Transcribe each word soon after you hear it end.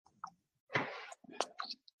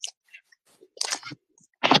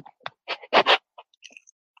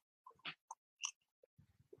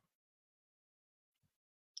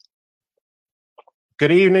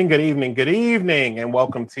Good evening, good evening, good evening, and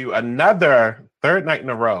welcome to another third night in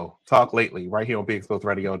a row, Talk Lately, right here on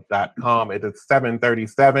BeExposedRadio.com. It is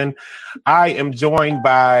 7:37. I am joined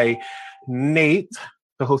by Nate,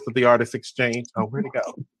 the host of the Artist Exchange. Oh, where'd he go?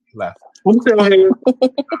 He left. I'm still here.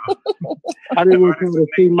 I didn't come to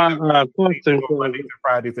see my concert. Mondays and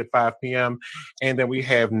Fridays at 5 p.m. And then we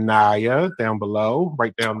have Naya down below,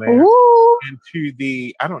 right down there. Ooh. And to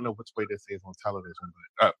the, I don't know which way this is on television,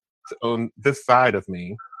 but on this side of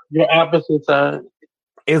me, your opposite side,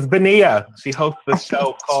 is Benia. She hosts the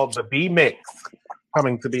show called The B Mix,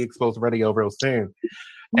 coming to Be Exposed Radio real soon.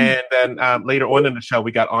 And then later on in the show,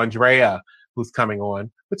 we got Andrea, who's coming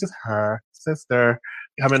on, which is her sister,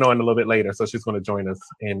 coming on a little bit later. So she's going to join us,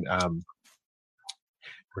 and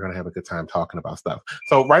we're going to have a good time talking about stuff.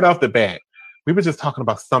 So right off the bat, we were just talking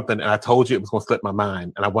about something, and I told you it was going to slip my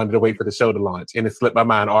mind, and I wanted to wait for the show to launch, and it slipped my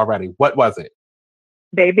mind already. What was it?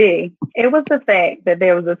 Baby, it was the fact that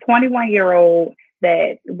there was a 21-year-old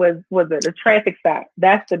that was it a traffic stop?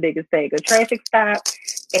 That's the biggest thing, a traffic stop.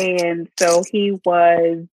 And so he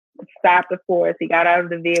was stopped, of course. He got out of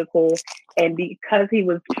the vehicle, and because he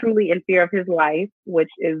was truly in fear of his life,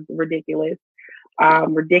 which is ridiculous,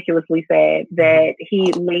 ridiculously sad, that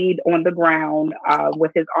he laid on the ground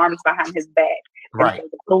with his arms behind his back. Right. So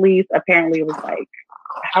the police, apparently it was like,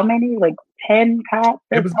 how many? Like 10 cops?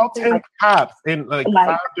 It was about 10 cops in like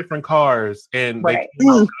 5 different cars, and they came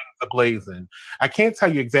out blazing. I can't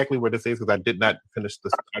tell you exactly where this is because I did not finish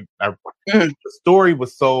this. The story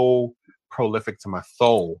was so prolific to my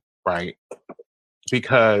soul, right?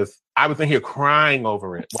 Because I was in here crying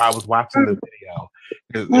over it while I was watching the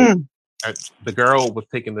video. The girl was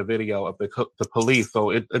taking the video of the police.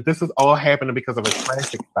 So this is all happening because of a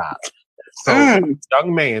traffic stop. So a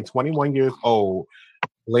young man, 21 years old,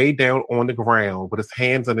 laid down on the ground with his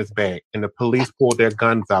hands on his back, and the police pulled their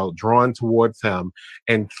guns out, drawn towards him,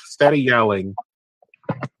 and instead of yelling,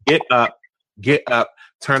 get up,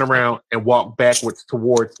 turn around, and walk backwards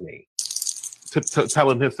towards me,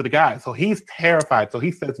 telling this to the guy. So he's terrified. So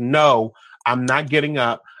he says, no, I'm not getting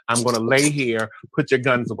up. I'm going to lay here. Put your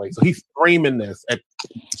guns away. So he's screaming this at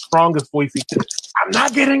the strongest voice he can. I'm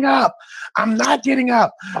not getting up. I'm not getting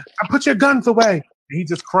up. Put your guns away. And he's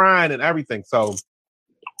just crying and everything. So,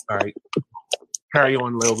 all right, carry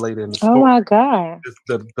on a little later in the story. Oh my God.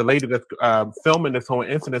 The lady that's filming this whole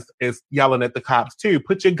incident is yelling at the cops too.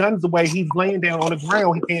 Put your guns away. He's laying down on the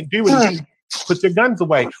ground. He can't do anything. Put your guns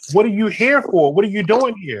away. What are you here for? What are you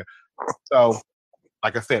doing here? So,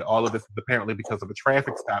 like I said, all of this is apparently because of a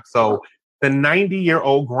traffic stop. So the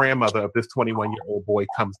 90-year-old grandmother of this 21-year-old boy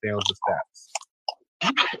comes down the steps,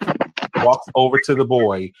 walks over to the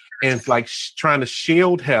boy, and is like trying to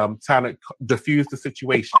shield him, trying to diffuse the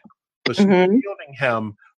situation. So she's shielding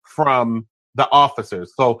him from the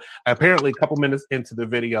officers. So apparently a couple minutes into the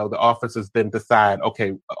video, the officers then decide,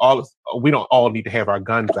 okay, we don't all need to have our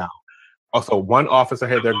guns out. Also, one officer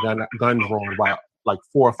had their gun drawn while like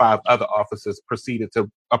 4 or 5 other officers proceeded to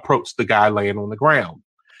approach the guy laying on the ground.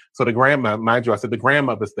 So the grandma, mind you, I said the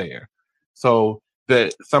grandmother's there. So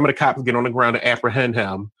some of the cops get on the ground to apprehend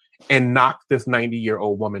him and knock this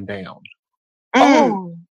 90-year-old woman down.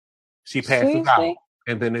 Oh, she passes out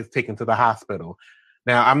and then is taken to the hospital.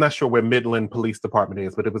 Now, I'm not sure where Midland Police Department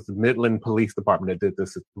is, but it was the Midland Police Department that did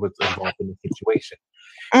this, was involved in the situation.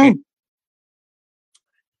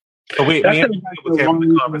 So we was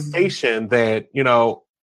having a conversation that,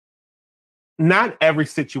 not every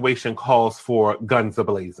situation calls for guns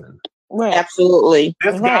ablazing. Right. Absolutely.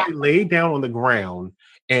 This guy laid down on the ground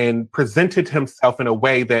and presented himself in a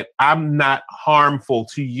way that I'm not harmful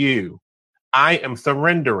to you. I am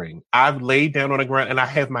surrendering. I've laid down on the ground and I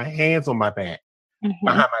have my hands on my back,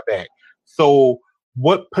 behind my back. So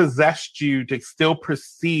what possessed you to still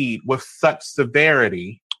proceed with such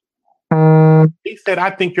severity? He said, I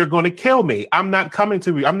think you're going to kill me. I'm not coming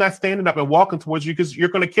to you. I'm not standing up and walking towards you because you're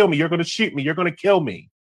going to kill me. You're going to shoot me. You're going to kill me.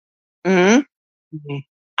 And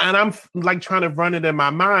I'm like trying to run it in my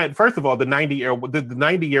mind. First of all, the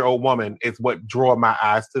 90-year-old woman is what drew my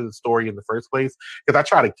eyes to the story in the first place. Because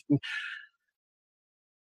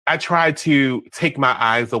I try to take my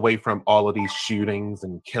eyes away from all of these shootings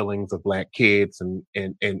and killings of Black kids and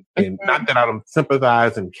not that I don't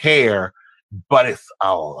sympathize and care, but it's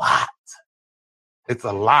a lot. It's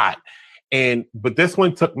a lot. But this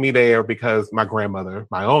one took me there because my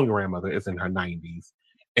own grandmother, is in her 90s.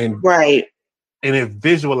 And it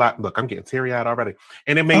visualized, look, I'm getting teary-eyed already.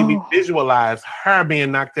 And it made me visualize her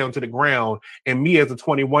being knocked down to the ground and me as a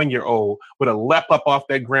 21-year-old would have leapt up off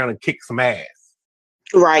that ground and kicked some ass.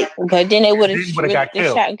 Right. Okay. Then they would have got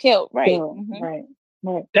killed. shot and killed. Right.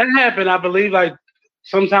 Right. That happened, I believe, like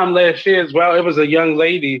sometime last year as well, it was a young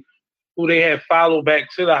lady who they had followed back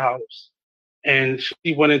to the house. And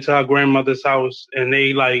she went into her grandmother's house and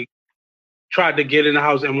they like tried to get in the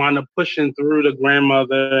house and wound up pushing through the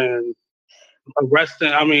grandmother and arresting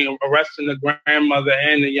the grandmother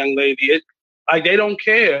and the young lady. Like they don't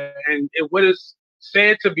care. And what is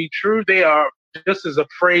said to be true, they are just as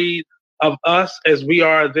afraid of us as we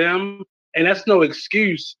are them. And that's no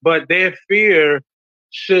excuse, but their fear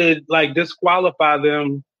should like disqualify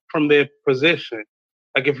them from their position.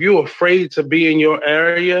 Like if you're afraid to be in your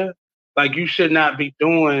area, like you should not be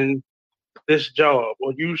doing this job,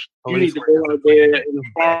 or you need to go out there in the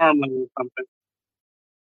farmland or something.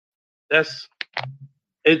 That's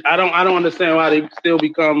it. I don't understand why they still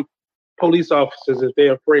become police officers if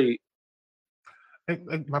they're afraid.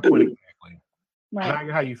 My point exactly.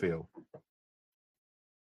 Right. How you feel?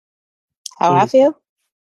 How I feel?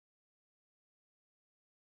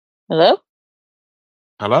 Hello?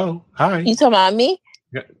 Hello? Hi. You talking about me?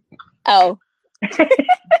 Yeah. Oh. I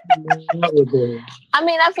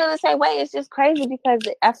mean, I feel the same way. It's just crazy because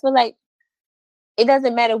I feel like it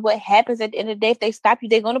doesn't matter what happens at the end of the day. If they stop you,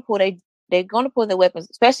 they're gonna pull their weapons,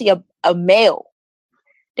 especially a male.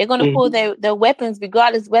 They're gonna pull their weapons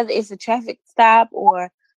regardless whether it's a traffic stop or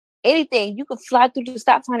anything. You could fly through the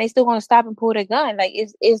stop sign, they still gonna stop and pull their gun. Like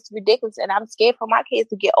it's ridiculous, and I'm scared for my kids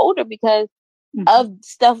to get older because of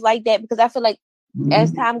stuff like that. Because I feel like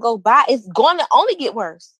as time goes by, it's gonna only get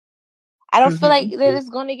worse. I don't feel like that it's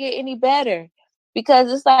gonna get any better because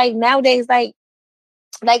it's like nowadays, like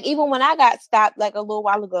even when I got stopped like a little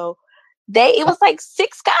while ago, it was like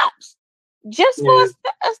 6 cops just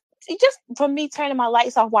for me turning my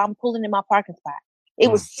lights off while I'm pulling in my parking spot. It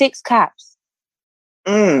was 6 cops,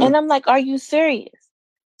 and I'm like, "Are you serious?"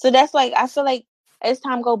 So that's like I feel like as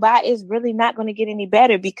time go by, it's really not going to get any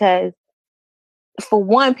better because, for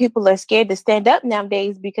one, people are scared to stand up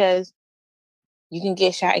nowadays because you can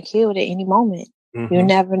get shot and killed at any moment. You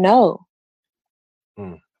never know.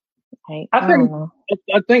 Like, I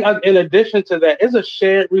think in addition to that, it's a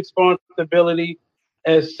shared responsibility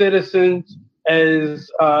as citizens,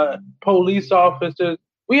 as police officers.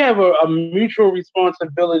 We have a mutual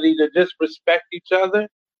responsibility to just respect each other.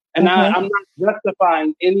 And I'm not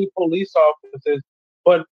justifying any police officers,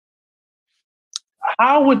 but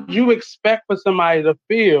how would you expect for somebody to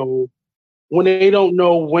feel when they don't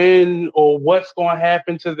know when or what's going to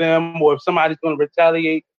happen to them, or if somebody's going to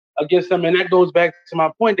retaliate against them? And that goes back to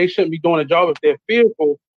my point. They shouldn't be doing a job if they're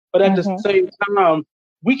fearful. But at the same time,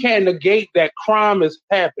 we can't negate that crime is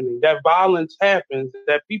happening, that violence happens,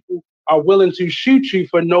 that people are willing to shoot you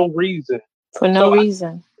for no reason. For no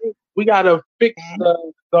reason. We got to fix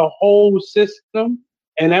the whole system,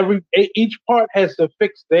 and each part has to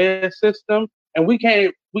fix their system. And we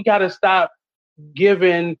got to stop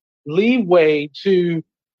giving leeway to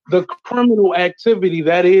the criminal activity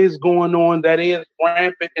that is going on, that is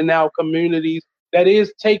rampant in our communities, that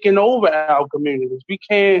is taking over our communities. We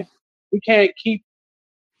can't keep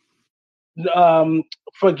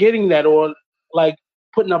forgetting that, or like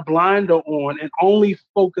putting a blinder on and only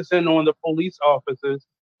focusing on the police officers.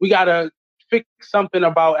 We gotta fix something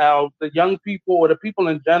about the young people or the people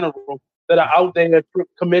in general that are out there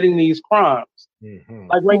committing these crimes.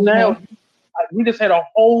 Like right now, we just had a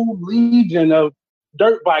whole legion of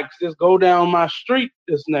dirt bikes just go down my street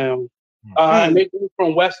just now. And they go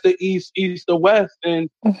from west to east, east to west. And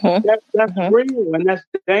that's real and that's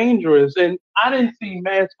dangerous. And I didn't see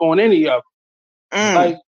masks on any of them.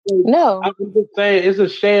 Like, no. I'm just saying it's a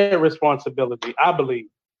shared responsibility, I believe.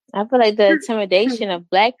 I feel like the intimidation of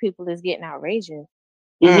Black people is getting outrageous.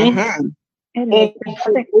 We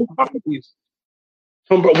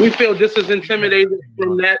feel just as intimidated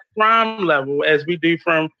from that crime level as we do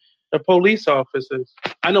from the police officers.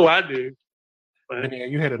 I know I do. But yeah,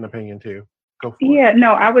 you had an opinion too. Go for it. Yeah,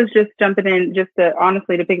 no, I was just jumping in just to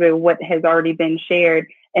honestly to pick up what has already been shared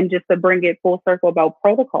and just to bring it full circle about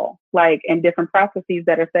protocol, like, and different processes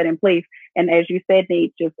that are set in place. And as you said,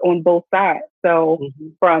 Nate, just on both sides. So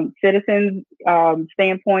from citizens'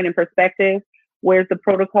 standpoint and perspective, where's the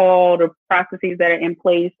protocol, the processes that are in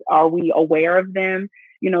place? Are we aware of them?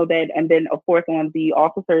 You know, that, and then of course on the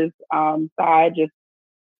officers' side, just,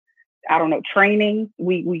 I don't know, training.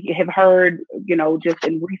 We have heard, you know, just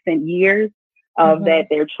in recent years of that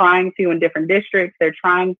they're trying to in different districts. They're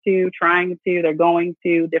they're going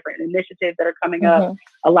to different initiatives that are coming up.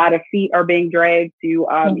 A lot of feet are being dragged to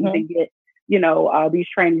even get, you know, these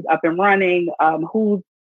trainings up and running. Who's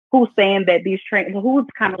saying that these trainings, who's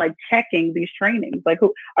kind of like checking these trainings? Like,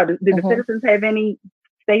 do the citizens have any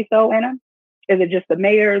say so in them? Is it just the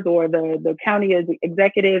mayors or the county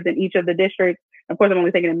executives in each of the districts? of course, I'm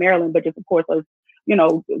only thinking in Maryland, but just of course,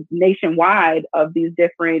 nationwide of these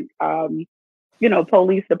different,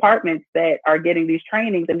 police departments that are getting these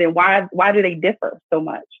trainings. And then why do they differ so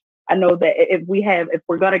much? I know that if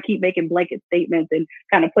we're going to keep making blanket statements and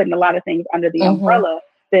kind of putting a lot of things under the umbrella,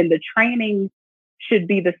 then the training should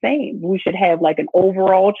be the same. We should have like an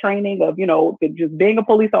overall training of, just being a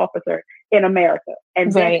police officer in America.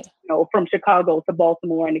 And then, from Chicago to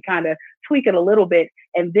Baltimore, and to kind of tweak it a little bit.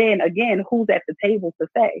 And then again, who's at the table to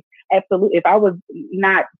say? Absolutely. If I was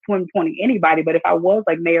not pointing anybody, but if I was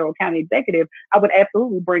like mayor or county executive, I would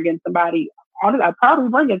absolutely bring in somebody. Honestly, I'd probably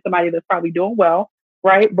bring in somebody that's probably doing well,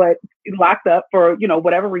 right? But locked up for,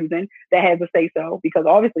 whatever reason, that has a say so, because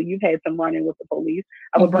obviously you've had some run-in with the police.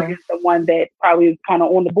 I would bring in someone that probably is kind of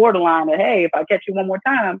on the borderline of, hey, if I catch you one more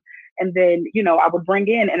time. And then, I would bring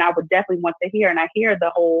in, and I would definitely want to hear, and I hear the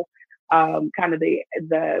whole kind of the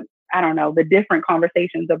I don't know, the different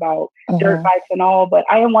conversations about dirt bikes and all, but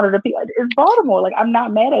I am one of the people, it's Baltimore. Like, I'm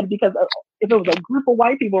not mad at it, because if it was a group of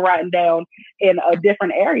white people riding down in a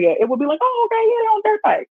different area, it would be like, oh, okay, yeah, they're on dirt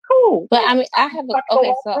bikes. Cool. But I mean, I have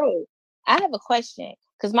a question,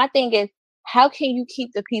 because my thing is, how can you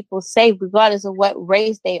keep the people safe regardless of what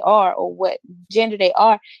race they are or what gender they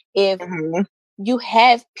are, if you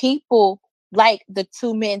have people like the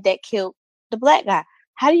two men that killed the black guy?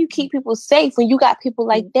 How do you keep people safe when you got people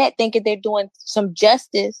like that thinking they're doing some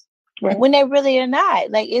justice when they really are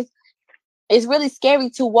not? Like, it's really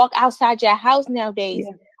scary to walk outside your house nowadays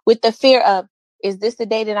with the fear of, is this the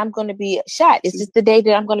day that I'm going to be shot? Is this the day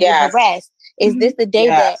that I'm going to be harassed? Is this the day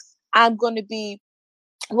that I'm going to be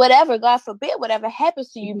whatever, God forbid, whatever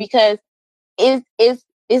happens to you? Because is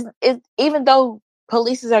even though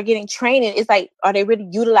police are getting training, it's like, are they really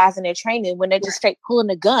utilizing their training when they're just straight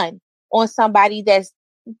pulling a gun on somebody that's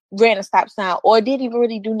ran a stop sign or didn't even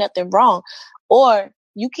really do nothing wrong? Or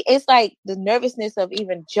it's like the nervousness of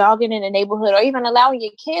even jogging in the neighborhood or even allowing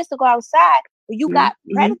your kids to go outside. You got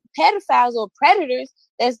pedophiles or predators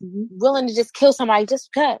that's willing to just kill somebody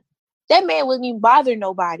just because. That man wouldn't even bother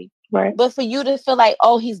nobody. Right. But for you to feel like,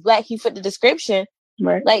 oh, he's black, he fit the description.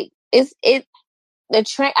 Right. Like, I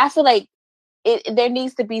feel like there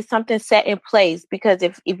needs to be something set in place, because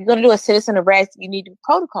if you're going to do a citizen arrest, you need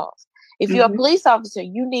protocols. If you're a police officer,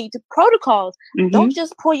 you need protocols. Don't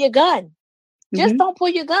just pull your gun. Just don't pull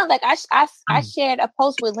your gun. Like I shared a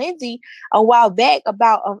post with Lindsay a while back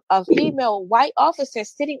about a female white officer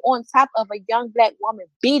sitting on top of a young black woman,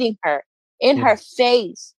 beating her in her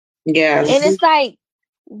face. Yes. And it's like,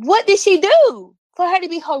 what did she do for her to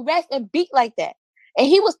be harassed and beat like that? And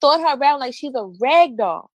he was throwing her around like she's a rag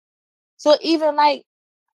doll. So even like,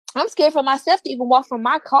 I'm scared for myself to even walk from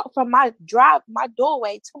my car, from my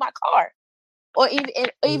doorway to my car, or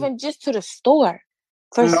even just to the store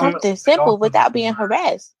for something simple without being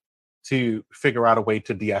harassed. To figure out a way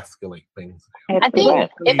to de-escalate things. I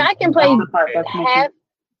think if I can play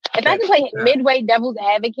midway devil's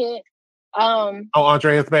advocate.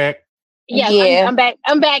 Andrea's back. Yes, yeah. I'm back,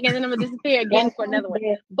 and then I'm gonna disappear again for another one.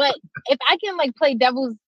 But if I can play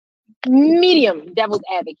medium devil's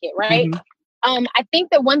advocate, right? I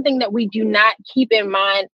think the one thing that we do not keep in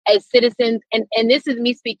mind as citizens, and this is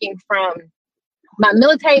me speaking from my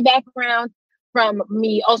military background, from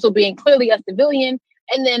me also being clearly a civilian,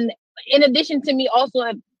 and then in addition to me also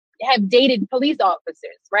have dated police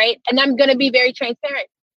officers, right? And I'm going to be very transparent.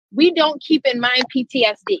 We don't keep in mind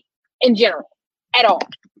PTSD in general at all.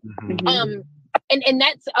 And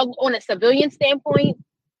that's on a civilian standpoint,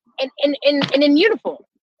 and in uniform.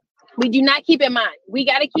 We do not keep in mind. We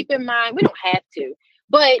got to keep in mind. We don't have to,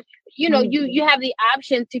 but you have the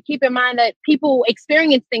option to keep in mind that people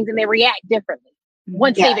experience things and they react differently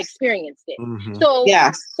once they've experienced it.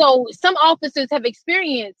 So some officers have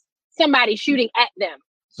experienced somebody shooting at them,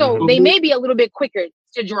 so they may be a little bit quicker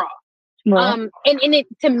to draw. And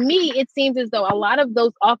to me, it seems as though a lot of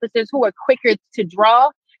those officers who are quicker to draw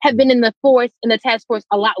have been in the task force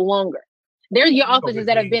a lot longer. They're your officers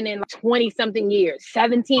that have been in 20-something years,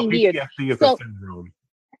 17 years. So,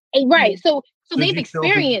 right. So they've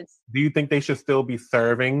experienced. Do you think they should still be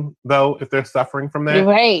serving, though, if they're suffering from that?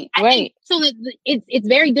 Right. So it's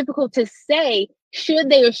very difficult to say, should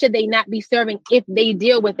they or should they not be serving if they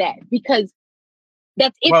deal with that? Because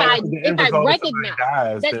that's if I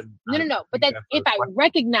recognize. But that's if I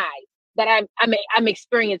recognize that I'm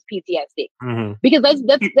experiencing PTSD. Because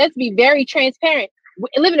let's be very transparent.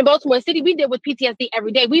 Living in Baltimore City, we deal with PTSD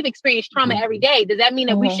every day. We've experienced trauma every day. Does that mean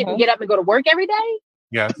that we shouldn't get up and go to work every day?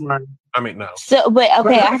 Yes. I mean, no. So, but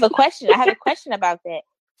okay, I have a question. About that.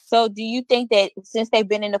 So, do you think that since they've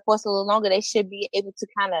been in the force a little longer, they should be able to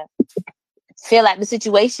kind of feel out the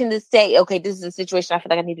situation to say, okay, this is a situation I feel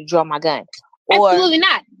like I need to draw my gun? Absolutely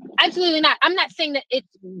not. Absolutely not. I'm not saying that it's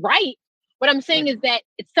right. What I'm saying is that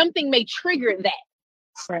something may trigger that.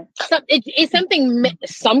 Right. So it's something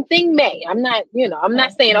may. I'm not, I'm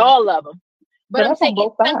not saying all of them, but I'm saying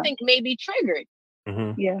something may be triggered.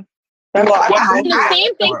 Mm-hmm. Yeah. The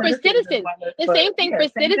same thing for citizens. The same thing for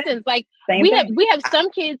citizens. Like we have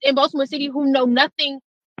some kids in Baltimore City who know nothing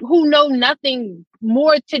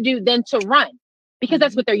more to do than to run, because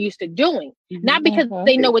that's what they're used to doing. Not because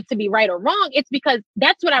they know it to be right or wrong. It's because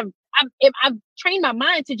that's what I've trained my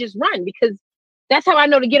mind to just run, because that's how I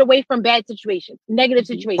know to get away from bad situations, negative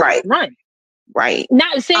situations. Right. Run. Right.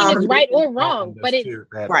 Not saying it's right or wrong, but it's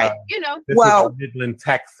right. Midland,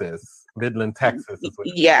 Texas. Midland, Texas is what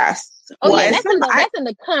yes. Oh, well, yeah, that's in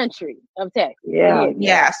the country of Texas. Yeah.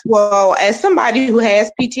 Yes. Well, as somebody who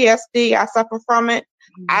has PTSD, I suffer from it.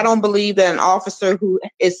 I don't believe that an officer who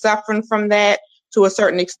is suffering from that to a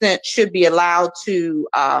certain extent should be allowed to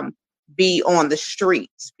be on the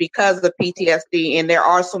streets because of PTSD. And there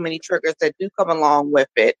are so many triggers that do come along with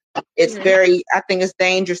it. It's I think it's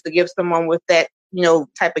dangerous to give someone with that,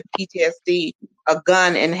 type of PTSD a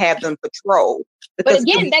gun and have them patrol. But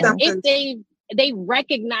again, that's if they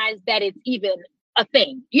recognize that it's even a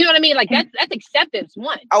thing. You know what I mean? Like that's acceptance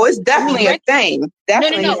one. Oh, it's definitely a thing.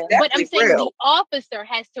 Definitely, no. But I'm saying real. the officer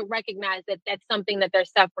has to recognize that that's something that they're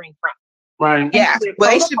suffering from. Right. Yeah. Well,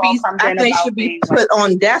 they should be put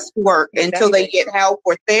on desk work until they get help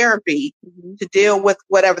or therapy to deal with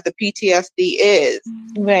whatever the PTSD is.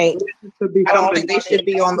 Right. I don't think they should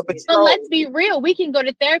be on the patrol. But let's be real. We can go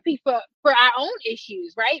to therapy for our own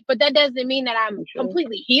issues, right? But that doesn't mean that I'm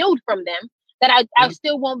completely healed from them. That I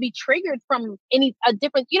still won't be triggered from a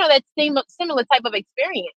different, that similar type of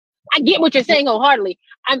experience. I get what you're saying wholeheartedly.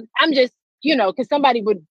 I'm just, because somebody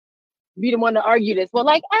would be the one to argue this. Well,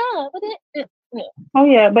 like, Oh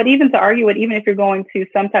yeah, but even to argue it, even if you're going to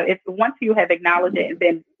if once you have acknowledged it, and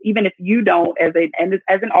then even if you don't, as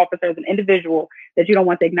an officer, as an individual, that you don't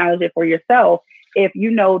want to acknowledge it for yourself, if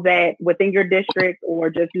you know that within your district or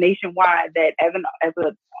just nationwide, that as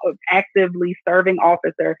a actively serving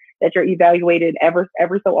officer, that you're evaluated ever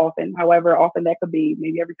so often, however often that could be,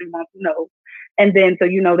 maybe every 3 months, who knows, and then so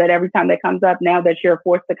you know that every time that comes up, now that you're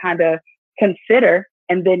forced to kind of consider.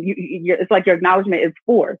 And then it's like your acknowledgement is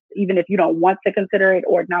forced, even if you don't want to consider it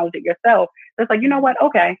or acknowledge it yourself. So it's like, you know what?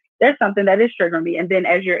 Okay, there's something that is triggering me. And then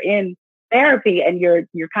as you're in therapy and you're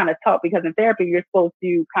kind of taught, because in therapy you're supposed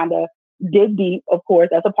to kind of dig deep, of course,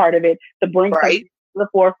 that's a part of it, to bring something to the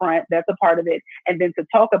forefront, that's a part of it, and then to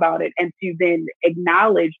talk about it and to then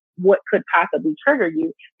acknowledge what could possibly trigger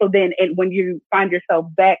you. So then when you find yourself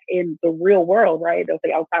back in the real world, right? They'll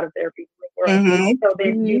say outside of therapy, the real world. So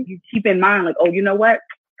then you keep in mind, like, oh, you know what?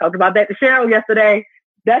 Talked about that to Cheryl yesterday.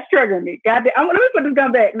 That's triggering me. Let me put this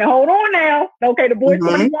gun back. Now, hold on now. Okay, the boy's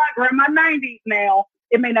 21, grandma 90 now.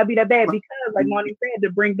 It may not be that bad because, like Monty said,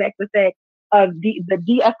 to bring back the fact of the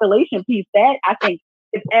de-escalation piece, that I think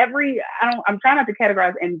if I'm trying not to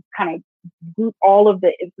categorize and kind of group all of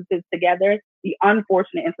the instances together, the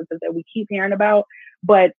unfortunate instances that we keep hearing about.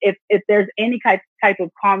 But if there's any type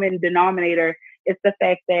of common denominator, it's the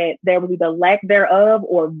fact that there will be the lack thereof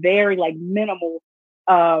or very like minimal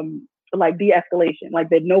like de-escalation, like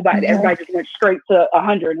that everybody just went straight to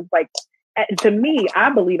 100. It's like, to me, I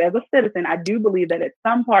believe as a citizen, I do believe that at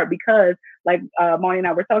some part, because like Monty and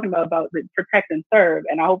I were talking about the protect and serve,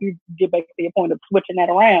 and I hope you get back to your point of switching that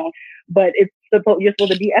around, but you're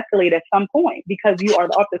supposed to de-escalate at some point because you are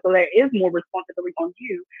the officer, so there is more responsibility on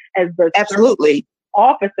you as the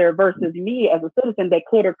officer versus me as a citizen that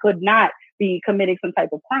could or could not be committing some type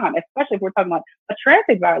of crime, especially if we're talking about a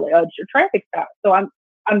traffic violation, a traffic stop. So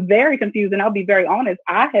I'm very confused, and I'll be very honest.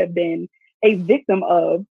 I have been a victim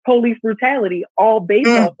of police brutality, all based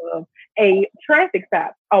off of a traffic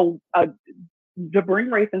stop. To bring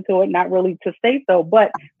race into it, not really to say so,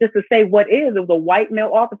 but just to say what is. It was a white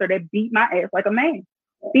male officer that beat my ass like a man,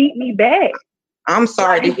 beat me bad. I'm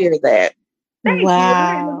sorry to hear that. Thank you.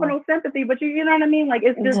 I have no sympathy, but you know what I mean? Like,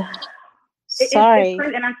 it's just sorry. It's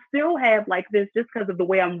crazy. And I still have like this, just because of the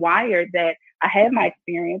way I'm wired, that I have my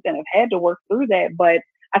experience and I've had to work through that, but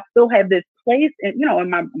I still have this place, in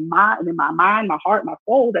my mind, my heart, my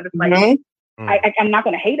soul, that it's like, I'm not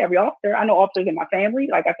going to hate every officer. I know officers in my family.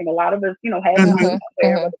 Like, I think a lot of us, have them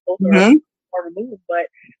there, more removed, but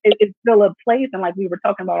it's still a place. And like we were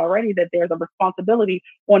talking about already, that there's a responsibility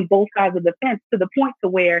on both sides of the fence, to the point to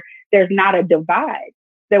where there's not a divide,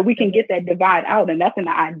 that we can get that divide out. And that's in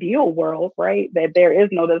the ideal world, right? That there is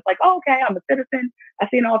no, that's like, oh, okay, I'm a citizen. I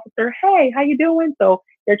see an officer. Hey, how you doing? So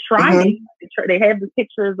they're trying, they have the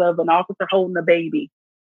pictures of an officer holding a baby.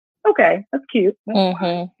 Okay, that's cute.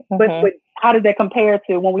 But how does that compare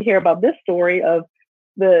to when we hear about this story of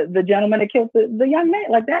the gentleman that killed the young man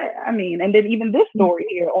like that? I mean, and then even this story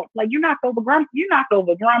here, like you knocked over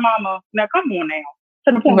grandmama. Now come on now.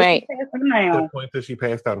 To the point right. To the point that she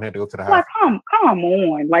passed out and had to go to the like, hospital. Come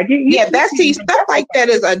on. Like that's stuff like that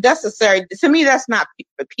is unnecessary. To me, that's not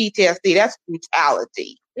PTSD. That's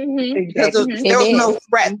brutality. Because there was no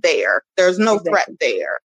threat there. There's no threat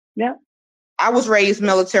there. Yeah. I was raised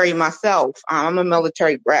military myself. I'm a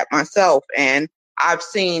military brat myself, and I've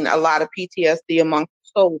seen a lot of PTSD among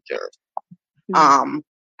soldiers.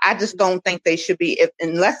 I just don't think they should be,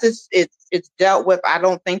 unless it's dealt with. I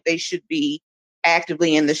don't think they should be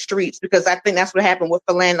actively in the streets, because I think that's what happened with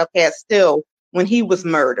Philando Castile when he was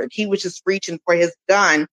murdered. He was just reaching for his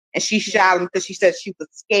gun, and she shot him because she said she was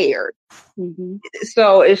scared.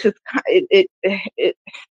 So it's just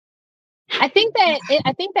I think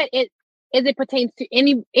that it as it pertains to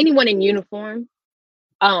anyone in uniform,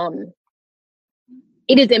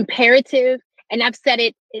 it is imperative, and I've said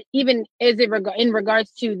it even as in regards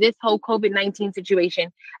to this whole COVID-19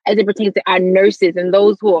 situation, as it pertains to our nurses and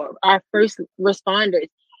those who are our first responders.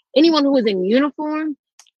 Anyone who is in uniform,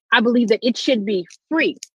 I believe that it should be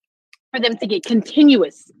free for them to get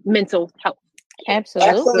continuous mental health.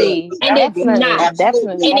 Absolutely. And it's not.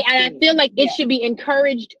 Definitely. And I feel like it should be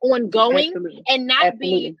encouraged ongoing and not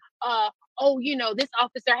be, this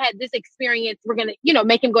officer had this experience. We're going to,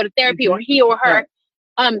 make him go to therapy or he or her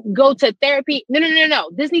go to therapy. No.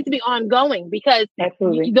 This needs to be ongoing, because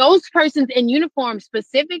those persons in uniform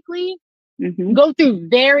specifically go through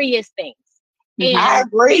various things. And I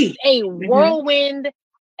agree. It's a whirlwind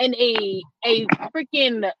and a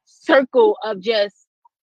freaking circle of just,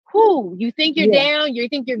 you think you're down, you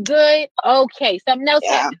think you're good. Okay, something else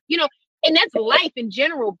happens, and that's life in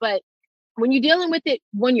general. But when you're dealing with it,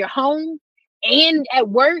 when you're home and at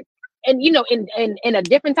work, and in a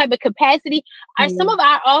different type of capacity, are some of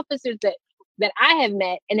our officers that I have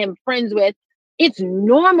met and am friends with. It's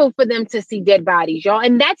normal for them to see dead bodies, y'all,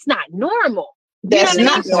 and that's not normal. That's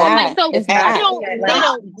not normal. They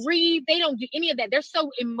don't grieve. They don't do any of that. They're so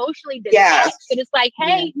emotionally detached that it's like,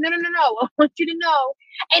 hey, no. I want you to know.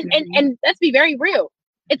 And let's be very real.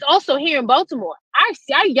 It's also here in Baltimore.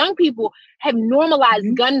 Our young people have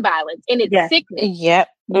normalized gun violence, and it's sickness. Yep.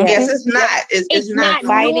 Yes, it's not. It's not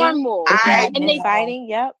normal. And they fighting.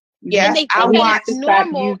 Yep. Yes, and they think that it's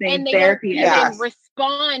normal, and they don't even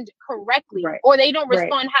respond correctly, or they don't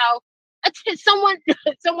respond how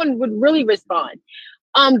someone would really respond.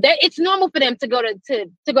 That it's normal for them to go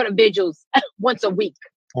to vigils once a week.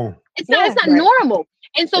 It's not normal.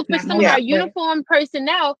 And so for some of our uniformed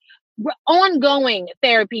personnel, ongoing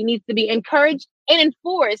therapy needs to be encouraged and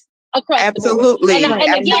enforced across the board.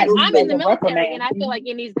 And again, I'm in the military, and I feel like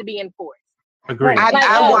it needs to be enforced. Agreed.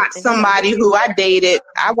 I watched somebody who I dated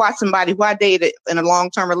in a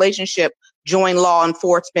long-term relationship join law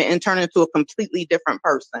enforcement and turn into a completely different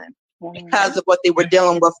person because of what they were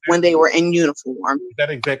dealing with when they were in uniform. That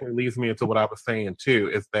exactly leads me into what I was saying too,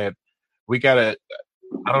 is that we gotta,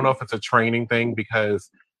 I don't know if it's a training thing, because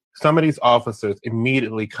some of these officers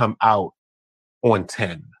immediately come out on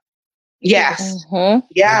 10. Yes.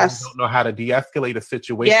 Yes. They don't know how to de-escalate a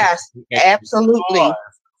situation. Yes, absolutely.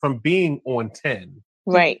 From being on 10.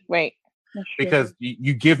 Right. Because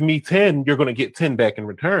you give me 10, you're going to get 10 back in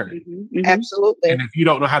return. Absolutely. And if you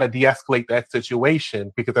don't know how to de-escalate that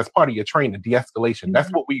situation, because that's part of your training, de-escalation. That's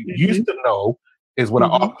what we used to know is what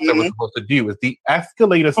an officer was supposed to do, is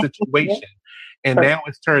de-escalate a situation. And now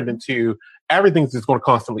it's turned into everything's just going to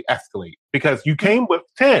constantly escalate, because you came with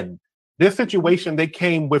 10. This situation, they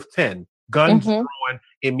came with 10. Guns drawn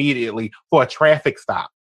immediately for a traffic stop.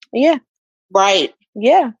 Yeah. Right.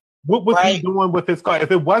 Yeah. What was he doing with his car?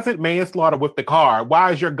 If it wasn't manslaughter with the car,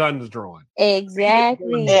 why is your guns drawn?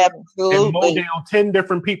 Exactly. Absolutely. And mow down 10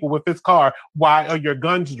 different people with his car, why are your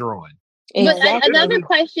guns drawn? Exactly. But another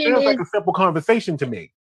question is like a simple conversation to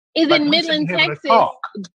me. Is like in Midland, Texas, are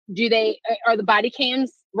the body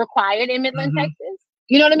cams required in Midland, Texas?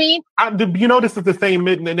 You know what I mean? This is the same,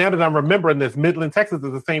 now that I'm remembering this, Midland, Texas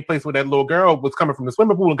is the same place where that little girl was coming from the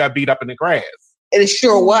swimming pool and got beat up in the grass. It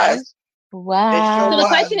sure was. Wow. So the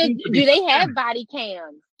question is, do they have body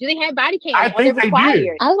cams? I think they do.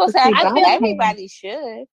 I was going to say, I feel everybody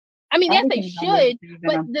should. I mean, yes, they should.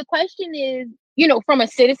 But the question is, from a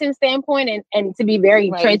citizen standpoint, and to be very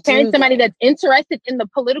transparent, somebody that's interested in the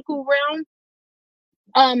political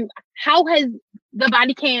realm, how has the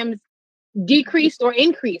body cams decreased or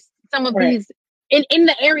increased some of these in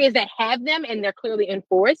the areas that have them and they're clearly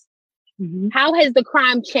enforced? How has the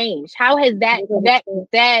crime changed? How has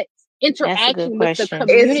that interaction with the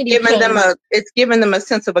community. It's giving them a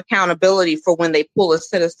sense of accountability for when they pull a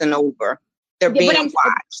citizen over. They're being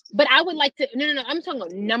watched. But I would like to. No. I'm talking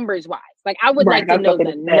about numbers wise. Like I would like to know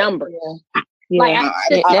the numbers. Yeah.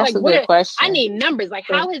 That's a good question. I need numbers. Like,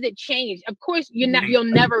 how has it changed? Of course, you'll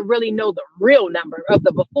never really know the real number of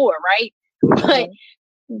the before, right? But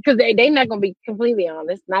because they're not going to be completely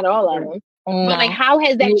honest, not all of them. But like, how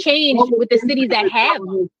has that changed with the cities that have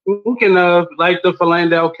them? Speaking of, like the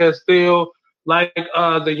Philando Castile, like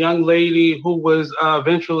the young lady who was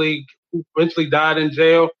eventually died in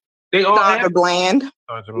jail. They all had Bland.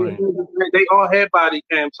 They all had body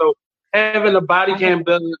cam. So having a body cam,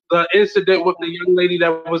 the incident with the young lady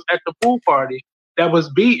that was at the pool party that was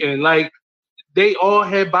beaten, like they all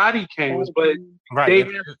had body cams, but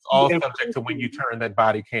it's all subject to when you turn that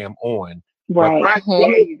body cam on. Right.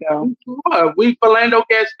 There you go. We Philando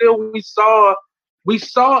Castile, we saw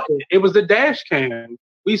it. It was a dash cam.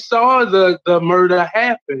 We saw the murder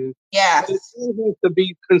happen. Yes. It has to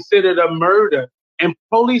be considered a murder. And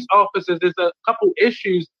police officers, there's a couple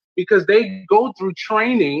issues because they go through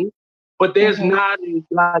training, but there's not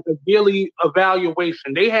like a yearly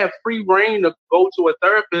evaluation. They have free reign to go to a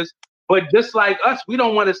therapist, but just like us, we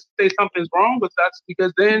don't want to say something's wrong with us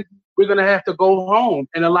because then we're going to have to go home.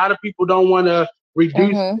 And a lot of people don't want to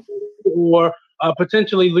reduce or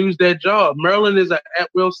potentially lose their job. Maryland is an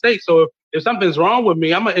at-will state. So if something's wrong with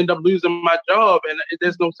me, I'm going to end up losing my job and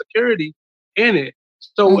there's no security in it.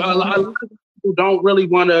 So a lot of people don't really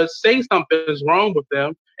want to say something is wrong with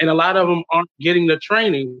them, and a lot of them aren't getting the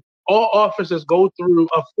training. All officers go through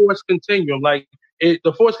a force continuum. Like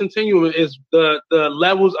the force continuum is the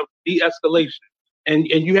levels of de-escalation, and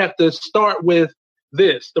you have to start with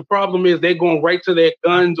this. The problem is they're going right to their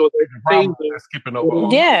guns or their skipping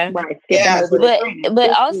over. Yeah, right.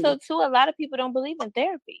 But also too, a lot of people don't believe in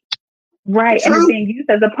therapy. Right, and it's being used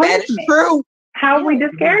as a punishment. That is true. How are we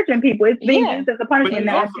discouraging people? It's being used as a punishment.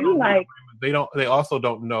 Now I do like. They also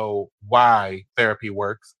don't know why therapy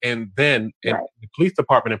works, and then in the police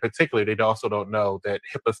department in particular, they also don't know that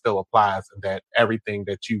HIPAA still applies and that everything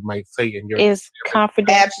that you might say in your is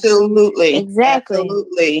confidential. Absolutely, exactly.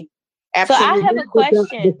 So I have a question.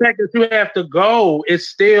 The fact that you have to go is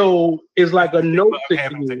still like a note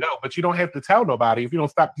having to go, but you don't have to tell nobody. If you don't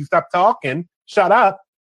stop, you stop talking, shut up,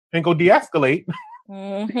 and go de-escalate.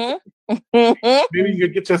 Maybe you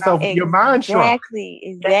could get yourself your mind shrunk.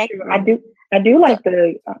 Exactly. I do like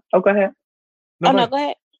the. Go ahead. Go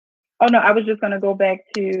ahead. Oh no, I was just going to go back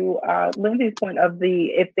to Lindsay's point of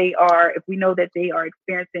if we know that they are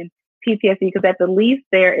experiencing PTSD, because at the least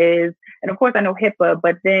there is, and of course I know HIPAA,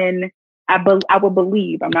 but then I would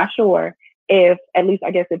believe, I'm not sure if at least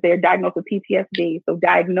I guess if they're diagnosed with PTSD, so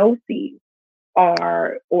diagnoses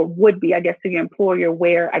are or would be, I guess, to your employer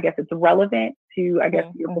where I guess it's relevant to, I guess,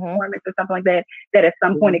 your performance or something like that, that at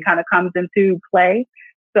some point it kind of comes into play.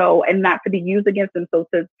 So, and not to be used against them. So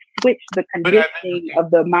to switch the conditioning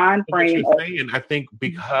of the mind frame. I think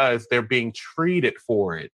because they're being treated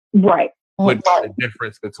for it. Right. Would be the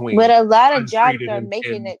difference between. But a lot of jobs are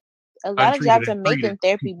making it. A lot of jobs are making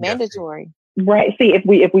therapy mandatory. Right. See, if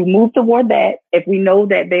we move toward that, if we know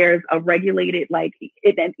that there's a regulated, like,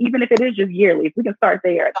 and even if it is just yearly, if we can start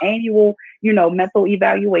there, annual, mental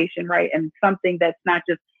evaluation, right, and something that's not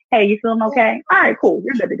just, hey, you feeling okay? All right, cool,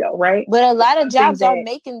 you're good to go, right? But a lot of jobs are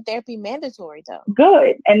making therapy mandatory, though.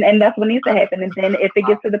 Good, and that's what needs to happen. And then if it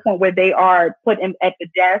gets to the point where they are put in at the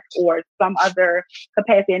desk or some other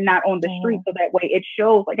capacity and not on the street, so that way it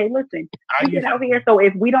shows, like, hey, listen, we get out here. So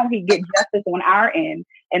if we don't get justice on our end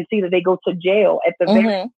and see that they go to jail at the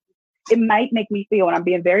very, it might make me feel, and I'm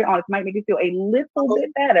being very honest, might make me feel a little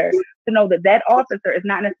bit better to know that officer is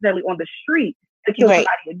not necessarily on the street to kill somebody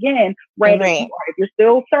again. If you're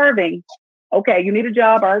still serving, okay, you need a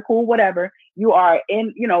job, all right, cool, whatever. You are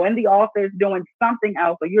in the office doing something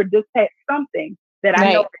else, or you're dispatched something that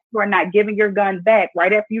I know that you are not giving your gun back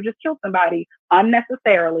right after you just killed somebody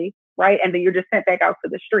unnecessarily, right? And then you're just sent back out to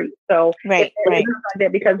the street. So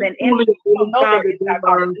because then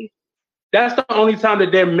that's the only time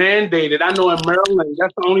that they're mandated. I know in Maryland,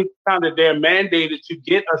 that's the only time that they're mandated to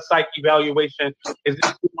get a psych evaluation is if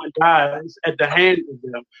someone dies at the hands of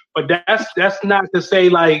them. But that's not to say,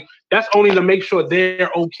 like, that's only to make sure they're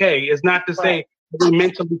okay. It's not to say they're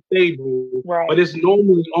mentally stable. Right. But it's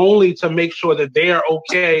normally only to make sure that they're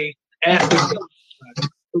okay after.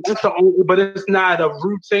 But it's not a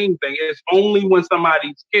routine thing. It's only when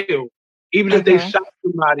somebody's killed. Even if they shot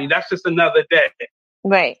somebody, that's just another day.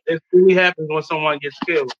 Right. It really happens when someone gets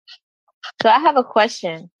killed. So I have a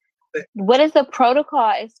question. What is the protocol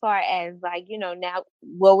as far as, like, now,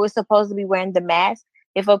 we're supposed to be wearing the mask,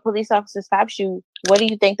 if a police officer stops you, what do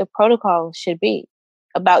you think the protocol should be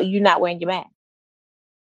about you not wearing your mask?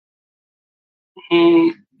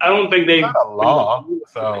 I don't think they. It's not a law,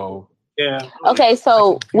 so yeah. Okay,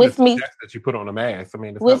 so with me that you put on a mask. I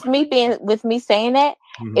mean, with me saying that,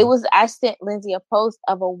 it was I sent Lindsay a post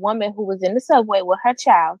of a woman who was in the subway with her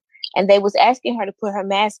child, and they was asking her to put her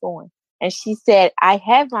mask on, and she said, "I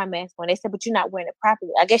have my mask on." They said, "But you're not wearing it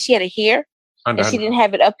properly." I guess she had it here, and she didn't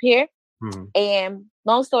have it up here. And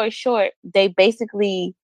long story short, they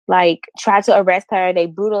basically like tried to arrest her. They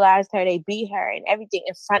brutalized her. They beat her and everything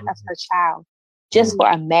in front of her child just for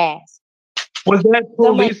a mask. Was that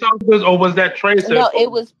police officers or was that Tracer? No,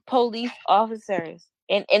 it was police officers.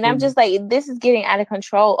 And I'm just like, this is getting out of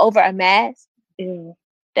control over a mask.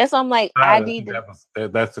 That's why I'm like,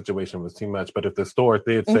 that situation was too much. But if the store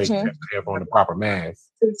did say you have to have on the proper mask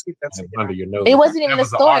under your nose, it wasn't even the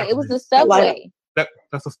store. It was the subway.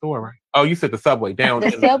 That's a store, right? Oh, you said the subway down.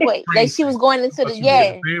 The subway. Like she was going into the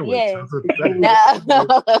No. She was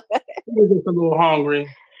just a little hungry.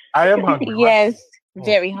 I am hungry. Yes,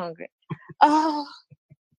 very hungry. Oh,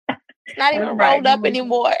 it's not even rolled up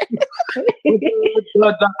anymore.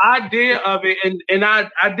 The idea of it, and I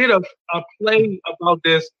did a play about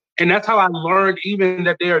this, and that's how I learned even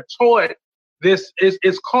that they are taught this.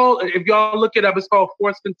 It's called, if y'all look it up, it's called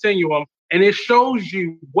Force Continuum, and it shows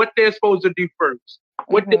you what they're supposed to do first.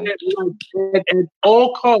 What they at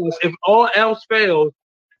all costs, if all else fails,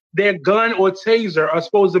 their gun or taser are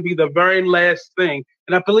supposed to be the very last thing.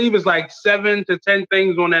 And I believe it's like 7 to 10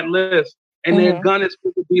 things on that list. And their gun is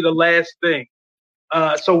supposed to be the last thing.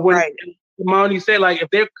 So when Monty said, like, if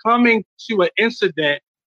they're coming to an incident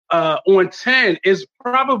on 10, it's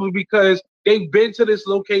probably because they've been to this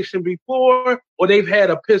location before or they've had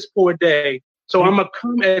a piss poor day. So I'm going to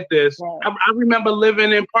come at this. I remember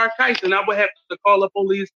living in Park Heights and I would have to call the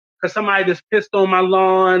police because somebody just pissed on my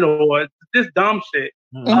lawn or this dumb shit.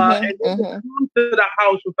 And they would come to the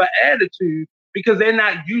house with an attitude because they're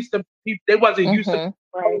not used to people. They wasn't used to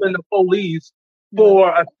calling the police for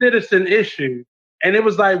a citizen issue. And it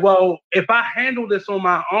was like, well, if I handle this on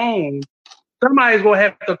my own, somebody's going to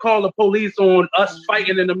have to call the police on us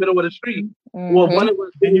fighting in the middle of the street. Well, one of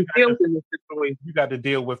us being killed in this situation. You got to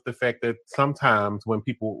deal with the fact that sometimes when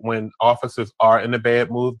officers are in a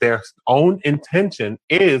bad mood, their own intention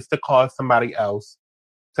is to cause somebody else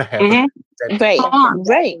to have harm.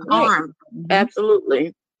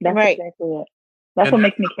 Absolutely. That's exactly it. That's what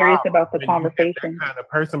makes me curious about the conversation. Kind of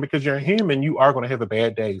person, because you're human, you are going to have a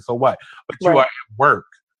bad day. So what? But you are at work.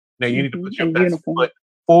 Now you need to put your best foot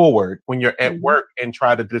forward when you're at work and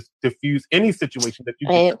try to diffuse any situation that you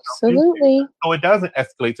absolutely. So it doesn't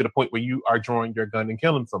escalate to the point where you are drawing your gun and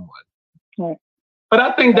killing someone. Right. But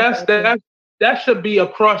I think that should be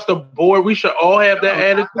across the board. We should all have that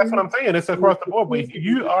attitude. That's what I'm saying. It's across the board. But if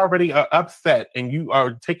you already are upset and you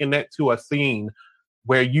are taking that to a scene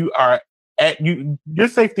where you are your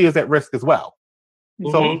safety is at risk as well.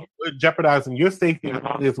 So jeopardizing your safety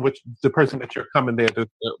is the person that you're coming there to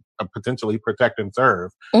potentially protect and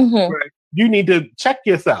serve. You need to check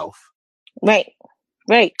yourself. Right.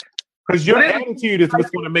 Because your attitude is what's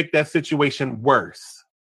going to make that situation worse.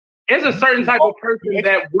 There's a certain type of person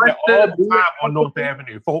that works all the time on North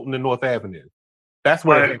Avenue, Fulton and North Avenue. That's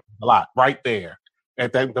where it happens a lot, right there.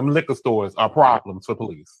 At them liquor stores are problems for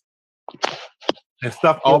police. And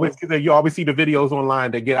stuff you always see the videos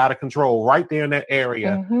online that get out of control right there in that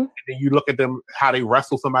area. And then you look at them, how they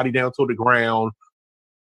wrestle somebody down to the ground.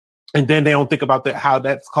 And then they don't think about how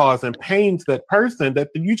that's causing pain to that person that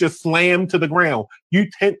you just slam to the ground. You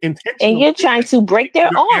intentionally. And you're trying to break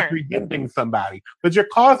their arm. Apprehending somebody. But you're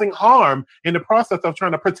causing harm in the process of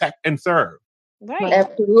trying to protect and serve. Right.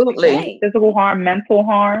 Absolutely. Right. Physical harm, mental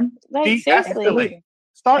harm. Like, seriously.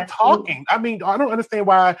 Start talking. I mean, I don't understand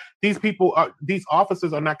why these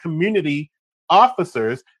officers are not community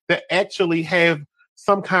officers that actually have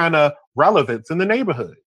some kind of relevance in the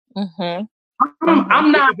neighborhood. I'm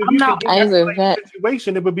not. I agree with that.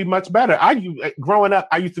 Situation, it would be much better. Growing up,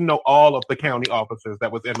 I used to know all of the county officers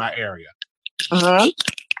that was in my area. I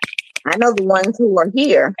know the ones who are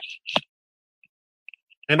here.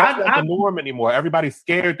 And that's not the norm anymore. Everybody's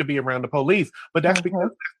scared to be around the police, but that's because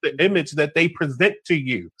that's the image that they present to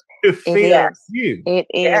you to fear you. It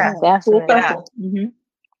is definitely.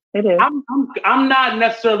 It is. I'm not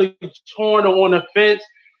necessarily torn or on the fence,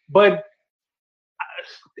 but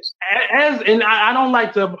I don't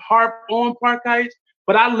like to harp on Park Heights,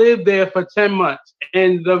 but I lived there for 10 months,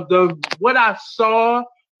 and the what I saw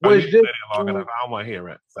was just long enough. I don't want to hear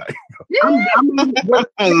it. I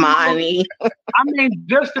mean,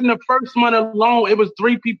 just in the first month alone, it was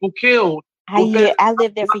 3 people killed. I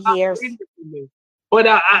lived there for years. But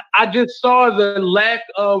I just saw the lack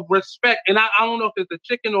of respect, and I don't know if it's the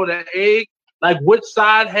chicken or the egg, like which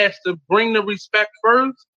side has to bring the respect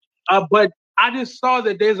first. But I just saw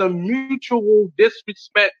that there's a mutual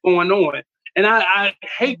disrespect going on, and I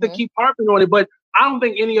hate to keep harping on it, but I don't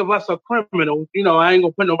think any of us are criminals. You know, I ain't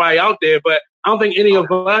gonna put nobody out there, but I don't think any of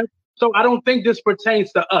us. So I don't think this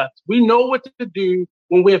pertains to us. We know what to do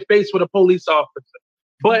when we're faced with a police officer.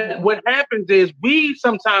 But what happens is we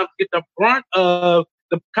sometimes get the brunt of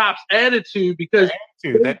the cops' attitude because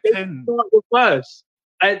they start with us.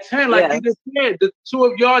 At 10, like you just said, the two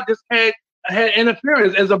of y'all just had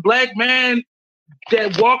interference. As a black man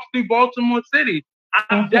that walks through Baltimore City,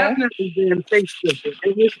 I've definitely been faced with it.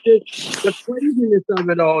 And it's just the craziness of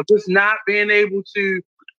it all, just not being able to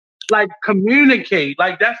like communicate.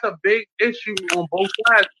 Like that's a big issue on both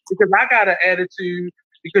sides because I got an attitude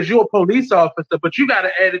because you're a police officer, but you got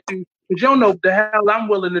an attitude because you don't know what the hell I'm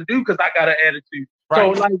willing to do because I got an attitude.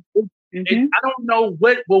 Right. So like, I don't know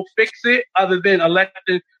what will fix it other than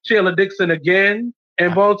electing Sheila Dixon again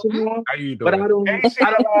in Baltimore. How you doing? But I don't know.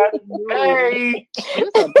 Hey,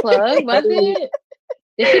 it was a plug, was it?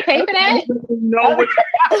 Did she pay for that? No.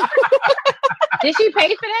 Did she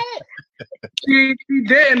pay for that? She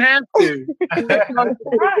didn't have to. I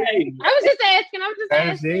was just asking.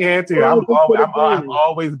 She had to. I've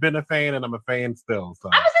always been a fan, and I'm a fan still.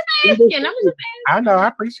 So. I was just asking. I know. I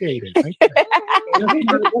appreciate it. Thank you. That's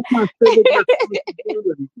my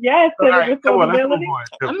responsibility. Yes, right, come on, let's move on.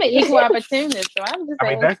 I'm an equal opportunist, so I'm just. I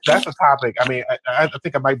mean, that's a topic. I mean, I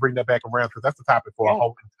think I might bring that back around because that's a topic for a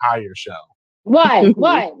whole entire show. What?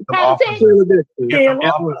 Officers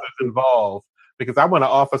involved. Because I want an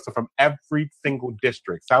officer from every single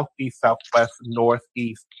district, southeast, southwest,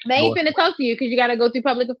 northeast. They ain't finna talk to you because you got to go through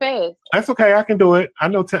public affairs. That's okay. I can do it. I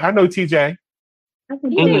know TJ.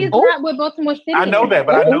 TJ is not with Baltimore City. I know that,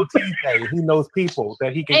 but I know TJ. He knows people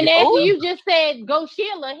that he can. And after you just said go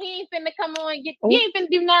Sheila, he ain't finna come on and get. He ain't finna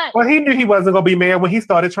do nothing. Well, he knew he wasn't gonna be mad when he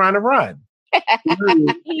started trying to run.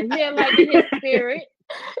 He feel like in his spirit.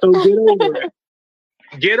 So get over it.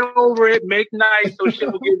 Get over it. Make nice so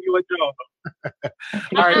she'll give you a job.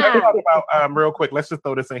 All right, let's talk about real quick. Let's just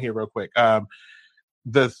throw this in here real quick. That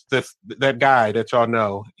guy that y'all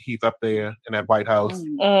know, he's up there in that White House.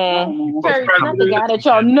 The guy that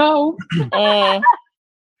y'all know.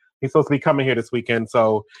 He's supposed to be coming here this weekend.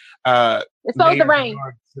 So it's supposed to rain.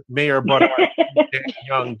 Mayor Baltimore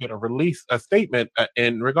Young did a statement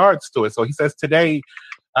in regards to it. So he says today,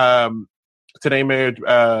 Mayor,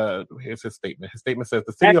 here's his statement. His statement says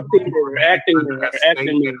the city of Baltimore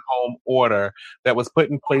acting home order that was put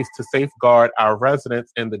in place to safeguard our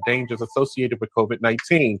residents and the dangers associated with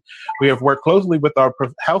COVID-19. We have worked closely with our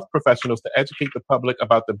health professionals to educate the public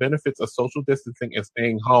about the benefits of social distancing and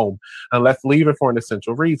staying home, unless leaving for an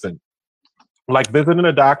essential reason, like visiting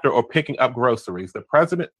a doctor or picking up groceries. That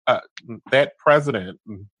President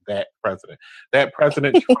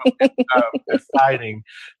Trump is deciding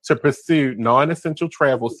to pursue non-essential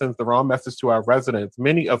travel sends the wrong message to our residents,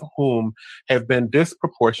 many of whom have been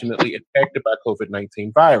disproportionately impacted by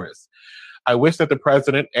COVID-19 virus. I wish that the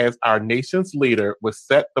president, as our nation's leader, would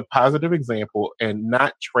set the positive example and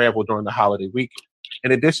not travel during the holiday weekend.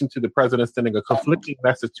 In addition to the president sending a conflicting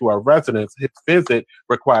message to our residents, his visit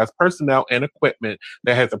requires personnel and equipment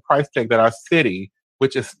that has a price tag that our city,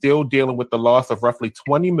 which is still dealing with the loss of roughly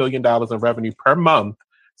 $20 million in revenue per month,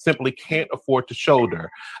 simply can't afford to shoulder.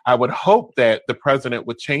 I would hope that the president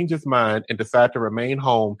would change his mind and decide to remain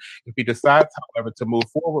home. If he decides, however, to move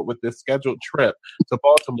forward with this scheduled trip to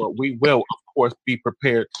Baltimore, we will, of course, be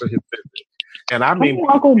prepared for his visit. And I mean,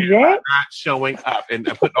 Uncle Jack not showing up and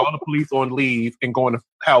putting all the police on leave and going to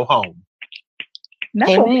hell home.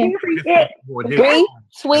 Amen. Great,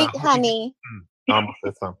 sweet honey. I almost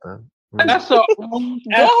said something. That's so. Go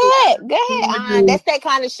ahead. That's that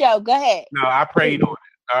kind of show. Go ahead. No, I prayed on it.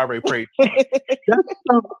 I already prayed.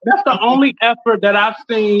 That's the only effort that I've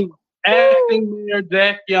seen acting Mayor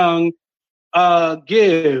Jack Young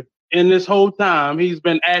give in this whole time he's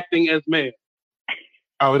been acting as mayor.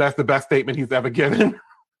 Oh, that's the best statement he's ever given.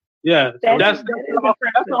 Yeah, that's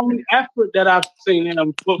the only effort that I've seen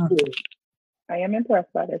him put forward. I am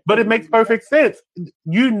impressed by this. But it makes perfect sense.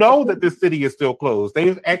 You know that this city is still closed.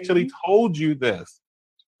 They've actually told you this.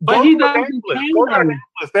 But he doesn't. Go to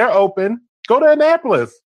Annapolis. They're open. Go to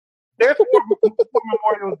Annapolis. There's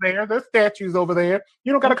memorials there. There's statues over there.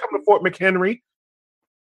 You don't got to come to Fort McHenry.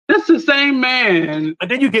 That's the same man.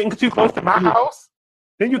 And then you're getting too close to my house.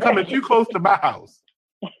 Then you're coming too close to my house.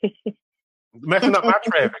 Messing up my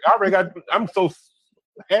traffic. I'm so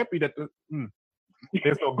happy that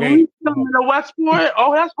there's no game. He's coming to Westport?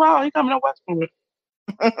 Oh, that's wild. He's coming to Westport.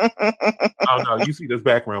 Oh no, you see this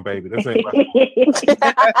background, baby. This ain't right.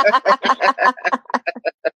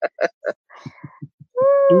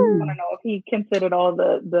 I don't know if he considered all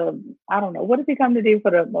the I don't know, what does he come to do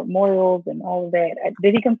for the memorials and all of that?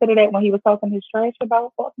 Did he consider that when he was talking his trash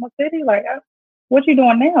about Baltimore City? Like, what you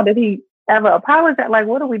doing now? Did he ever apologize? Like,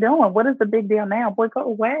 what are we doing? What is the big deal now? Boy, go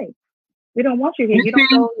away. We don't want you here. You don't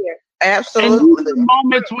go here. Absolutely. And these are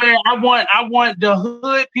moments where I want the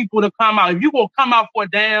hood people to come out. If you gonna come out for a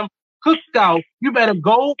damn cookout, you better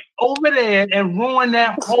go over there and ruin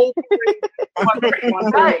that whole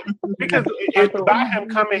right. Because it's by him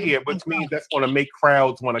coming here, which means that's going to make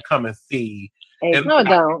crowds want to come and see. And no,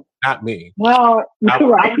 don't. Not me. Well,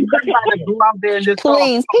 right.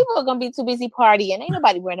 Please, people are gonna be too busy partying. Ain't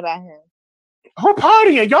nobody worrying about him. Who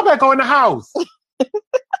partying? Y'all better go in the house.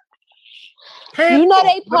 You know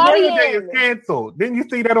they partying. The Day is canceled. Didn't you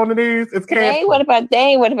see that on the news? It's canceled. They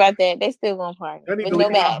ain't what about that. They still gonna party. They need to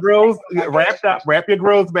leave your grills wrapped up. Wrap your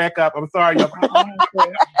grills back up. I'm sorry, y'all.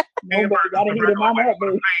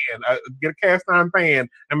 Get a cast iron pan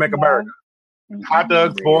and make a burger. Hot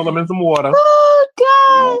dogs, boil them in some water. Oh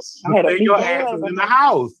gosh! Leave your asses in the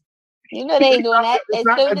house. You know they ain't doing that. As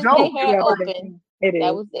soon as their hair open,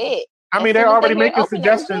 that was it. I mean, they're already making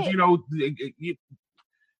suggestions. You know,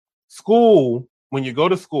 school. When you go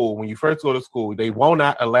to school, when you first go to school, they will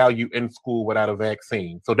not allow you in school without a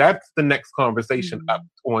vaccine. So that's the next conversation up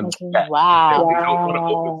on that. Wow. We don't want to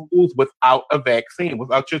open schools without a vaccine,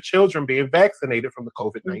 without your children being vaccinated from the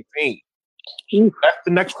COVID-19. That's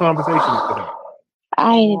the next conversation today.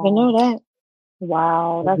 I didn't even know that.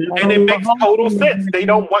 Wow. And it makes total sense. They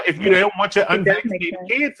don't want, if you don't want your unvaccinated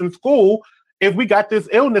kids in school, if we got this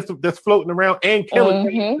illness that's floating around and killing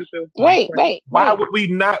people, right. Why would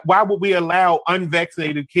we allow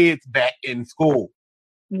unvaccinated kids back in school?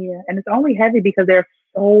 Yeah, and it's only heavy because there are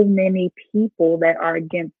so many people that are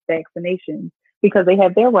against vaccinations because they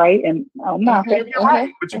have their right, and I'm not saying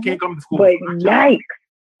right, but you can't come to school. But yikes,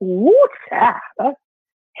 that's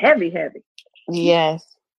heavy. Yes,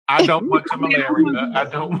 I don't want to malaria. I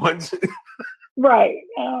don't want to. Right.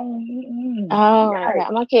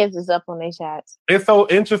 My kids is up on their shots. It's so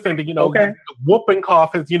interesting that, whooping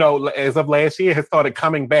cough is, as of last year has started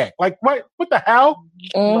coming back. Like, what the hell?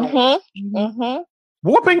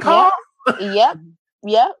 Whooping cough? Yep.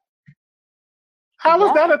 How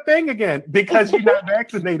is that a thing again? Because you're not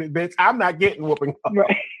vaccinated, bitch. I'm not getting whooping cough.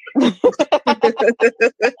 Right.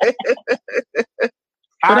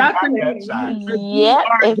 It's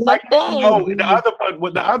a thing. Oh,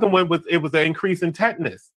 the other one was it was an increase in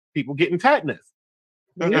tetanus. People getting tetanus.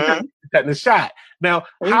 Tetanus shot. Now,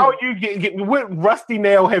 how are you getting? What rusty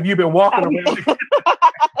nail have you been walking around?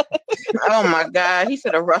 Oh my God! He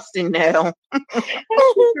said a rusty nail.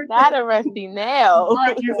 Not a rusty nail.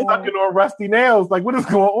 Right, you're sucking on rusty nails. Like, what is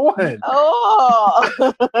going on?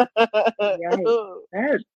 Oh.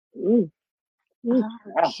 Gosh.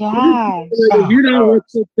 If you don't want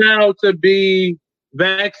your child to be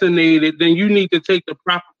vaccinated, then you need to take the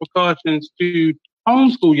proper precautions to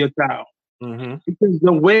homeschool your child. Because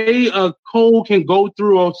the way a cold can go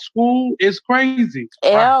through a school is crazy.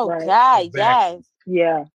 Oh, God, yes.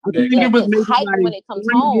 Yeah. I think it was maybe when it comes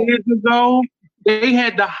home. 3 years ago, they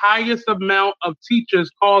had the highest amount of teachers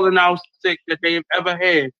calling out sick that they have ever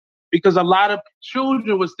had because a lot of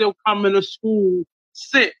children were still coming to school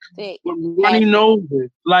sick. With runny noses.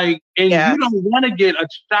 Like, and you don't want to get a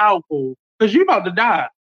child cold because you're about to die.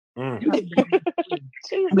 We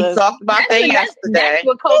talked about that yesterday. That's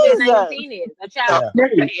what COVID-19 is. A child.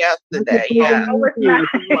 Yesterday,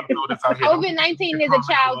 COVID-19 is a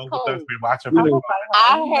child's cold.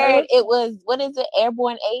 I heard it was, what is it,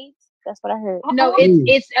 airborne AIDS? That's what I heard. No,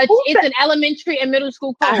 it's an elementary and middle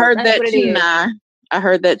school cold. I heard that too, Nah. I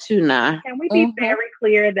heard that too, Nah. Can we be very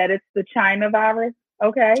clear that it's the China virus?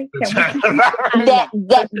 Okay. That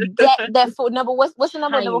number, what's the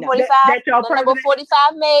number? Number 45? Number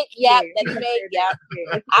 45 made? Yeah, that's made. Yeah.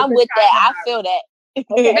 I'm with that. I feel that.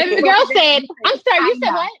 Okay. The girl said, I'm sorry, you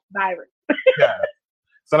said what? Virus. Yeah.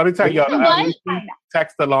 So let me tell y'all,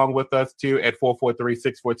 text along with us too at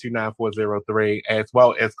 443-642-9403, as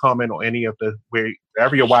well as comment on any of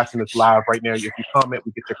wherever you're watching this live right now. If you comment,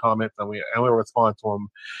 we get your comments and we'll respond to them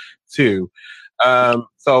too.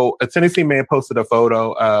 So a Tennessee man posted a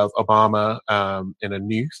photo of Obama in a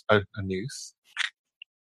noose. Oh,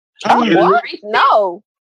 what? No.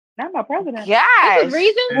 Not my president. Yes.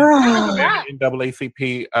 Reason?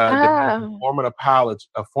 NAACP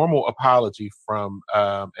a formal apology from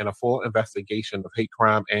and a full investigation of hate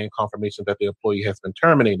crime and confirmation that the employee has been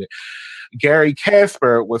terminated. Gary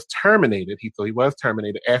Casper was terminated. He was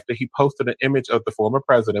terminated after he posted an image of the former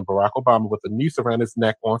president, Barack Obama, with a noose around his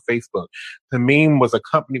neck on Facebook. The meme was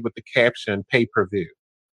accompanied with the caption, "Pay-per-view."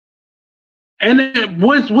 And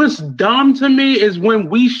what's dumb to me is when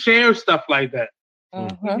we share stuff like that.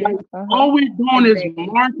 All we're doing is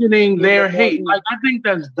marketing their hate. Like, I think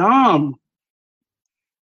that's dumb.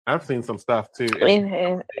 I've seen some stuff too,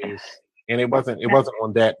 and it wasn't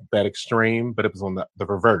on that extreme, but it was on the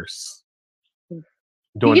reverse.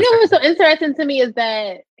 What's so interesting to me is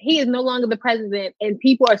that he is no longer the president, and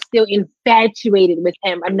people are still infatuated with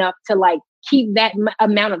him enough to like keep that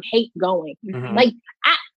amount of hate going. Like,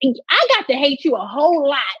 I got to hate you a whole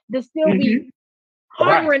lot to still be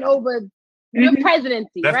hovering over your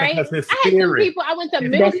presidency, right? I had some people I went to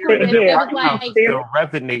middle school with that was like still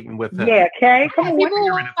resonating with him. Yeah, okay. Come on. People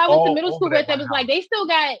I went to middle school with that was like they still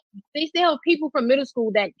have people from middle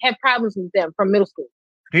school that have problems with them from middle school.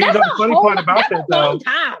 The funny part about that,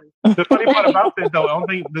 though,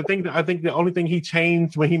 I think the only thing he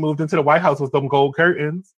changed when he moved into the White House was them gold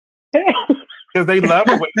curtains. Because they love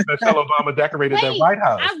the way Michelle Obama decorated their White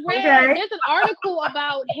House. I read there's an article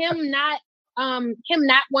about him not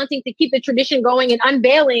wanting to keep the tradition going and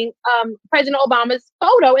unveiling President Obama's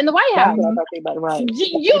photo in the White House.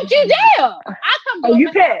 You there?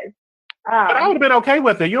 You pissed. But I would have been okay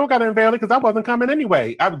with it. You don't got to unveil it because I wasn't coming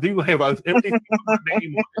anyway. I do have an empty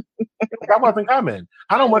name. I wasn't coming.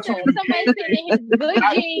 I don't want you to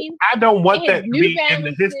be I don't want that to be in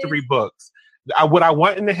the history books. What I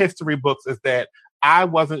want in the history books is that I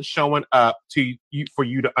wasn't showing up to you for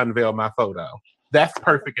you to unveil my photo. That's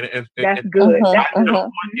perfect. That's good. I don't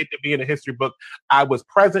want it to be in a history book. I was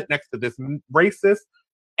present next to this racist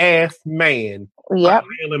ass man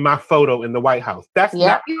unveiling my photo in the White House. That's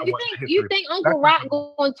not. You think Uncle Rock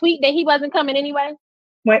going to tweet that he wasn't coming anyway?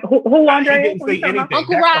 Wait, who Andre? He didn't say anything.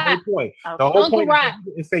 Uncle Rock. The whole point. The whole point is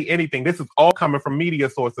he didn't say anything. This is all coming from media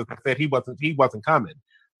sources that said he wasn't coming.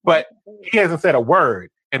 But he hasn't said a word,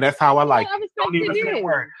 and that's how I like it. Don't even say a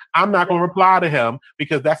word. I'm not going to reply to him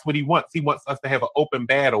because that's what he wants. He wants us to have an open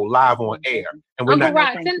battle live on air. And we're Uncle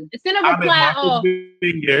Rock, send a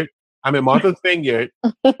reply. I'm in Martha's Vineyard.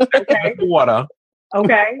 Okay. Water.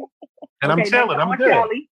 Okay. And I'm chilling. I'm good.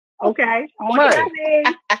 Kelly. Okay.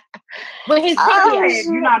 But his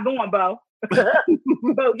you're not going, Bo.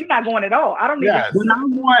 Bo, you're not going at all. I don't need that.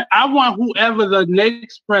 But I want whoever the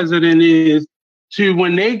next president is to,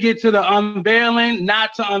 when they get to the unveiling,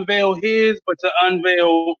 not to unveil his, but to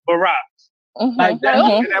unveil Barack's. Like that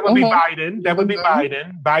would be Biden. That would be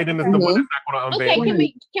Biden. Biden is the one that's not going to unveil.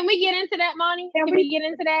 Okay, can we get into that, Monty? Can we get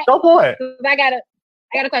into that? Go for it. I got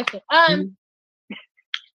a question.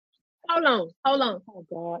 Hold on. Oh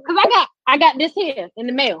God. Because I got this here in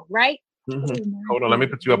the mail, right? Hold on, let me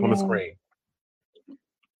put you up on the screen.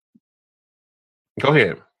 Go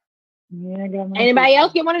ahead. Yeah, I got anybody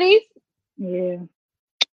else get one of these? Yeah.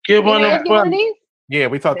 Get one of these? Yeah,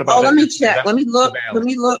 we talked about. Oh, let me check. Let me look.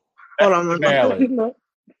 Hold on. So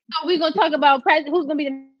we're gonna talk about who's gonna be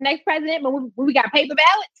the next president, but we got paper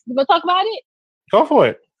ballots. We're gonna talk about it. Go for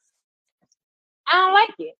it. I don't like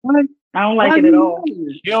it. I don't like it at all.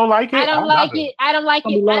 You don't like it? I don't like it. I don't like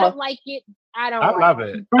it. I don't like it. I love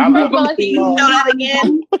it. You know that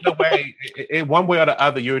again? One way or the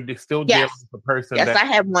other, you're still dealing with a person. Yes, I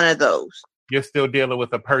have one of those. You're still dealing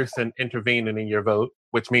with a person intervening in your vote,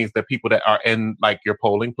 which means that people that are in like your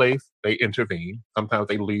polling place, they intervene. Sometimes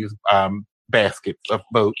they lose baskets of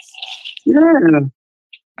votes. Yeah.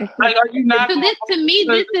 Like, are you not? So this, to me,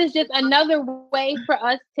 this is just another way for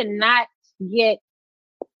us to not get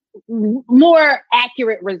more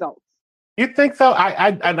accurate results. You think so?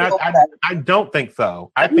 I don't think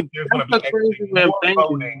so. I think there's going to be actually more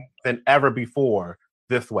voting than ever before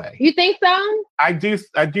this way. You think so? I do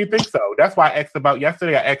think so. That's why I asked about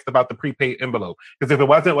yesterday. I asked about the prepaid envelope, because if it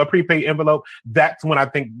wasn't a prepaid envelope, that's when I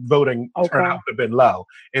think voting turned out to have been low.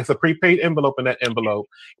 It's a prepaid envelope. In that envelope,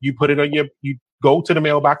 you put it on you go to the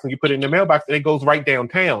mailbox and you put it in the mailbox, and it goes right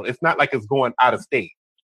downtown. It's not like it's going out of state.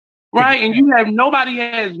 Right, and nobody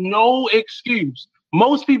has no excuse.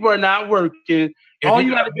 Most people are not working. All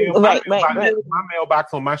you got to do is my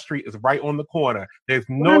mailbox on my street is right on the corner. There's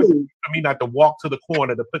no excuse for me not to walk to the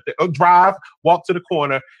corner to put walk to the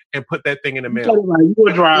corner and put that thing in the mail. You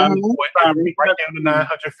will drive right down to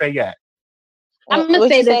 900 Fayette. I'm gonna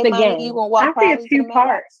say this again. I see a few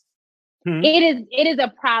parts. It is a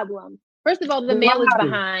problem First of all, the mail is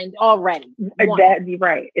behind already. Exactly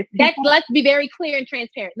right. Let's be very clear and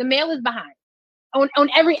transparent. The mail is behind on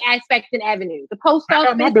every aspect and avenue. The post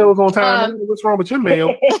office. My bill's on time. What's wrong with your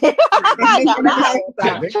mail? Try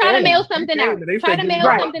to mail something out. Try to mail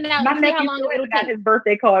something out. My nephew got his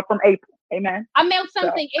birthday card from April. Amen. I mailed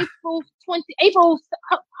something April.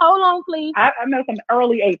 Hold on, please. I mailed something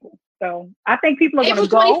early April. So I think people are going to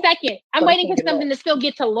go. April 22nd. I'm waiting for something to still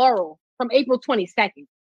get to Laurel from April 22nd.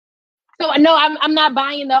 So no, I'm not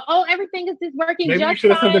buying everything is just working. Maybe just you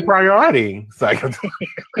should have sent the priority.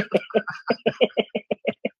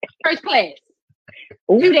 First class.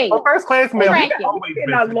 2 days. Well, first class mail.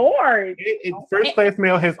 Lord. First class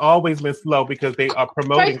mail has always been slow because they are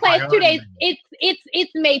promoting. First class 2 days.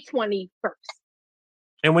 It's May 21st.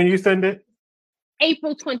 And when you send it?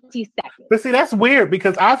 April 22nd. But see, that's weird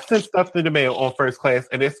because I've sent stuff to the mail on first class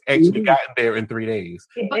and it's actually gotten there in 3 days.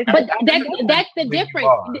 But that's the difference.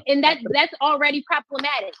 And that's already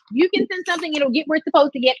problematic. You can send something, it'll get where it's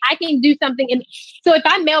supposed to get. I can do something. So if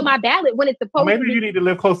I mail my ballot when it's supposed to maybe you need to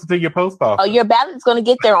live closer to your post office. Oh, your ballot's going to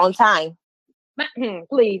get there on time.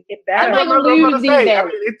 Please. I'm not going to lose these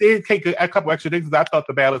ballots. It did take a couple extra days because I thought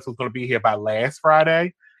the ballots was going to be here by last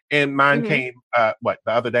Friday. And mine came, the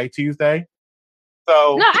other day, Tuesday?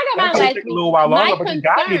 So no, I got mine last week. A little while longer, but you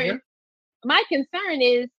got here. My concern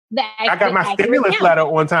is that I got my stimulus letter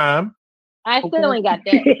on time. I still ain't got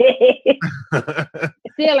that.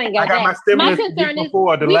 Still ain't got that. My concern is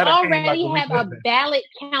we already have a ballot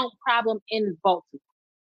count problem in Baltimore.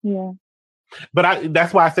 Yeah. But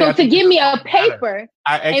that's why I said. So to give me a paper,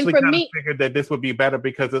 I actually kind of figured that this would be better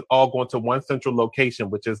because it's all going to one central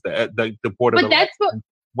location, which is the board of elections.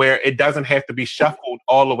 Where it doesn't have to be shuffled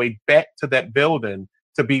all the way back to that building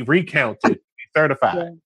to be recounted, to be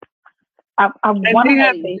certified. Yeah.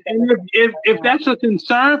 If that's a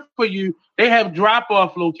concern for you, they have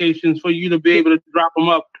drop-off locations for you to be able to drop them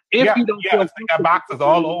up. If you don't, they got boxes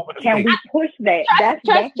all over the Can we push that?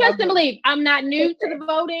 Trust and believe. I'm not new to the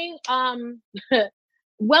voting.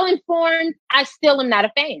 Well informed. I still am not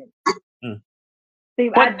a fan.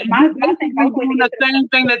 But you're doing the same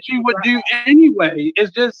thing that you would do anyway. It's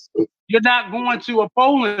just you're not going to a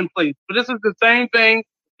polling place. But this is the same thing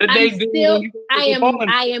that they do. I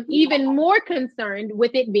am even more concerned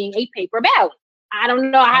with it being a paper ballot. I don't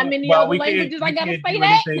know how many other languages I gotta say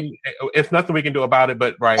that. It's nothing we can do about it,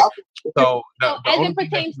 but right. So as it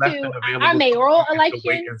pertains to our mayoral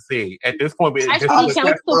election, at this point, our city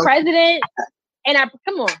council president, and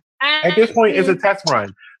come on. At this point, it's a test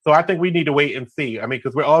run. So I think we need to wait and see. I mean,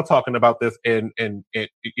 because we're all talking about this in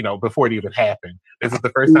before it even happened. This is the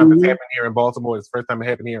first time it's happened here in Baltimore. It's the first time it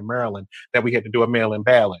happened here in Maryland that we had to do a mail-in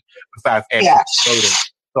ballot besides absentee voting.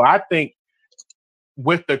 So I think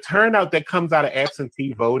with the turnout that comes out of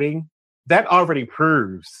absentee voting, that already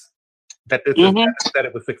proves that this that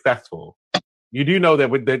it was successful. You do know that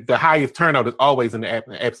with the highest turnout is always in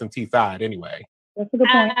the absentee side anyway. That's a good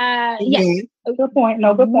point. Yes. Good point.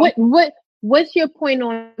 No, good point. What's your point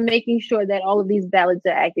on making sure that all of these ballots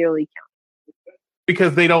are accurately counted?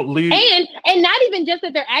 Because they don't leave, and not even just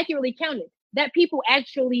that they're accurately counted, that people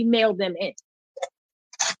actually mail them in.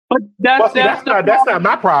 But that's not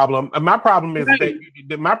my problem. My problem is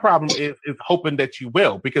is hoping that you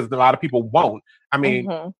will, because a lot of people won't. I mean,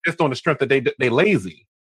 just on the strength that they lazy.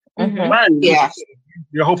 Right. Yeah.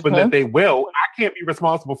 You're hoping that they will. I can't be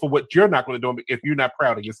responsible for what you're not going to do if you're not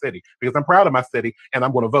proud of your city, because I'm proud of my city and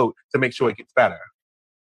I'm going to vote to make sure it gets better.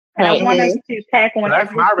 And I want us to tack on.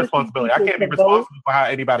 That's my responsibility. I can't be responsible for how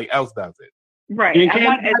anybody else does it. Right. And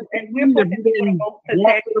we're pushing people to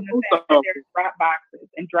tack on the fact that there's drop boxes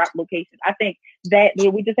and drop locations. I think that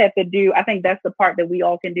we just have to do. I think that's the part that we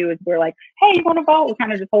all can do is we're like, hey, you want to vote? We're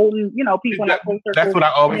kind of just holding, people in that close circle. That's what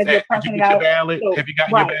I always ask. Did you get your ballot? Have you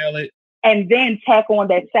gotten your ballot? And then tack on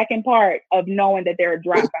that second part of knowing that there are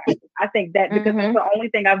drop boxes. I think that because that's the only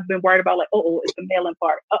thing I've been worried about, like, it's the mail-in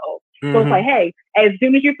part. So it's like, hey, as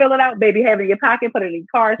soon as you fill it out, baby, have it in your pocket, put it in your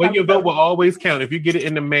car. Well, your vote will always count. If you get it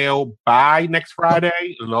in the mail by next Friday,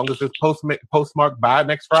 as long as it's postmarked by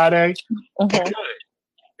next Friday, good.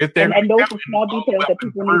 And those are small details that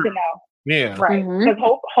people need to know. Yeah. Right. Because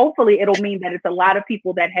hopefully it'll mean that it's a lot of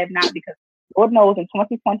people that have not, because Lord knows in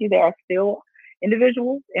 2020 there are still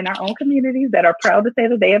individuals in our own communities that are proud to say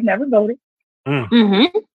that they have never voted.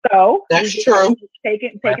 So that's true. Take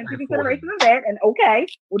into consideration of that, and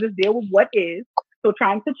we'll just deal with what is. So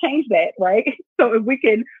trying to change that, right? So if we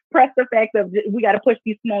can press the fact of we got to push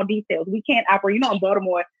these small details. We can't operate. In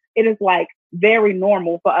Baltimore, it is like very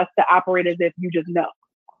normal for us to operate as if you just know.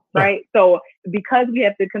 right? So because we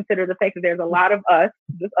have to consider the fact that there's a lot of us,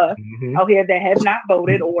 just us, out here that have not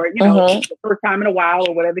voted, or the first time in a while,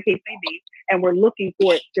 or whatever the case may be, and we're looking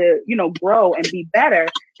for it to, grow and be better,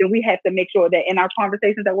 then we have to make sure that in our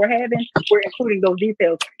conversations that we're having, we're including those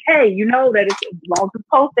details. Hey, that it's as long as it's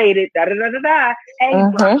post-dated, da-da-da-da-da. Hey,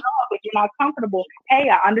 drop it off if you're not comfortable. Hey,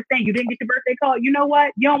 I understand you didn't get your birthday card. You know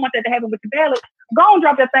what? You don't want that to happen with your ballot. Go and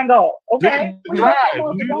drop that thing off, okay?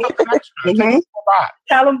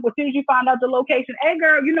 Tell them as soon as you find out the location. Hey,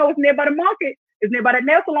 girl, it's nearby the market. It's nearby that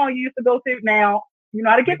nail salon you used to go to. Now, you know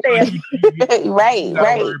how to get there. Right.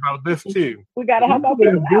 Worry about this too. We gotta help out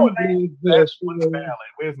people out, man. Where's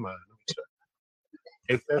mine?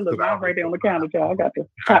 It says I'm right there on the counter, y'all. I got to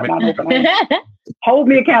tap mine open. Hold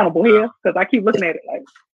me accountable here, because I keep looking at it like.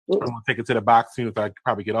 I'm gonna take it to the box soon as I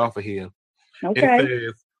probably get off of here. Okay.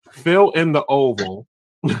 It says fill in the oval.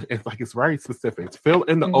 It's very specific. Fill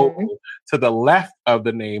in the oval to the left of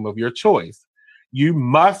the name of your choice. You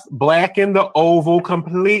must blacken the oval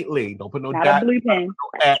completely. Don't put no dot. Blue pen.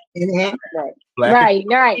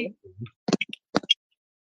 Right.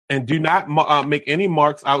 And do not make any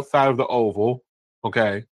marks outside of the oval.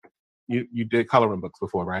 Okay. You did coloring books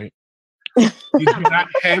before, right? You do not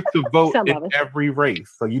have to vote in every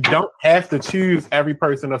race. So you don't have to choose every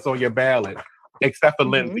person that's on your ballot, except for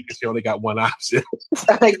Lindsay, because she only got one option.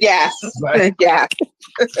 Yes. Right? Yeah.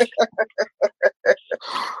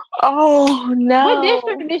 Oh, no. What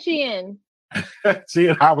district is she in? She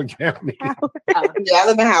in Howard County. Yeah, I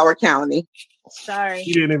live in Howard County. Sorry.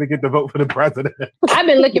 She didn't even get to vote for the president. I've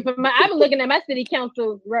been looking at my city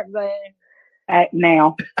council rep.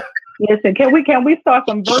 Now, listen, can we start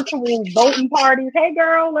some virtual voting parties? Hey,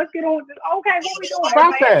 girl, let's get on. Okay, what we doing?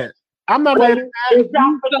 Stop that. I'm not mad at If you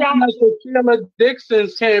sound like the Sheila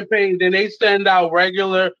Dixon's campaign, then they send out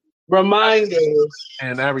regular reminders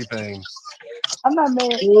and everything. I'm not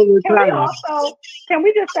mad. Can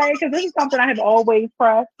we just say, because this is something I have always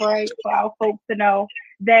pressed, right, for our folks to know,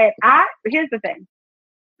 that here's the thing.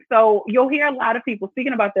 So you'll hear a lot of people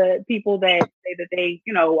speaking about the people that say that they,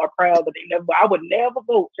 are proud, but I would never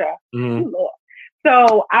vote, child.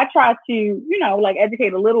 So I try to,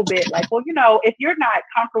 educate a little bit, like, well, if you're not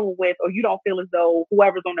comfortable with, or you don't feel as though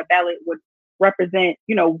whoever's on the ballot would represent,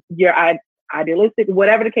 your idealistic,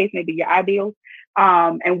 whatever the case may be, your ideals,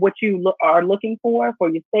 and what you are looking for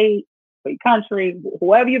your state, for your country,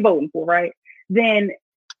 whoever you're voting for, right? Then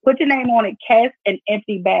put your name on it, cast an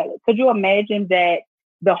empty ballot. Could you imagine that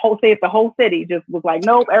if the whole city just was like,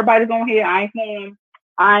 nope, everybody's on here, I ain't for them,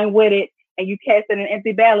 I ain't with it, and you casted an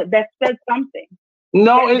empty ballot, that says something.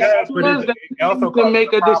 No, it also can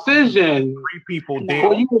make a decision. 3 people did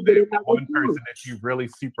one person that you really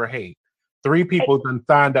super hate. 3 people then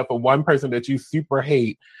signed up for one person that you super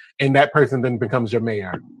hate, and that person then becomes your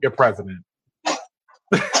mayor, your president.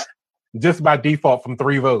 Just by default from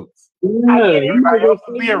 3 votes. Everybody else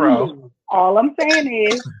 0. All I'm saying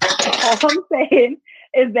is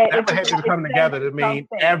that it had to come together to mean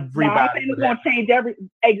everybody. It's going to change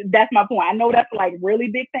that's my point. I know that's like really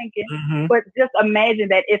big thinking, but just imagine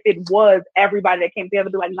that if it was everybody that came together,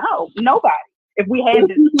 be like, no, nobody. If we had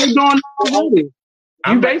this,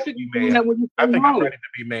 I'm basically mayor. I think I'm ready to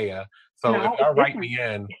be mayor. So if y'all write me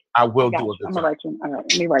in, I will do a good job. All right,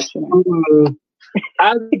 let me write you in.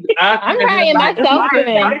 I'm writing myself in.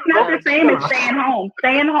 It's not the same as staying home.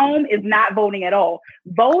 Staying home is not voting at all.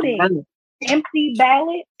 Voting. Empty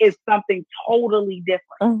ballot is something totally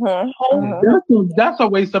different. That's a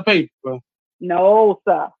waste of paper. No,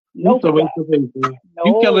 sir. No, it's a waste of paper. No,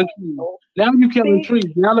 you killing trees. Now you killing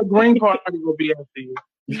trees. Now the Green Party will be after you.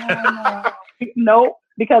 No,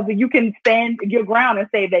 because you can stand your ground and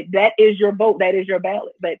say that is your vote, that is your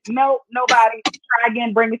ballot. But no, nobody. Try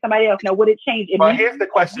again, bring me somebody else. Now, would it change? Well, here's the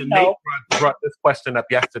question. Nate brought this question up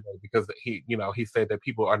yesterday because he said that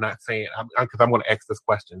people are not saying, because I'm going to ask this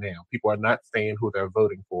question now. People are not saying who they're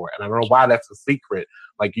voting for. And I don't know why that's a secret.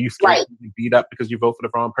 Like, you still beat up because you vote for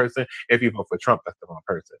the wrong person. If you vote for Trump, that's the wrong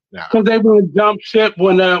person. Because they want to jump ship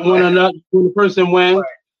when the person wins.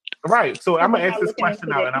 Right. So I'm going to ask this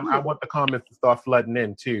question out, and I want the comments to start flooding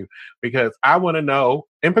in, too, because I want to know,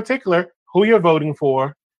 in particular, who you're voting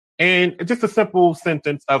for, and just a simple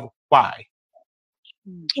sentence of why.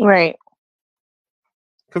 Right.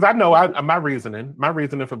 Because I know my reasoning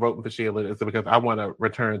for voting for Sheila is because I want to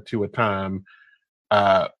return to a time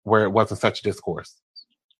where it wasn't such discourse.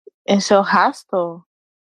 And so hostile.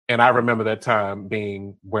 And I remember that time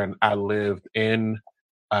being when I lived in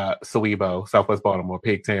Sowebo, Southwest Baltimore,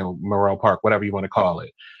 Pigtown, Morrell Park, whatever you want to call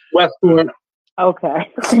it. Westport. Okay.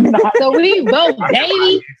 So we vote,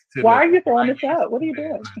 baby. Why are you throwing this out? What are you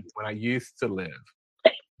doing? When I used to live.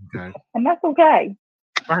 Okay. And that's okay.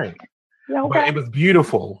 Right. Yeah, okay. But it was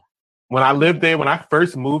beautiful. When I lived there, when I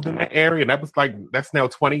first moved in the area, and that's now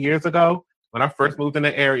 20 years ago. When I first moved in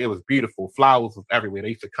the area, it was beautiful. Flowers was everywhere. They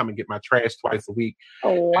used to come and get my trash twice a week.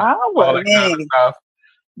 Oh, All that kind of stuff.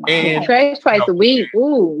 And trash twice a week.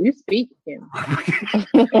 Ooh, you speaking.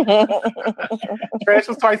 Trash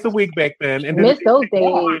was twice a week back then. And miss those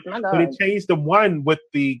days. My God. But it changed to one with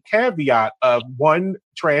the caveat of one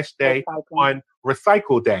trash day, one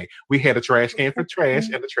recycle day. We had a trash can for trash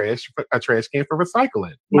and a trash can for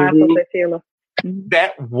recycling.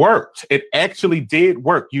 That worked. It actually did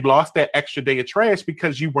work. You lost that extra day of trash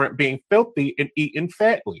because you weren't being filthy and eating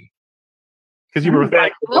fatly. Because you were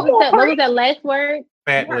recycling. What was that last word?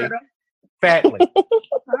 Fatly. Fatly.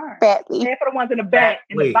 Yeah, for the ones in the back,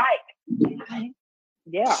 in the bike.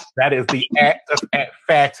 Yeah. That is the act of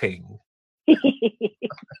fatting.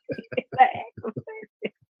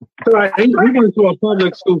 Right. We went to a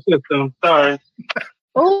public school system. Sorry.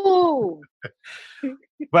 Oh.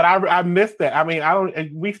 But I miss that. I mean,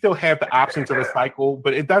 we still have the option to recycle,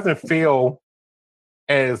 but it doesn't feel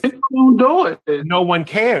as don't do it. No one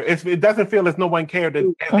cares. It doesn't feel as no one cared as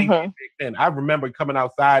they did back then. I remember coming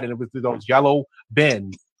outside and it was those yellow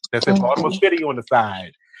bins that said Baltimore City on the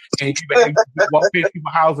side. And you walk past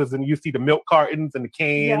people's houses and you see the milk cartons and the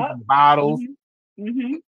cans and the bottles.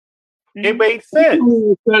 It made sense.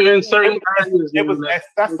 It was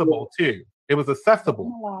accessible too. It was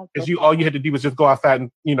accessible because all you had to do was just go outside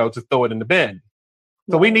and just throw it in the bin.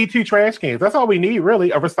 So we need 2 trash cans. That's all we need,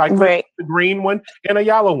 really. A recycling, the green one, and a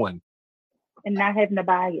yellow one. And not having to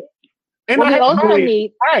buy it. And what we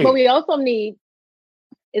also need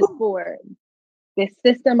is for the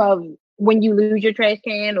system of when you lose your trash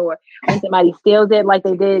can or when somebody steals it, like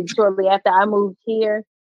they did shortly after I moved here.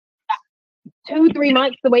 2-3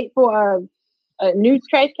 months to wait for a new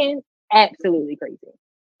trash can, absolutely crazy.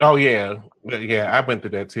 Oh yeah. I went through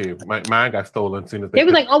that too. Mine got stolen as soon as they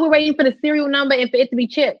was like, "Oh, we're waiting for the serial number and for it to be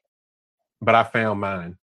chipped." But I found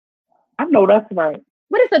mine. I know that's right.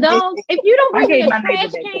 What is a dog? If you don't bring me a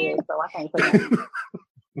trash can, so I can't put it.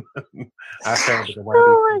 I found it.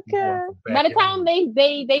 Oh my God! By the time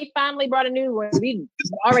they finally brought a new one, we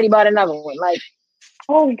already bought another one. Like,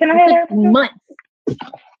 oh, can I have that? Months.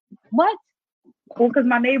 What? Well, because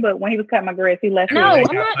my neighbor, when he was cutting my grass, he left no, it.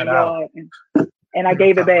 I'm not. And I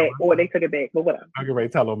gave it back, or they took it back, but whatever. I can already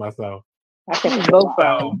tell on myself. I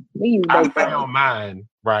found mine,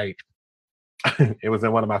 right. It was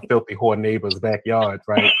in one of my filthy whore neighbors' backyards,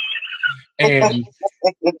 right? And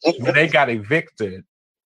when they got evicted,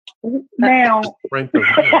 now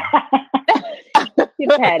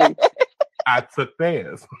I took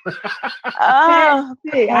theirs. Oh,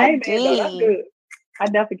 I ain't good. I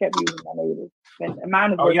definitely kept using my neighbors.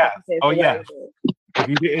 Mine Oh yeah. If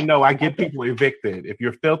you didn't know, I get people evicted. If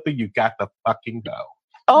you're filthy, you got to fucking go.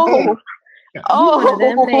 Oh. Yeah.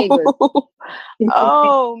 Oh.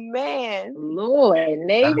 Oh man. Lord,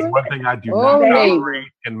 neighbor. That's one thing I do not tolerate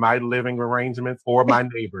in my living arrangements or my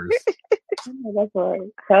neighbors. That's right.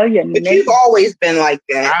 Tell your but you've always been like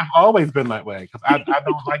that. I've always been that way because I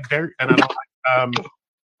don't like dirt and I don't like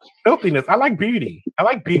filthiness. I like beauty.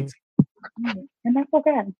 And that's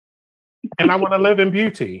okay. And I want to live in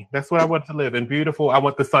beauty. That's what I want to live in. Beautiful. I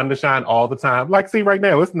want the sun to shine all the time. Like, see, right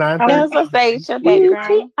now it's 9:30.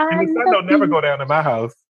 And the sun don't never go down in my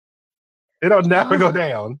house. It don't never go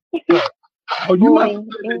down. Oh, you must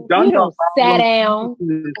have sat down.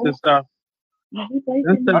 And stuff. The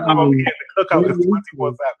cookout is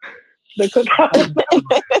 24/7. The cookout.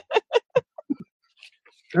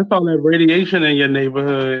 That's all that radiation in your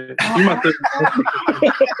neighborhood. You must have.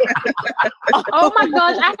 Oh my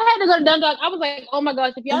gosh, I had to go to Dundalk. I was like, oh my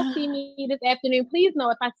gosh, if y'all see me this afternoon, please know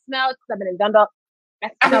if I smell it because I've been in Dundalk.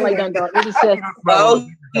 I smell like Dundalk. It is just. Oh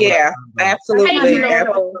yeah, absolutely.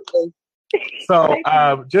 So,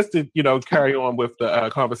 just to carry on with the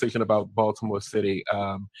conversation about Baltimore City,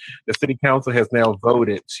 the City Council has now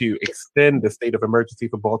voted to extend the state of emergency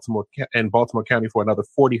for Baltimore and Baltimore County for another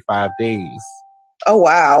 45 days. Oh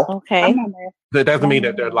wow! Okay, that doesn't mean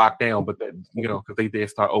that they're locked down, but that because they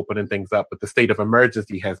did start opening things up. But the state of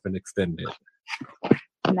emergency has been extended.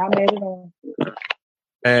 Not bad at all.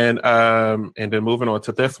 And then moving on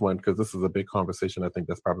to this one because this is a big conversation. I think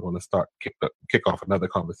that's probably going to start kick off another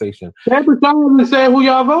conversation. Y'all haven't said who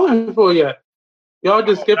y'all voting for yet. Y'all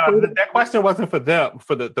just skipped. That question wasn't for them,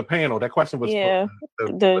 for the panel. That question was for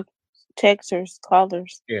the texters,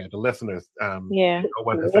 callers. Yeah, the listeners.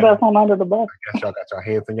 What else on under the bus? I guess y'all got your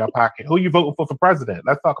hands in your pocket. Who you voting for president?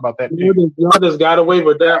 Let's talk about that too. Y'all just got away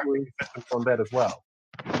with that one. On that as well.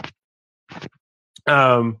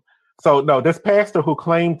 So no, this pastor who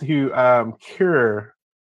claimed to cure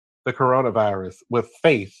the coronavirus with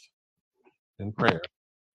faith and prayer.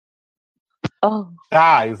 Oh.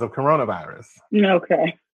 Dies of coronavirus.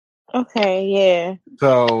 Okay. Okay, yeah.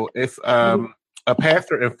 So it's a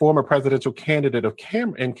pastor and former presidential candidate of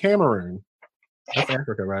in Cameroon. That's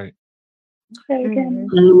Africa, right?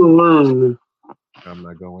 Cameroon. I'm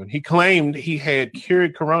not going. He claimed he had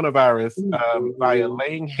cured coronavirus via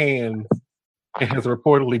laying hands and has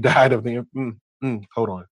reportedly died of the... hold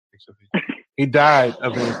on. He died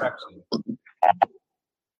of the infection.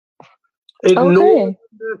 Ignore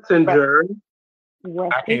messenger.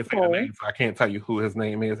 I can't say the name, so I can't tell you who his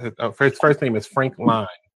name is. His first name is Frank Line,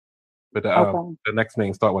 but the next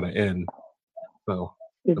name starts with an N. So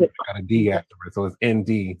it's got a D afterwards, so it's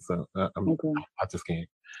ND. So I just can't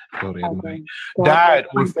go there. Okay. Died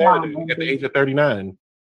on Saturday at the age of 39.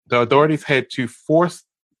 The authorities had to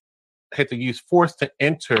use force to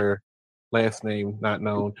enter, last name not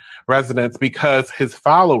known, residents because his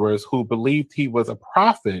followers, who believed he was a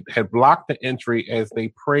prophet, had blocked the entry as they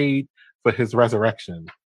prayed for his resurrection.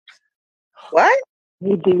 What?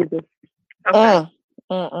 Jesus. Okay.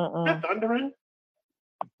 That thundering?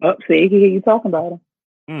 Oh, see, he hear you talking about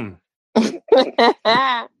him.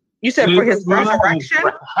 You said for his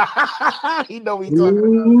resurrection? He know what he's talking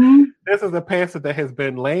about. This is a pastor that has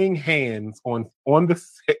been laying hands on the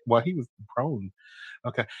sick. Well, he was prone.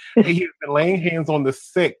 Okay. He has been laying hands on the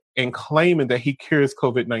sick and claiming that he cures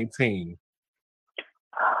COVID-19.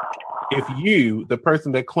 If you, the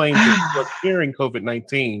person that claims that you are curing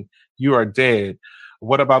COVID-19, you are dead.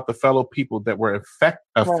 What about the fellow people that were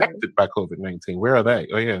affected by COVID-19? Where are they?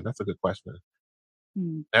 Oh, yeah, that's a good question.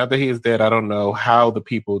 Now that he is dead, I don't know how the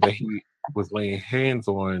people that he was laying hands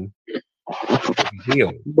on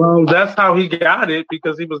healed. Well, that's how he got it,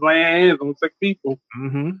 because he was laying hands on sick people.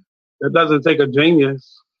 Mm-hmm. That doesn't take a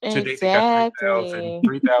genius. Today, they got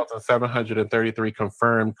 3,733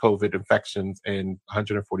 confirmed COVID infections and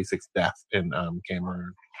 146 deaths in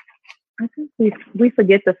Cameroon. I think we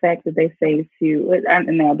forget the fact that they say too.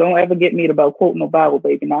 And now, don't ever get me about quoting the Bible,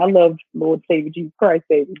 baby. Now, I love Lord Savior Jesus Christ,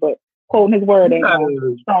 baby, but quoting His word ain't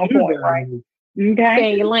a strong point, right? Okay.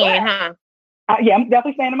 Stay in your lane, huh? Yeah, I'm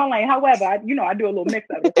definitely staying in my lane. However, I do a little mix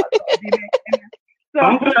of it.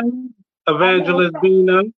 So, Evangelist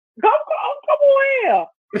Bina. Come on here.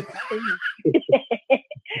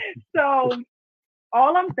 So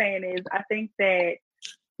all I'm saying is I think that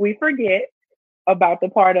we forget about the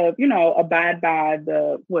part of, abide by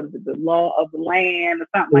the law of the land or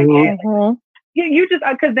something like that. You just,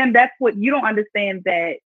 because then that's what you don't understand,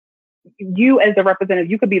 that you as the representative,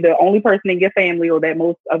 you could be the only person in your family or that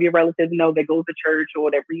most of your relatives know that goes to church or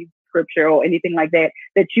that reads scripture or anything like that,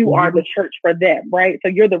 that you are the church for them, right? So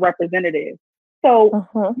you're the representative. So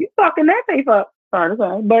you fucking that faith up, sorry,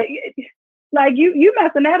 but like you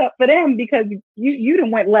messing that up for them because you done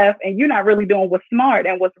went left and you're not really doing what's smart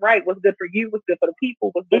and what's right, what's good for you, what's good for the people,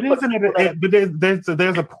 what's good for the people. But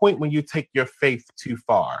there's a point when you take your faith too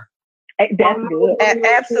far. That's good.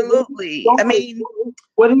 Absolutely. I mean,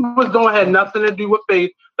 what he was doing had nothing to do with faith.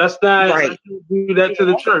 Let's not do that to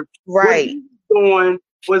the church. Right. What he was doing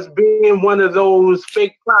was being one of those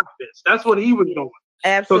fake prophets. That's what he was doing.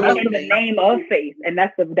 Absolutely. So that's in the name of faith, and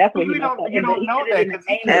that's what you don't know that because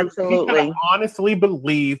he honestly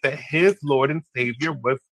believed that his Lord and Savior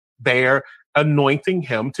was there anointing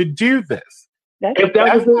him to do this. If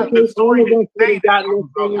that was the story, I was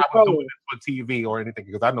doing this for TV or anything,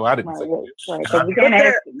 because I know I didn't say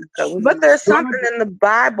it. But there's something in the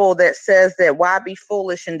Bible that says that why be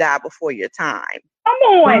foolish and die before your time. Come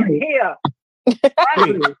on here.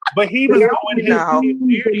 But he was going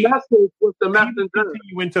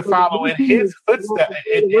continuing to follow in his footsteps.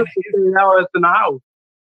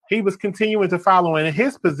 He was continuing to follow in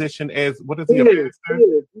his position as what is he, a pastor?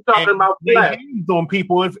 You're talking about hands on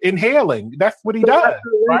people inhaling. That's what he does.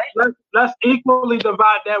 Right? Let's equally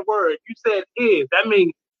divide that word. You said his. That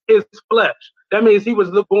means his flesh. That means he was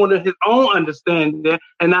looking to his own understanding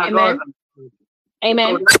and not God's understanding.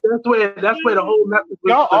 Amen. So that's where the whole message.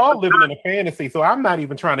 Y'all all living in a fantasy, so I'm not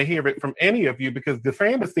even trying to hear it from any of you because the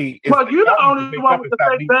fantasy is. Well, you're the only one with the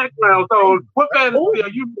fake background. So what fantasy are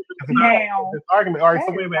you? This argument. All right,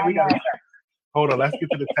 so wait a minute. We got. Hold on. Let's get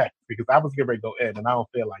to the text because I was getting ready to go in, and I don't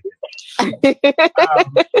feel like it.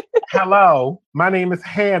 Hello, my name is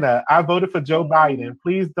Hannah. I voted for Joe Biden.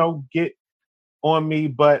 Please don't get on me,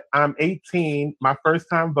 but I'm 18. My first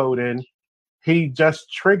time voting. He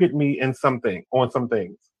just triggered me on some things.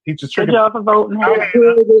 He just triggered me. For voting.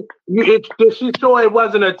 Did she show it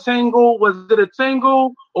wasn't a tingle? Was it a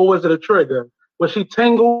tingle or was it a trigger? Was she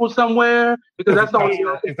tingled somewhere? Because that's the only.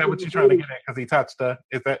 Is that what you're trying to get at? Because he touched her?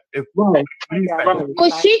 Is that right?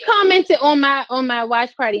 Well, she commented on my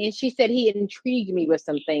watch party, and she said he intrigued me with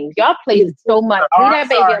some things. Y'all play so much. Leave that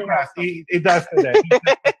baby alone. It does say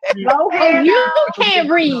that. You can't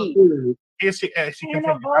read. She continues,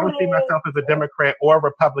 I don't see myself as a Democrat or a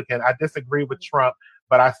Republican. I disagree with Trump,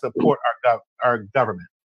 but I support our government.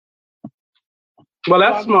 Well,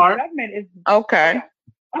 that's smart. Okay.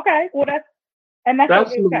 Okay. Well, that's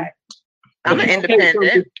okay. I'm an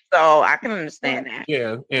independent, so I can understand that.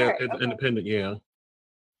 Yeah, independent. Yeah.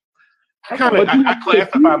 I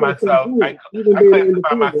classify myself. I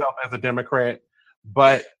classify myself as a Democrat,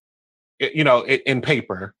 but in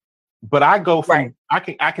paper. But I go from I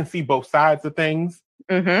can see both sides of things,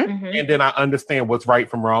 and then I understand what's right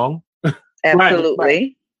from wrong.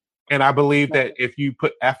 Absolutely. And I believe that if you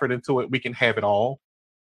put effort into it, we can have it all.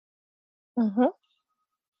 Mm-hmm.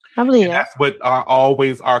 I believe that's what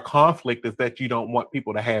our conflict is, that you don't want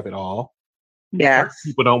people to have it all. Yes.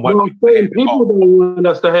 People don't want people don't want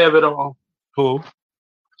us to have it all. Who?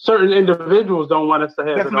 Certain individuals don't want us to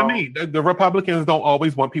have it all. That's what I mean. The Republicans don't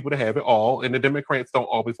always want people to have it all, and the Democrats don't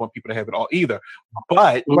always want people to have it all either.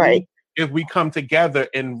 But if we come together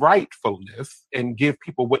in rightfulness and give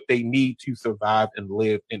people what they need to survive and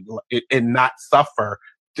live and not suffer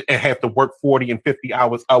and have to work 40 and 50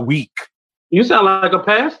 hours a week. You sound like a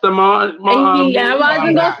pastor, I wasn't going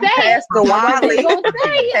to say. Pastor Wiley.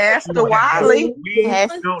 Pastor Wiley.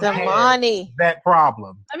 Pastor Money. That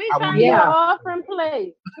problem. Let me tell you all from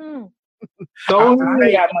place.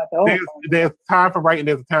 There's time for right and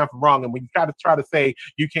there's a time for wrong. And when you try to say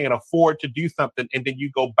you can't afford to do something and then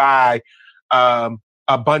you go buy a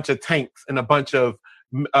bunch of tanks and a bunch of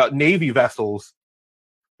Navy vessels,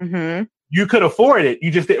 you could afford it.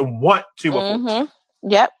 You just didn't want to afford it.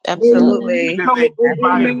 Yep, absolutely.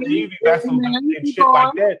 Buying Navy vessels and shit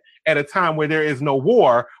like that at a time where there is no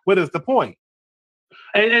war. What is the point?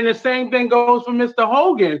 And the same thing goes for Mr.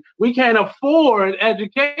 Hogan. We can't afford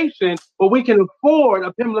education, but we can afford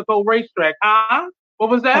a Pimlico racetrack. What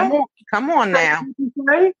was that? Come on now.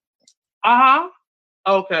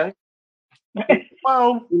 Okay.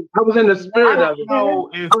 Well, I was in the spirit of it.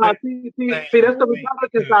 See, that's the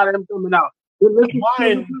Republican side of him coming out.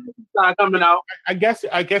 Coming out. I guess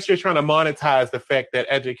you're trying to monetize the fact that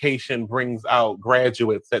education brings out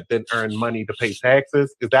graduates that then earn money to pay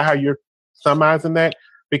taxes. Is that how you're summarizing that?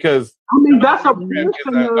 Because I mean, that's a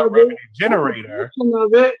portion of revenue generator.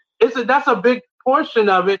 That's a big portion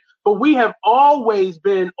of it. But we have always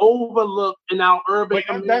been overlooked in our urban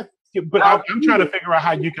community. But I'm trying to figure out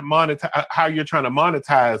how you can monetize. How you're trying to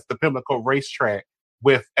monetize the Pimlico racetrack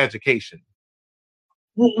with education.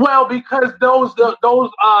 Well, because those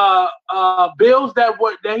bills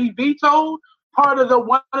that he vetoed, one of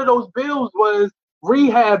those bills was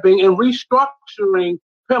rehabbing and restructuring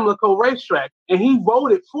Pimlico racetrack, and he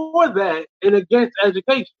voted for that and against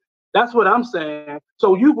education. That's what I'm saying.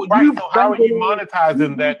 So how are you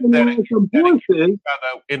monetizing that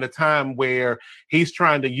in a time where he's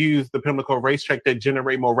trying to use the Pimlico racetrack to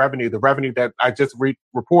generate more revenue? The revenue that I just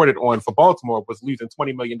reported on for Baltimore was losing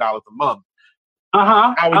 $20 million a month.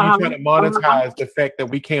 How are you trying to monetize the fact that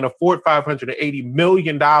we can't afford $580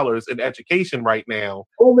 million in education right now?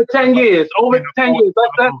 Over 10 years.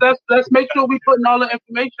 Let's make sure we're putting all the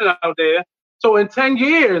information out there. So in 10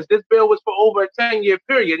 years, this bill was for over a 10-year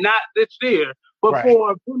period, not this year. But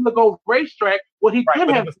for Pimlico racetrack, what he could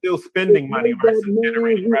have still spending money versus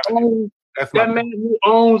generating revenue. That man who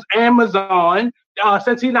owns Amazon,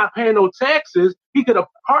 since he's not paying no taxes, he could have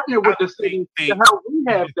partnered with the city to help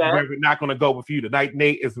rehab that. We're not going to go with you tonight,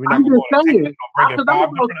 Nate. We're not going to bring in 5 different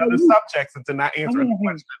other subjects into not answering the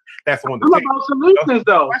question. That's on the table. About solutions,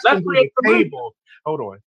 though. Let's create table. Hold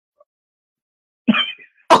on.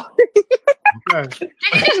 Okay. Did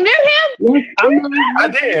you just mute him? I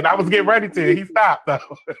did. I was getting ready to. He stopped though.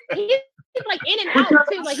 He's like in and out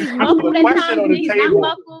too. Like he's muffled at times. He's not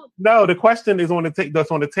muffled. No, the question is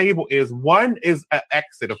that's on the table is one is an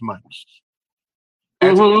exit of money.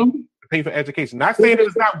 To pay for education. Not saying that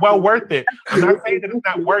it's not well worth it. I'm not saying that it's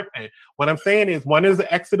not worth it. What I'm saying is one is an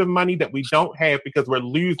exit of money that we don't have because we're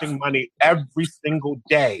losing money every single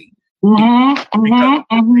day.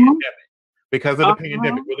 Because of the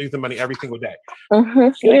pandemic, we're losing money every single day.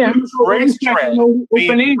 The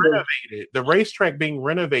racetrack being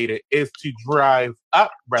renovated is to drive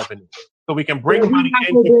up revenue, so we can bring money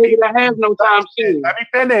into. Have no time soon. Let me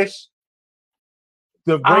finish.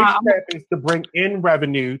 The racetrack is to bring in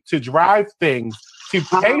revenue to drive things to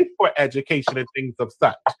pay for education and things of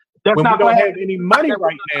such. When we don't have any money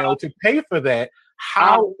right now to pay for that,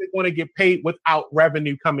 how are they going to get paid without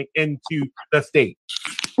revenue coming into the state?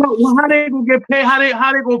 Well, how they gonna get paid? How they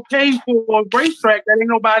gonna pay for a racetrack that ain't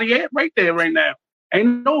nobody at right there right now?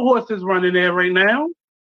 Ain't no horses running there right now.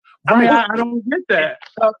 I mean, I don't get that.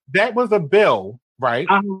 That was a bill, right?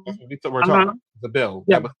 We're talking about the bill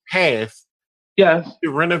that was passed. Yes,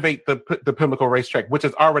 to renovate the Pimlico racetrack, which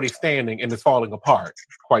is already standing and is falling apart.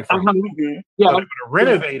 Quite frankly, yeah. So they're going to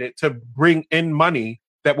renovate it to bring in money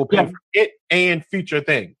that will pay for it and future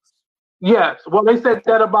things. Yes. Well, they said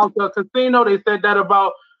that about the casino. They said that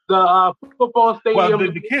about the football stadium. Well,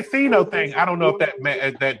 the casino thing, I don't know if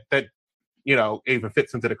that even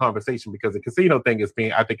fits into the conversation because the casino thing is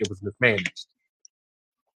I think it was mismanaged.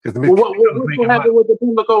 What's going to happen with the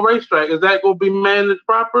Pimlico racetrack? Is that going to be managed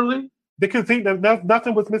properly? The casino,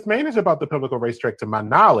 nothing was mismanaged about the Pimlico racetrack, to my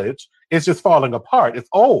knowledge. It's just falling apart. It's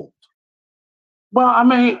old. Well, I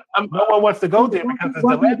mean, no one wants to go there because it's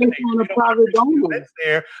dilapidated. It's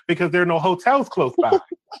there because there are no hotels close by.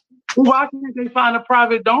 Why can't they find a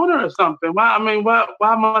private donor or something? Why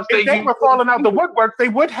must they? If they were falling out the woodworks, they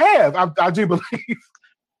would have. I do believe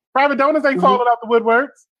private donors ain't falling out the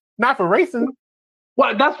woodworks. Not for racing.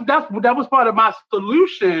 Well, that was part of my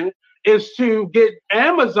solution. Is to get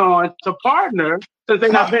Amazon to partner since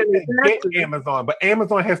they're not paying taxes. Amazon, but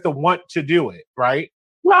Amazon has to want to do it, right?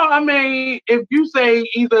 Well, I mean, if you say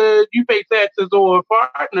either you pay taxes or a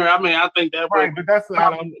partner, I mean, I think that right. But that's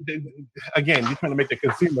again, you're trying to make the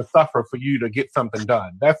consumer suffer for you to get something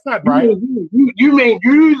done. That's not right. You mean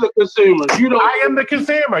you the consumer? You don't. I am the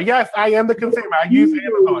consumer. Yes, I am the consumer. I use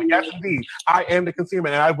Amazon. Yes, indeed, I am the consumer,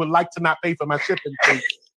 and I would like to not pay for my shipping fee.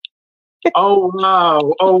 Oh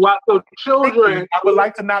wow! Oh wow! So children, I would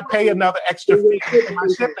like to not pay another extra fee for my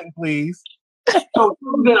shipping, please. So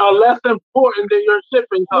children are less important than your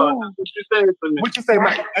shipping costs. That's what you saying to me? What you say?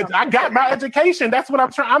 I got my education. That's what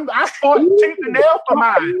I'm trying. I fought tooth and nail for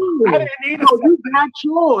mine. I didn't need it. You got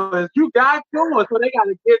yours. You got yours. So they got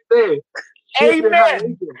to get there.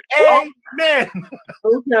 Amen. Amen.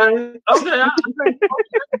 Okay. Okay.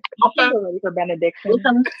 Okay. Ready for benediction.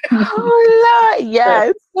 Oh Lord,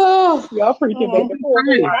 yes. Oh, y'all preaching. All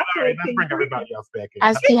right, let's bring everybody else back in.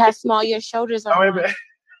 I see how small your shoulders are. Oh,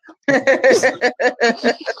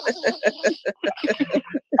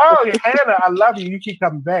 Hannah, I love you. You keep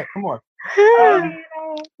coming back. Come on.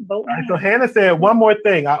 So Hannah said one more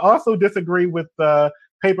thing. I also disagree with the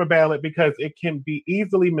paper ballot because it can be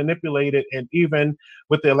easily manipulated, and even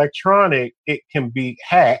with the electronic, it can be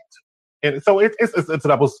hacked. And so it's a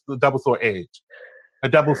double sword edge, a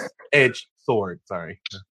double-edged sword. Sorry,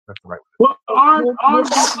 that's the right word. Well, aren't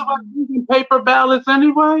most of us using paper ballots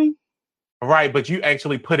anyway? Right, but you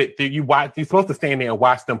actually put it through. You're supposed to stand there and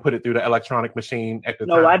watch them put it through the electronic machine at the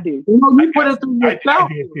time. No, I do. You put it through yourself.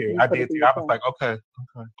 I did too. I was like, okay.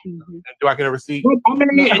 Mm-hmm. Do I get a receipt? I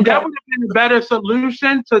mean, that would have been a better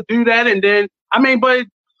solution to do that, and then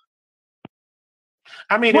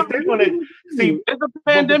if they're going to see, it's a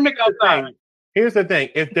pandemic outside. Here's the thing: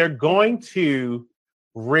 if they're going to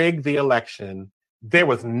rig the election, there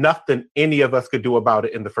was nothing any of us could do about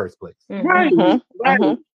it in the first place. Mm-hmm. Right.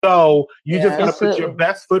 Mm-hmm. So you just gotta put your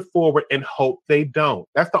best foot forward and hope they don't.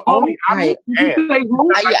 That's the only option.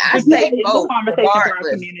 I say vote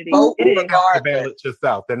regardless. Vote regardless.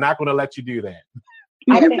 Yourself. They're not going to let you do that.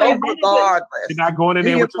 I think regardless. You're not going in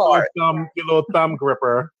there with your little thumb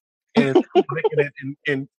gripper and licking it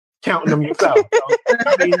and counting them yourself.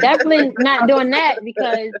 So, definitely not doing that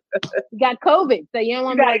because you got COVID, so you don't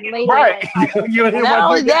want to lay right.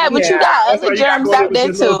 Not only that, but you got other germs out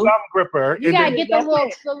there too. Gripper, you gotta get the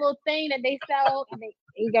little thing that they sell, and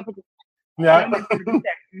you gotta put the But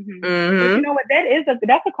you know what?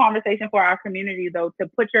 That's a conversation for our community, though. To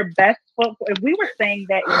put your best foot. If we were saying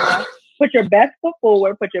that, put your best foot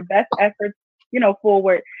forward, put your best efforts,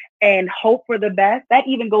 forward, and hope for the best. That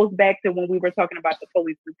even goes back to when we were talking about the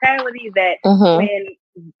police brutality. That when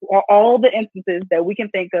all the instances that we can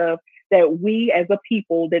think of that we as a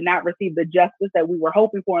people did not receive the justice that we were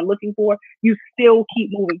hoping for and looking for, you still keep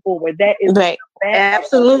moving forward. That is right.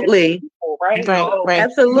 Absolutely. People, right? Right.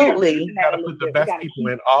 Absolutely. You got to put the best people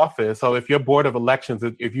in office. So if your board of elections,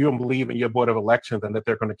 if you don't believe in your board of elections and that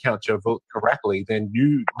they're going to count your vote correctly, then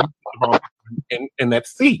you in that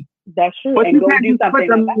seat. That's true. But and you can't put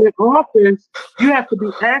them in office. You have to be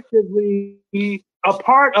actively a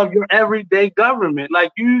part of your everyday government.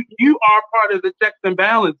 Like you are part of the checks and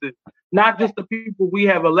balances, not just the people we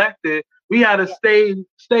have elected. We got to stay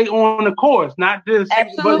on the course, not just.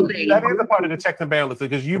 Absolutely. That is a part of the checks and balances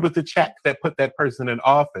because you was the check that put that person in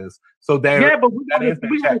office. So but we got to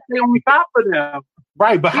stay on top of them.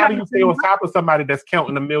 Right, but how do you stay on top of somebody that's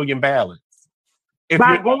counting 1 million ballots? if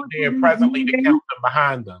you're not there presently to count them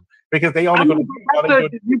behind them. Because they only going to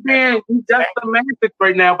you're being just semantic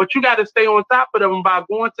right now, but you got to stay on top of them by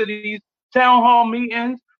going to these town hall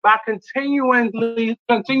meetings, by continuously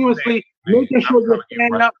making sure you're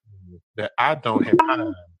standing up. That I don't have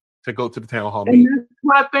time to go to the town hall meeting. And that's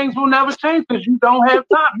why things will never change, because you don't have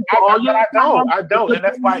time. I don't. And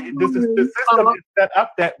that's why the system is set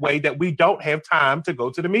up that way, that we don't have time to go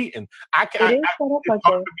to the meeting. It's hard for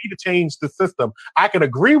me to change the system. I can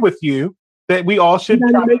agree with you that we all should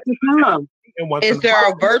try make the time. Is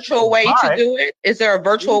there a virtual way to do it? Is there a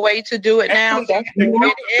virtual way to do it now? The city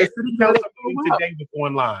council meeting today was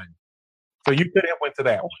online, so you could have went to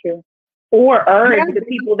that one. Or urge the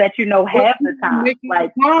people that you know have the time.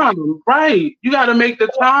 Like time, right? You got to make the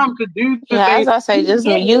time to do. As I say, just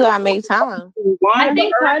you got to make time. I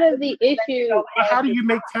think part of the issue. How do you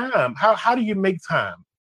make time? How do you make time?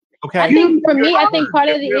 Okay. I think for me, part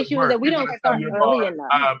of the issue is that we don't start early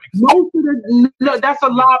enough. That's a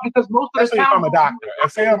lie, because most of the time I'm a doctor.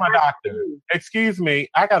 Say I'm a doctor. Excuse me,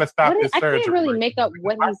 I gotta stop this surgery. I can't really make up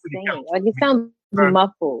what he's saying. Like, it sounds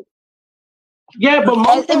muffled. Yeah,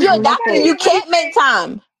 but if you're a doctor, you can't make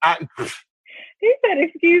time. He said,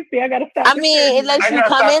 "Excuse me, I gotta stop." I mean, unless you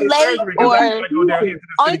come in late, or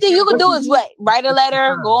only thing you can do is write a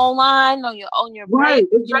letter, go online on your break,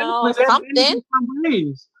 something.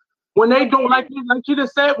 When they don't, like you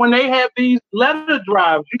just said, when they have these letter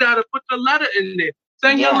drives, you got to put the letter in there.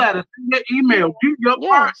 Send your letter, send your email, do your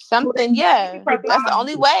part. Something, that's the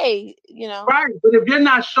only way, Right, but if you're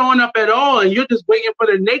not showing up at all and you're just waiting for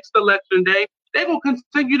the next election day, they're going to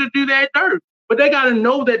continue to do that dirt. But they got to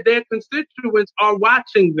know that their constituents are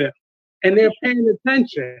watching them and they're paying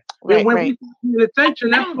attention. And when we pay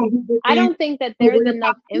attention, that's when we I don't think that there's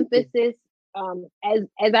enough emphasis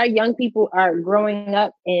as our young people are growing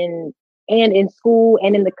up in school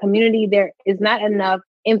and in the community. There is not enough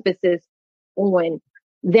emphasis on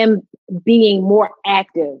them being more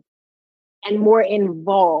active and more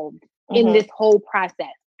involved in this whole process.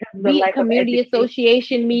 Be it community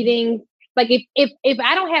association meetings. Like if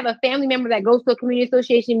I don't have a family member that goes to a community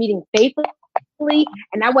association meeting faithfully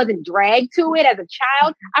and I wasn't dragged to it as a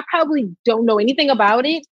child, I probably don't know anything about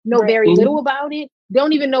it, know very little about it,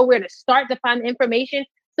 don't even know where to start to find the information.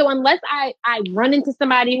 So unless I run into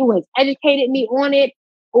somebody who has educated me on it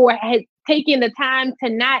or has taken the time to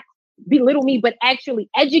not belittle me, but actually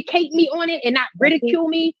educate me on it and not ridicule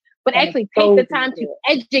me, but actually take the time to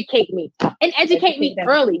educate me and educate me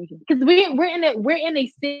early, because we're in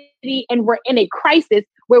a city and we're in a crisis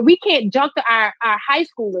where we can't jump to our high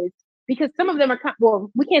schoolers, because some of them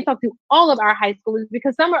we can't talk to all of our high schoolers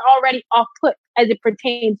because some are already off put as it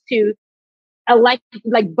pertains to like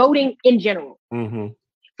voting in general. Mm-hmm.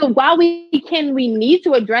 So while we need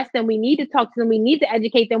to address them, we need to talk to them, we need to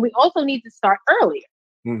educate them, we also need to start earlier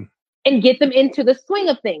and get them into the swing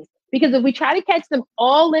of things. Because if we try to catch them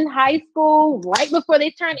all in high school, right before they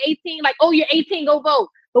turn 18, like, oh, you're 18, go vote.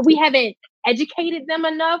 But we haven't educated them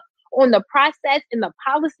enough on the process and the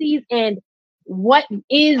policies and what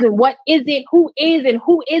is and what isn't, who is and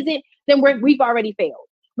who isn't, then we've already failed.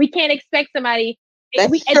 We can't expect somebody. At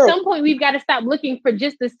some point, we've got to stop looking for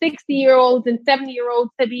just the 60-year-olds and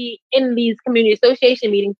 70-year-olds to be in these community association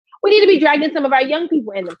meetings. We need to be dragging some of our young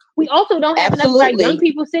people in them. We also don't have enough of our young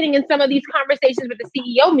people sitting in some of these conversations with the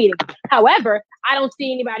CEO meeting. However, I don't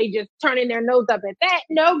see anybody just turning their nose up at that.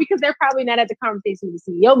 No, because they're probably not at the conversation with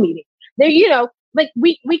the CEO meeting. They're,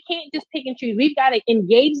 we can't just pick and choose. We've got to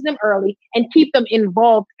engage them early and keep them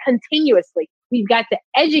involved continuously. We've got to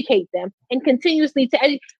educate them and continuously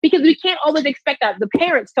because we can't always expect the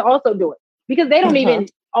parents to also do it, because they don't even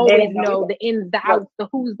always know the ins, the outs, the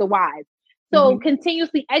who's, the whys. So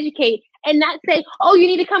continuously educate and not say, oh, you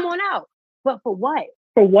need to come on out. But for what?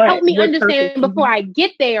 For what? Help me understand before I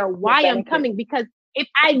get there why I'm coming. Because if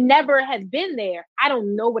I never have been there, I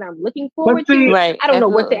don't know what I'm looking forward to. Right. I don't know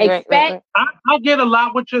what to expect. I get a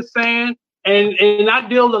lot what you're saying. And I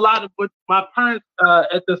deal a lot with my parents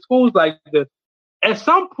at the schools like this. At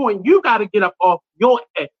some point, you got to get up off your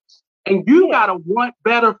ass. And you got to want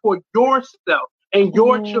better for yourself and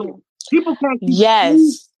your children. People can't keep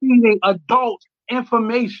feeding adults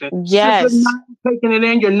information. Yes. You're not taking it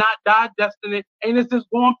in, you're not digesting it, and it's just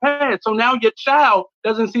going past. So now your child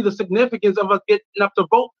doesn't see the significance of us getting up to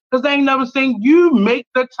vote because they ain't never seen you make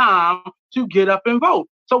the time to get up and vote.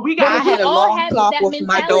 So we got. I had a long talk with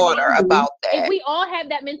my daughter about that. If we all have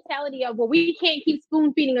that mentality of, well, we can't keep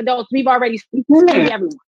spoon feeding adults, we've already spoon feeding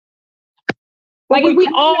everyone. Like if we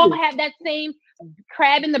all have that same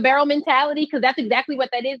crab in the barrel mentality, because that's exactly what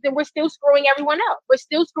that is, then we're still screwing everyone else. We're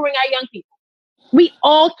still screwing our young people. We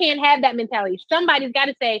all can't have that mentality. Somebody's got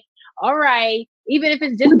to say, all right, Even if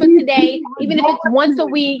it's just for today, even if it's once a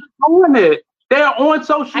week. They're on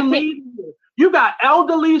social media. You got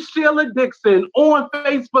elderly Sheila Dixon on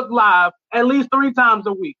Facebook Live at least 3 times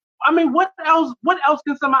a week. I mean, what else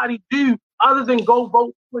can somebody do other than go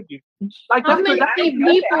vote for you? Like, how many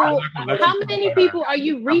people are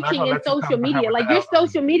you reaching in social media? Like, your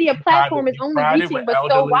social media platform is only reaching but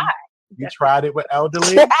so wide. You tried it with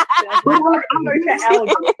elderly? I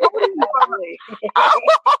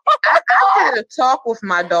had a talk with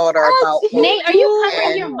my daughter about Nate, are you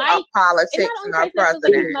covering your mic? Politics and our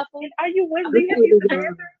president. Are you with me?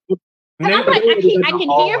 I'm like, I can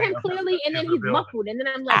hear him clearly, and then he's muffled, and then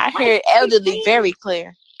I'm like, I hear elderly very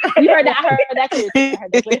clear. You heard that? I heard that clear.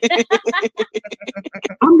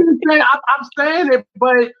 I'm gonna say I'm saying it,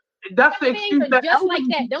 but that's the excuse that just like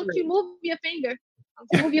that. Don't you move your finger.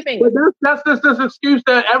 Move your finger. But that's just this excuse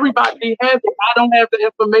that everybody has. If I don't have the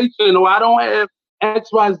information or I don't have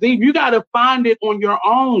XYZ, you got to find it on your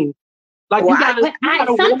own. Like, well, sometimes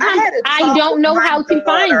I don't know how to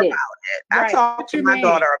find it. I talked to my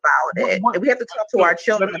daughter about it. We have to talk to our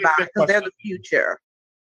children about it because they're the future.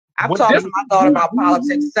 I've talked to my daughter about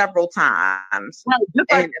politics several times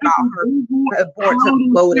and about her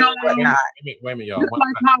abortion voting and whatnot. Wait a minute, y'all. Just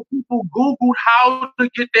like how people Googled how to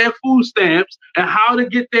get their food stamps and how to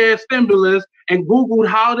get their stimulus and Googled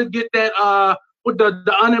how to get that with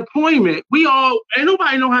the unemployment. Ain't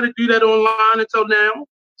nobody know how to do that online until now.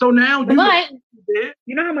 So now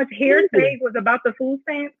you know how much hearsay was about the food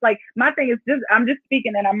stamps? Like, my thing is I'm just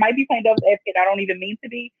speaking, and I might be playing devil's advocate. I don't even mean to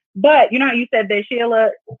be. But you know how you said that Sheila,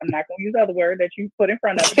 I'm not going to use the other word that you put in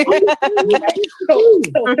front of me. So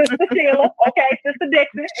Sister Sheila, okay, Sister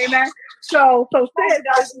Dixon, amen. So said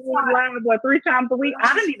live 3 times a week.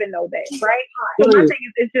 I didn't even know that, right? So my thing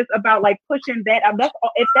is, it's just about like pushing that.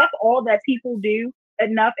 If that's all that people do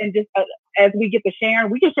enough, and just as we get to sharing,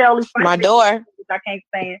 we can share all these. My door. I can't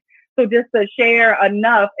stand. So just to share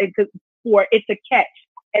enough for it to catch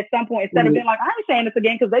at some point, instead of being like, I ain't saying this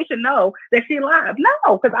again because they should know that she live.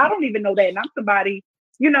 No, because I don't even know that. And I'm somebody,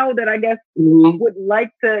 that I guess would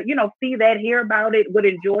like to, see that, hear about it, would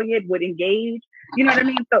enjoy it, would engage. You know what I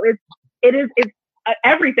mean? So it's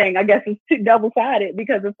everything, I guess, is double-sided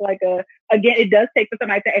because it's like, again, it does take for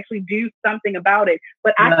somebody to actually do something about it.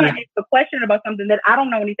 But I can't ask a question about something that I don't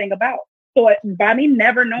know anything about. So by me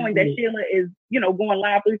never knowing that Sheila is, going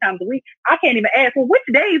live 3 times a week, I can't even ask, well, which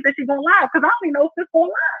days is she going live? Because I don't even know if it's going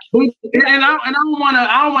live. And I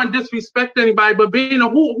don't want to disrespect anybody, but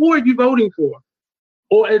who are you voting for?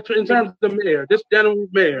 Or in terms of the mayor, this general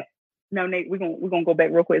mayor? No, Nate, we're gonna go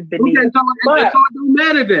back real quick. So it don't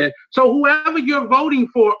matter then. So whoever you're voting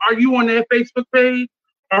for, are you on their Facebook page?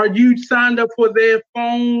 Are you signed up for their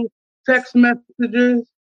phone text messages?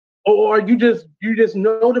 Or you just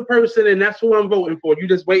know the person and that's who I'm voting for? You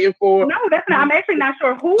just waiting for? No, that's not. I'm actually not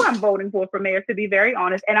sure who I'm voting for mayor, to be very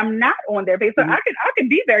honest. And I'm not on their page, so I can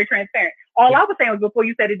be very transparent. All I was saying was before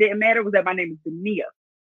you said it didn't matter was that my name is Benita.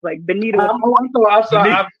 Like Benita. I'm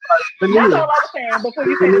sorry. That's all I was saying before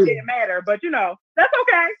you said it didn't matter. But that's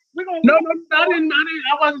okay. We're gonna. No, I didn't.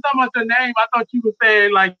 I wasn't talking about your name. I thought you were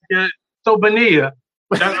saying like so Benita.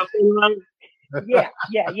 Yeah.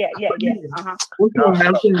 Uh-huh. No,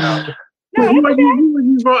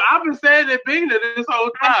 I've been saying that Benita this whole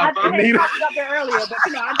time. I had talked up there earlier, but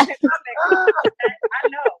I just had I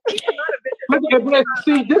know.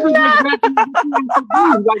 See, this is exactly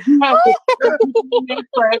what you have to do. Like, you have to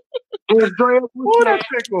track and Drea what a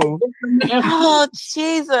pickle. Oh,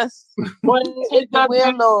 Jesus. Take the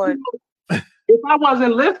wheel, Lord. If I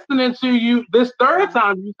wasn't listening to you this third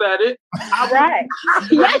time you said it, right.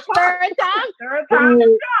 Yes, third time. Third time is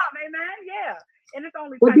job, amen. Yeah. And it's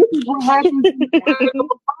only this is what happens.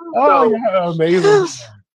 Oh, yeah,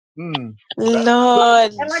 amazing.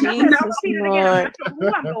 Lord, and like Jesus, I said, Lord. I'm not sure who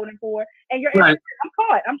I'm voting for. And you're right. I'm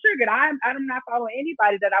caught. I'm triggered. I'm not following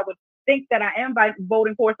anybody that I would think that I am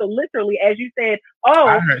voting for. So literally, as you said,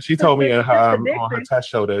 I heard, she told me on her test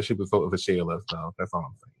show that she was voting for Sheila. So that's all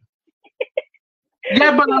I'm saying.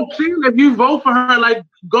 Yeah, but I'm saying if you vote for her, like,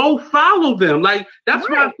 go follow them. Like, that's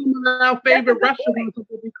why some of our favorite restaurants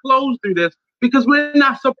will be closed through this because we're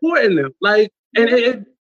not supporting them. Like, and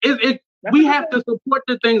we have to support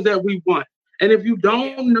the things that we want. And if you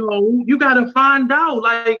don't know, you got to find out.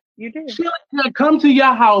 Like, Sheila can't come to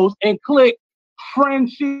your house and click friend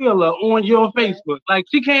Sheila on your Facebook. Like,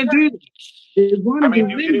 she can't do that. I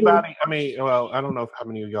mean, anybody, well, I don't know if how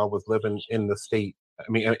many of y'all was living in the state.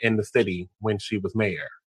 In the city when she was mayor.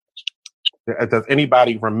 Does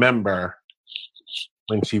anybody remember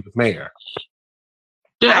when she was mayor?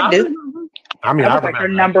 Yeah, I do. I mean, I was like her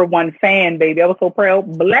number one fan, baby. I was so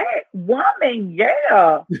proud. Black woman,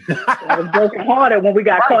 yeah. I was broken hearted when we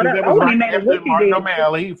got caught up. I was mad at what she did.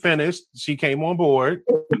 O'Malley finished. She came on board.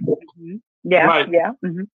 Yeah, right. Yeah.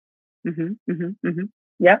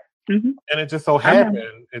 Yep. And it just so happened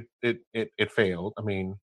it failed. I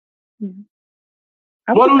mean,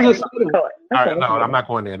 what was it? All right, no, I'm not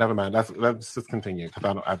going there. Never mind. Let's just continue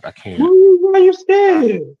because I can't. Why are you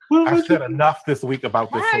scared? I said enough this week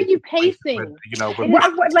about this. Why are you pacing? With, because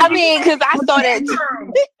I thought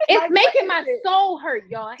it's making my soul hurt,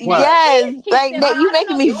 y'all. Yes, like you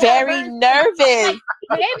making me very nervous.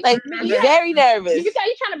 Like very nervous. You can tell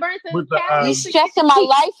you're trying to burn some calories. You're stressing my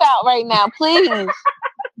life out right now, please.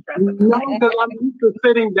 No, because I'm used to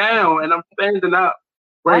sitting down and I'm standing up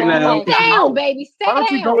right now. Sit down, baby. Sit down. Why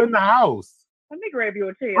don't you go in the house? Let me grab you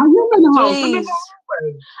a chair.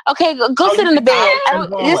 Okay, go sit in the bed.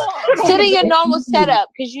 Just sit in your normal setup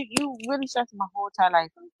because you really stressing my whole entire life.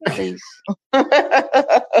 Please. All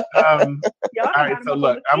right, so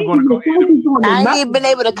look, I'm going to go ahead. I ain't even been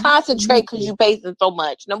able to concentrate because you pacing so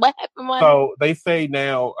much. Now, what happened? So they say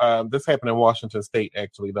now, this happened in Washington State,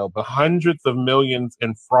 actually, though, but hundreds of millions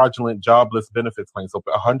in fraudulent jobless benefits claims. So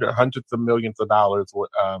hundreds of millions of dollars would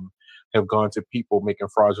have gone to people making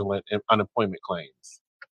fraudulent unemployment claims.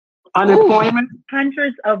 Unemployment?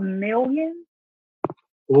 Hundreds of millions?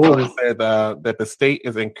 So it said that the state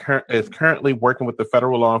is currently working with the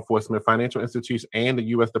federal law enforcement, financial institutions, and the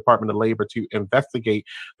U.S. Department of Labor to investigate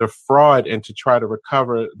the fraud and to try to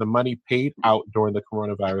recover the money paid out during the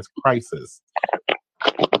coronavirus crisis.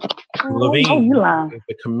 Levine,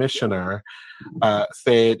 the commissioner,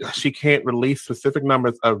 said she can't release specific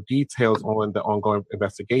numbers of details on the ongoing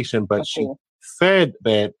investigation, but she said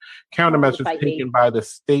that countermeasures taken by the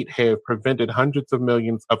state have prevented hundreds of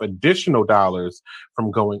millions of additional dollars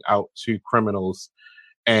from going out to criminals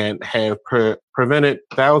and have prevented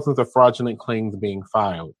thousands of fraudulent claims being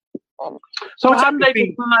filed. So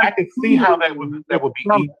I could see how that would be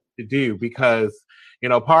easy to do because,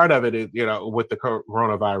 part of it is, with the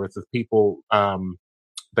coronavirus is people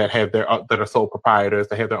that have that are sole proprietors,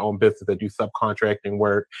 that have their own business, that do subcontracting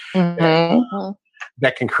work.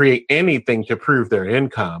 That can create anything to prove their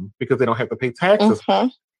income because they don't have to pay taxes.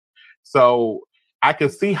 So I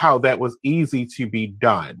could see how that was easy to be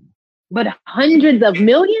done. But hundreds of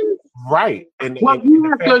millions? Right. And you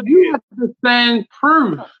have to send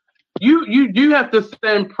proof. You have to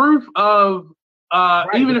send proof of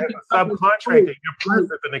even if it's subcontracting, your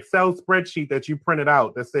proof is an Excel spreadsheet that you printed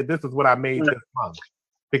out that said this is what I made this month.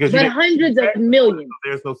 Because hundreds of millions. So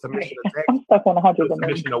there's no submission of tax. I'm stuck on hundreds of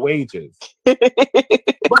submission of wages. But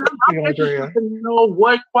I'm interested to know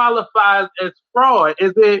what qualifies as fraud.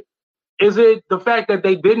 Is it the fact that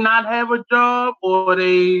they did not have a job, or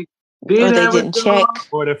they didn't check,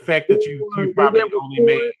 or the fact that you probably only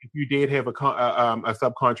made, if you did have a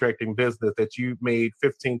subcontracting business, that you made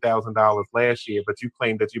 $15,000 last year, but you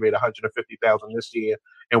claimed that you made $150,000 this year,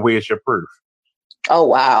 and where's your proof? Oh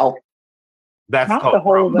wow. That's the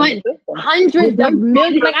whole. But hundreds of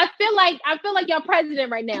millions. Like I feel like your president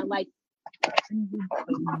right now. Like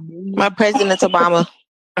my president's Obama.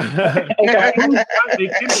 With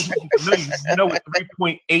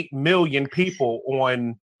 3.8 million people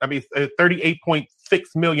 38.6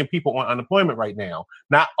 million people on unemployment right now.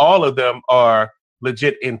 Not all of them are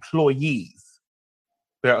legit employees.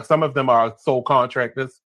 Some of them are sole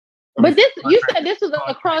contractors. But you said this was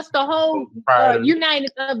across the whole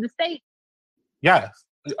United of the States. Yes.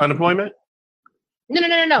 Unemployment?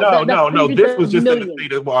 No. No. This was just in the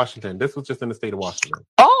state of Washington.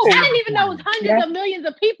 Oh. I didn't even know it was hundreds of millions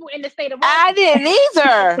of people in the state of Washington. I didn't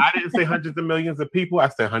either. I didn't say hundreds of millions of people. I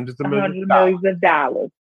said hundreds of millions of dollars.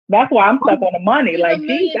 That's why I'm stuck on the money. Like,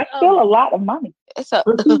 geez, that's still a lot of money. It's a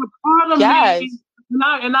part of me,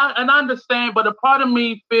 and I understand, but a part of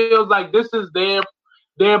me feels like this is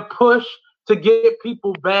their push to get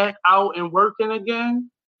people back out and working again.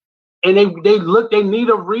 And they need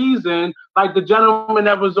a reason, like the gentleman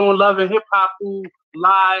that was on Love and Hip Hop who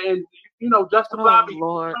lied and, justifiably. Oh,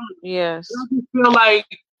 Lord. Yes. I feel like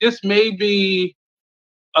this may be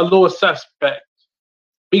a little suspect.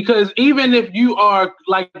 Because even if you are,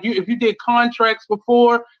 if you did contracts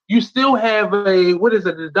before, you still have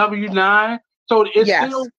the W-9. So it's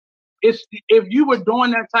still, if you were doing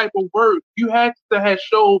that type of work, you had to have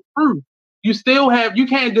showed proof. You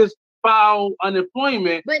can't just file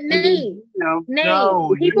unemployment. But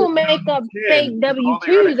people make up fake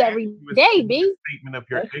W-2s every day, B.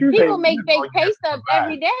 People make fake pay stubs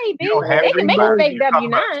every day, B. They can make a fake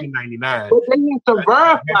W-9. But they need to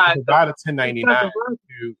verify. About a 1099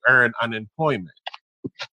 to earn unemployment.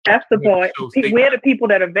 That's the point. Where are the people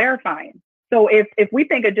that are verifying? So if we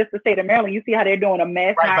think of just the state of Maryland, you see how they're doing a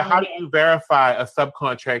mass right, hiring. but how do you verify a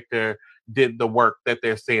subcontractor did the work that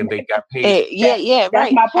they're saying they got paid? That's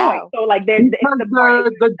right. my point. So like there's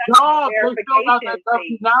the job they filled out that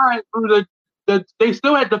W-9 through they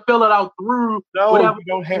still had to fill it out through. No, you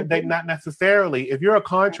don't have. They not necessarily. If you're a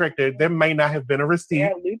contractor, there may not have been a receipt.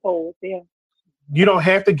 Yeah, loopholes. Yeah. You don't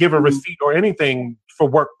have to give a receipt or anything for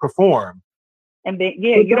work performed. And then,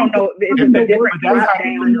 you don't know.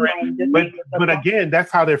 But again,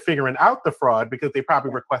 that's how they're figuring out the fraud, because they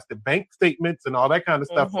probably requested bank statements and all that kind of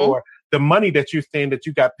stuff for the money that you're saying that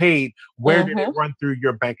you got paid. Where did it run through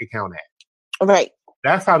your bank account at? Right.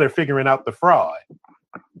 That's how they're figuring out the fraud.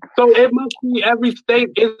 So it must be every state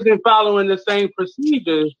isn't following the same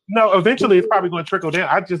procedures. No, eventually it's probably going to trickle down.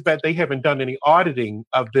 I just bet they haven't done any auditing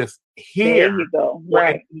of this here. There you go.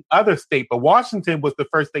 Right. In other state, but Washington was the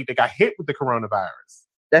first state that got hit with the coronavirus.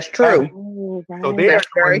 That's true. So they're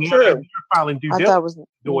very true. They're filing due diligence,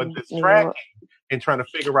 doing this tracking and trying to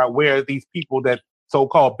figure out where these people that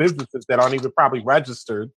so-called businesses that aren't even probably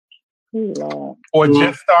registered or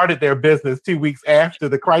just started their business 2 weeks after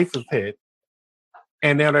the crisis hit.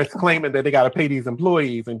 And now they're claiming that they got to pay these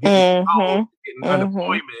employees and getting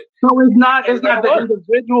unemployment. So it's not the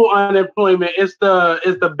individual unemployment. It's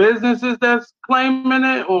the businesses that's claiming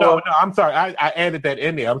it. Or no, I'm sorry. I added that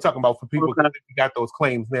in there. I'm talking about for people who got those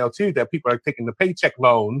claims now too. That people are taking the paycheck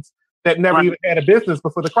loans that never even had a business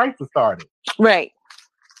before the crisis started. Right.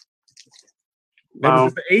 There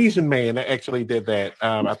was this Asian man that actually did that.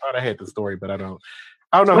 I thought I had the story, but I don't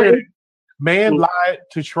know. Man lied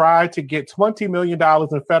to try to get $20 million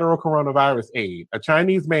in federal coronavirus aid. A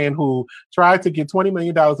Chinese man who tried to get $20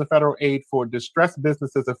 million in federal aid for distressed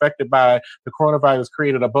businesses affected by the coronavirus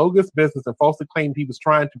created a bogus business and falsely claimed he was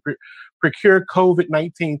trying to procure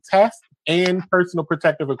COVID-19 tests and personal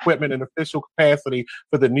protective equipment in official capacity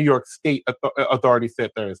for the New York State authority said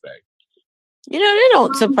Thursday. You know, they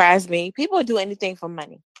don't surprise me. People do anything for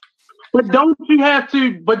money. But don't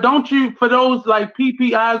you, for those like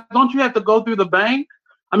PPIs, don't you have to go through the bank?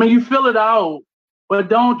 I mean, you fill it out, but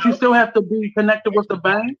don't you still have to be connected with the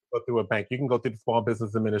bank? Go through a bank. You can go through the Small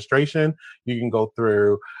Business Administration. You can go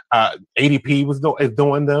through ADP is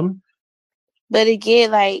doing them. But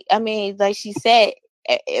again, like she said,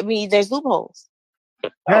 I mean, there's loopholes.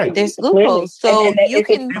 Right. There's loopholes. So and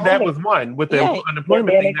that was one with the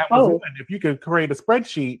unemployment thing. That was one. If you could create a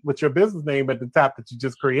spreadsheet with your business name at the top that you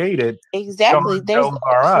just created. Exactly. There's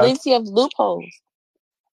plenty of loopholes.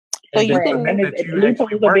 So you can get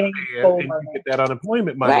that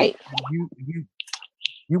unemployment money. Right.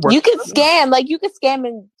 You can scam. Like you can scam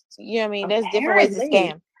and you know what I mean? There's different ways to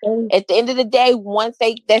scam. At the end of the day, once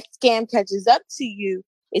that scam catches up to you,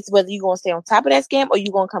 it's whether you're gonna stay on top of that scam or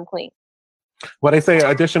you're gonna come clean. Well, they say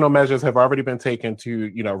additional measures have already been taken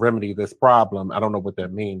to, remedy this problem. I don't know what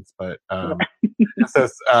that means, but it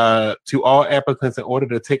says to all applicants, in order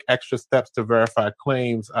to take extra steps to verify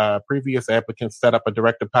claims, previous applicants set up a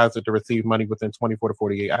direct deposit to receive money within 24 to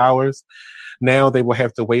 48 hours. Now they will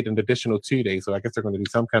have to wait an additional 2 days. So I guess they're going to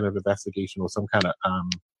do some kind of investigation or some kind of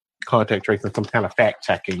contact tracing, some kind of fact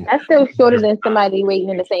checking. That's still shorter than somebody waiting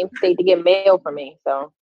in the same state to get mail from me.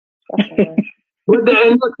 So. But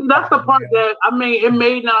that's the part that, I mean, it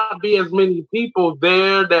may not be as many people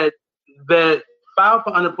there that file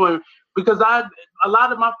for unemployment, because a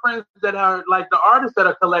lot of my friends that are like the artists that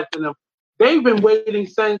are collecting them, they've been waiting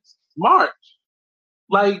since March.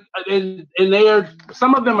 Like, and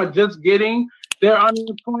some of them are just getting their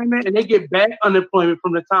unemployment, and they get back unemployment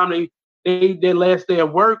from the time their last day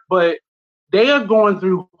of work, but they are going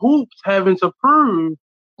through hoops having to prove.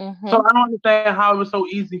 Mm-hmm. So I don't understand how it was so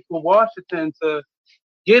easy for Washington to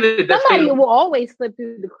get it. Somebody will always slip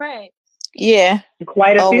through the cracks. Yeah,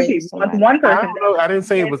 quite a few people. One person. I don't know. I didn't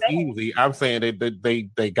say it was easy. I'm saying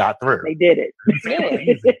they got through. They did it.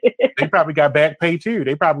 They probably got back pay too.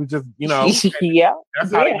 They probably just yeah.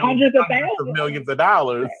 That's how hundreds of thousands of millions of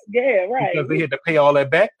dollars. Yeah, right. Because they had to pay all that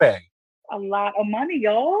back pay. A lot of money,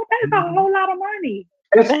 y'all. That's a whole lot of money.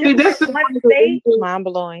 See, this is mind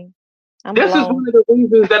blowing. This is one of the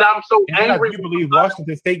reasons that I'm so angry. I do believe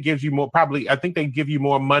Washington State gives you more. Probably, I think they give you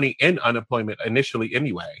more money in unemployment initially,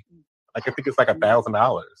 anyway. Like I think it's like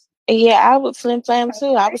 $1,000. Yeah, I would flim flam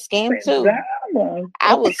too. I would scam too.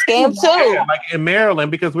 I would scam too. Yeah, like in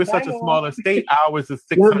Maryland, because we're such a smaller state, ours is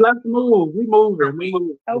 $600. Let's move. We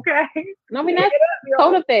moving. Okay. No, we're not.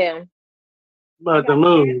 Soda fam. But the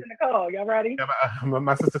move. Y'all ready? Yeah,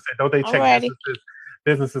 my sister said, don't they check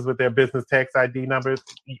businesses with their business tax ID numbers?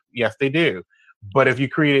 Yes, they do. But if you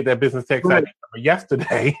created that business tax ID number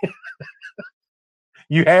yesterday,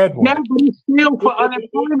 you had one. Yeah, but it's still for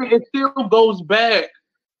unemployment. It still goes back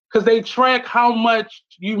because they track how much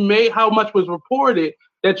you made, how much was reported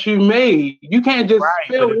that you made. You can't just but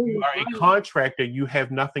if you are a contractor, you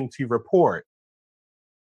have nothing to report.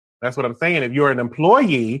 That's what I'm saying. If you're an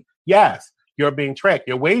employee, yes, you're being tracked.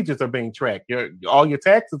 Your wages are being tracked. All your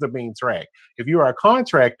taxes are being tracked. If you are a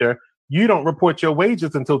contractor, you don't report your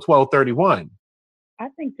wages until 12/31. I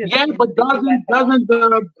think but doesn't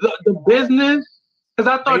the business?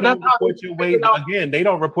 Because I thought that's how your wages. Again, they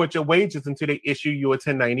don't report your wages until they issue you a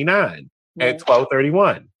 1099 at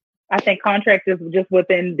 12/31. I think contractors just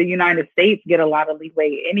within the United States get a lot of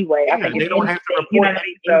leeway anyway. I think they don't have to report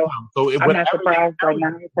income. So I'm not surprised by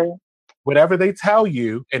that. Whatever they tell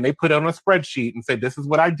you, and they put it on a spreadsheet and say, "This is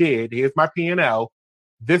what I did. Here's my P&L.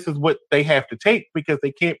 This is what they have to take," because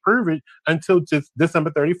they can't prove it until just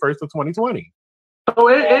December 31st of 2020. So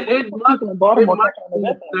it must be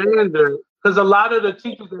standard, because a lot of the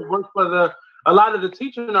teachers that work a lot of the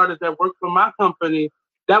teaching artists that work for my company,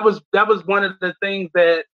 that was one of the things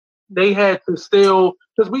that they had to still,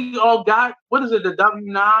 because we all got, what is it, the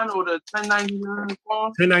W-9 or the 1099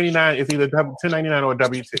 form? 1099 is either 1099 or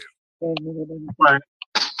W-2. Right.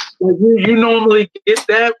 You normally get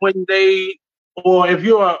that when or if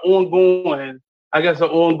you're an ongoing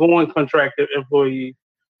contracted employee,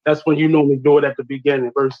 that's when you normally do it at the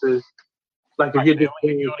beginning versus like if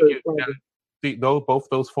you're both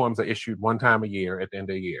those forms are issued one time a year at the end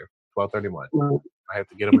of the year, 12/31. Right. I have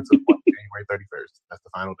to get them until January 31st. That's the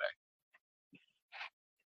final day.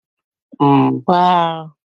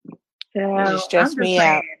 Wow. Yeah, you stressed me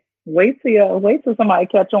out. Wait till somebody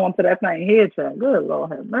catch on to that thing here, child. Good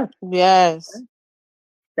Lord have mercy. Yes.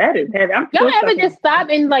 That is heavy. Y'all ever just stop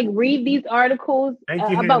and like read these articles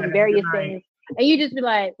about various things, and you just be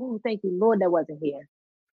like, "Oh, thank you, Lord, that wasn't here."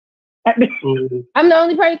 I'm the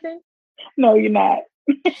only person. No, you're not.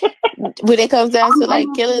 When it comes down to like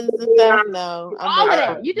killings and stuff, no. All of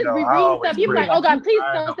that. You just be reading stuff. You be like, "Oh God, please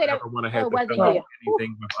don't say that." I don't want to have to fill out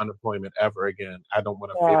anything with unemployment ever again. I don't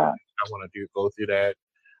want to. I want to go through that.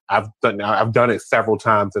 I've done it several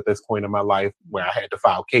times at this point in my life where I had to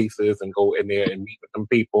file cases and go in there and meet with them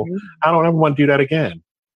people. I don't ever want to do that again.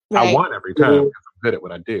 Right. I won every time because I'm good at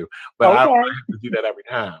what I do, but I don't want to have to do that every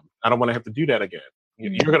time. I don't want to have to do that again.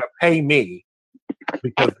 You're going to pay me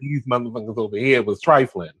because these motherfuckers over here was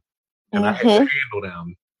trifling, and I had to handle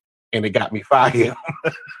them, and it got me fired.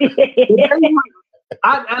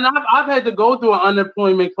 I've had to go through an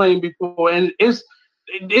unemployment claim before, and it's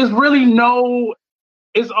really no.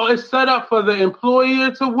 It's set up for the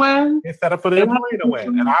employer to win. It's set up for the employer to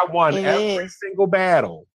win, and I won every single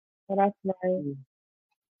battle. Well, that's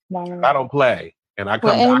right. I don't play, and I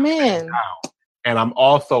come down, and I'm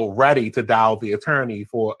also ready to dial the attorney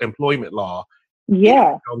for employment law.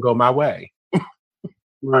 Yeah, don't go my way.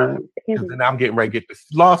 Right. And then I'm getting ready to get this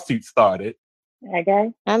lawsuit started.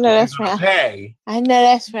 Okay. I know that's right. I know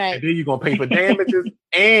that's right. And then you're gonna pay for damages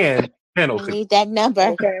and penalties. I need that number.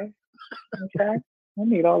 Okay. I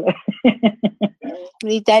need all that.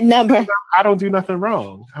 Need that number. I don't do nothing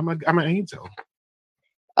wrong. I'm an angel.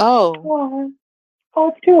 Oh.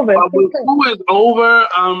 Oh, two of us. When school is over,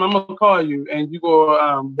 I'm gonna call you and you go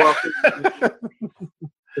walk.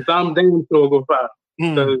 Because I'm damn sure go file.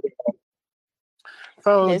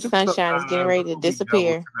 So his sunshine is getting ready to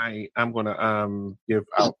disappear. Tonight, I'm gonna give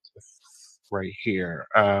out this right here.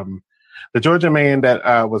 The Georgia man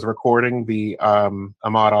that was recording the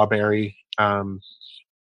Ahmaud Arbery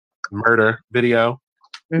murder video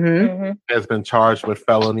has been charged with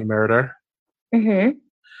felony murder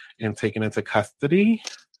and taken into custody.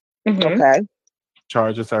 Okay.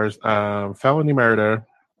 Charges are felony murder.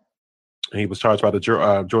 He was charged by the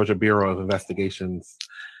Georgia Bureau of Investigations.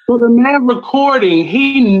 So the man recording,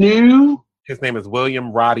 he knew. His name is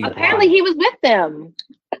William Roddy. Apparently, he was with them.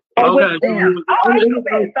 Good.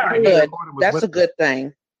 That's a good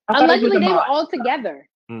thing. Allegedly, they were all together.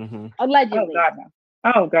 Allegedly.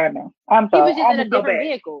 Oh God, no! I'm sorry. He was just in a different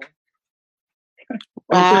vehicle.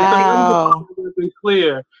 Wow.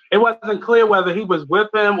 It wasn't clear whether he was with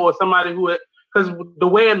him or somebody who, because the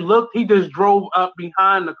way it looked, he just drove up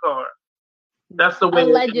behind the car. That's the way.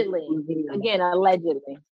 Allegedly. Again,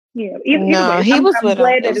 allegedly. Yeah. No, he was with him.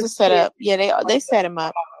 It was a setup. Yeah, they set him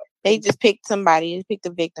up. They just picked somebody. They picked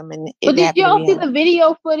a victim, and but did y'all see the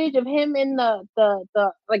video footage of him in the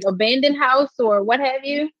like abandoned house or what have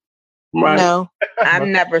you? Right. No, I've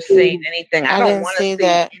never seen anything. I don't want to see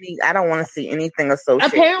that. I don't want to see anything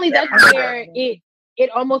associated. Apparently, that's where it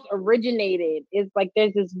almost originated. It's like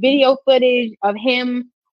there's this video footage of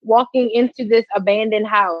him walking into this abandoned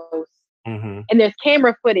house, and there's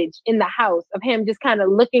camera footage in the house of him just kind of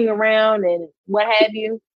looking around and what have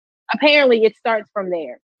you. Apparently, it starts from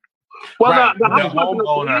there. Well, right. the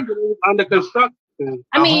homeowner under construction.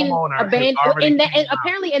 I mean, abandoned. And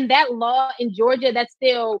apparently, in that law in Georgia, that's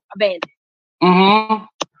still abandoned. Mm-hmm.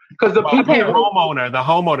 Because the homeowner,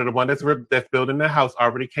 the one that's building the house,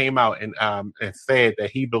 already came out and said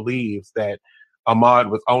that he believes that Ahmaud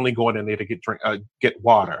was only going in there to get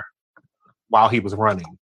water while he was running.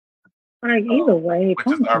 Right, either way,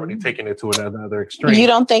 which is already taking it to another extreme. You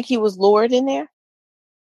don't think he was lured in there?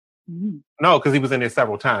 No, because he was in there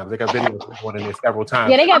several times. They got videos of him going in there several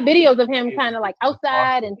times. Yeah, they got videos of him kind of like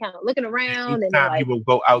outside and kind of looking around. Each time he will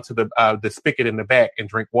go out to the spigot in the back and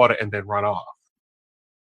drink water and then run off.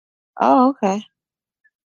 Oh, okay.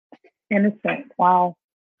 Innocent. Wow.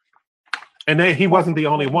 And then he wasn't the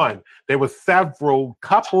only one. There was several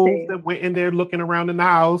couples that went in there looking around in the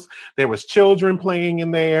house. There was children playing in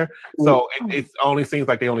there. So it only seems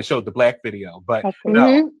like they only showed the black video. But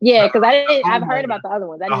no. Yeah, because I've heard about the other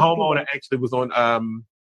ones. The homeowner actually was on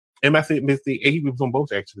MSNBC. He was on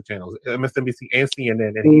both actually channels, MSNBC and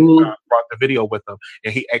CNN, and he brought the video with him.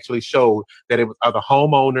 And he actually showed that it was other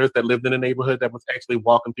homeowners that lived in the neighborhood that was actually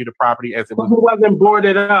walking through the property as it was. Who wasn't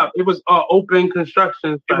boarded up? It was open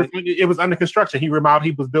construction. It was under construction. He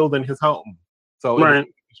was building his home, so it was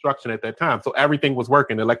construction at that time. So everything was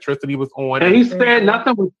working. The electricity was on. And he said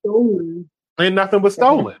nothing was stolen. And nothing was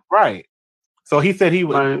stolen. Right. So he said he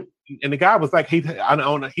was. Right. And the guy was like, he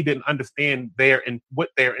didn't understand what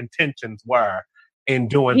their intentions were in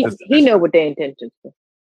doing this. He knew what their intentions were.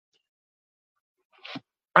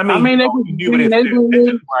 I mean he knew what his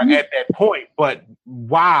intentions were at that point, but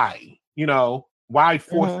why? Why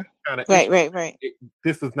force kind of right.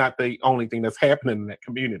 This is not the only thing that's happening in that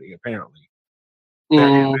community, apparently.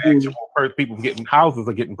 There is actual people houses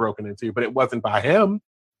are getting broken into, but it wasn't by him.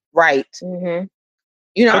 Right. Mm-hmm.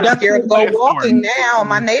 I'm scared to go walking now in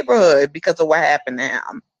my neighborhood because of what happened now.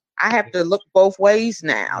 I have to look both ways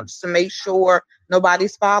now just to make sure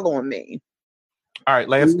nobody's following me. All right,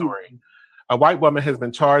 last story. A white woman has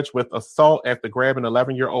been charged with assault after grabbing an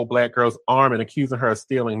 11-year-old black girl's arm and accusing her of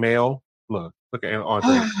stealing mail. Look at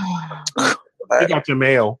Andre. You got your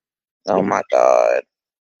mail. Oh, my God.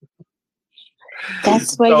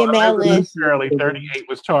 That's where your mail is. Shirley, 38,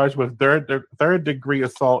 was charged with third-degree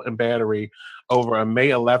assault and battery over a May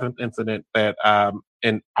 11th incident that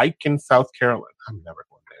in Aiken, South Carolina. I'm never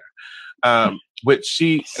going there. Which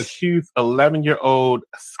she accused 11-year-old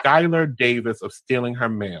Skylar Davis of stealing her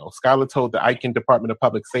mail. Skylar told the Aiken Department of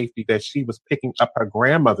Public Safety that she was picking up her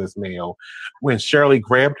grandmother's mail when Shirley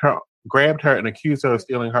grabbed her and accused her of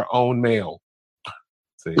stealing her own mail.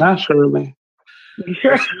 See? Not Shirley. When she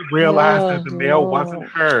realized that the mail wasn't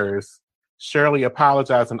hers, Shirley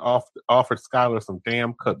apologized and offered Skylar some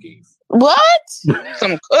damn cookies. What?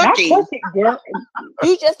 Some cookies?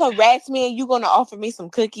 You just harassed me and you going to offer me some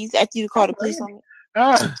cookies after you call the police on me?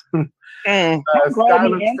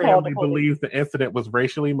 Skylar's family believes the incident was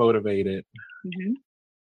racially motivated.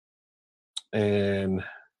 And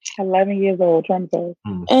 11 years old, traumatized.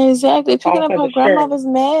 Exactly. Picking up her grandmother's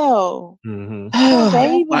mail. Oh,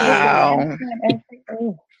 baby. Wow.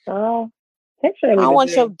 I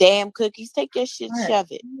want your damn cookies. Take your shit, shove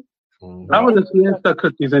it. I would have smashed the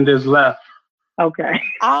cookies and just left. Okay.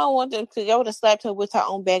 I don't want them cookies. I would have slapped her with her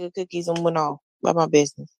own bag of cookies and went off. About my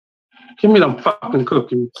business. Give me them fucking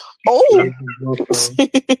cookies. Oh.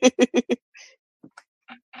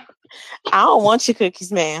 I don't want your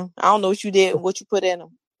cookies, ma'am. I don't know what you did, what you put in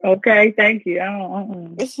them. Okay, thank you.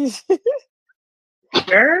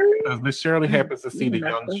 Miss Shirley happens to see the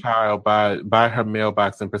young child by her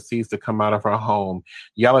mailbox and proceeds to come out of her home,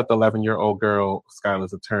 yell at the 11-year-old girl.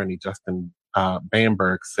 Skylar's attorney, Justin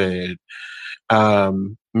Bamberg, said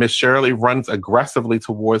Miss Shirley runs aggressively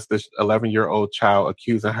towards this 11-year-old child,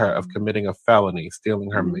 accusing her of committing a felony, stealing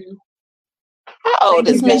her mail. How old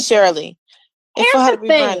is Miss Shirley? Here's the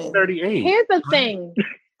thing. 38. Here's the thing.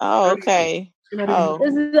 Oh, okay. Oh.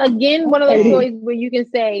 This is again one of those stories where you can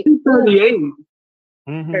say 38.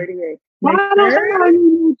 38. Why don't somebody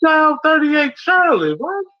need a child 38 Shirley?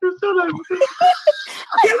 Why you still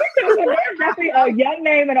There's definitely a young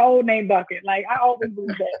name and an old name bucket. Like I always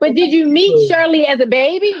believe that. But did you meet Shirley as a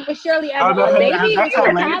baby? Was Shirley as a baby? That's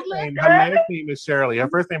her last name. Her last name is Shirley. Her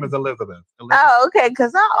first name is Elizabeth. Oh, okay.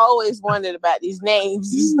 Because I always wondered about these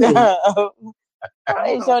names and stuff. What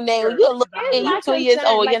is your name? You're 2 years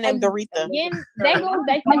old. Your name's Doretha. Again, that goes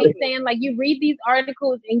back to me saying, like, you read these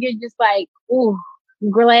articles and you're just like, ooh, I'm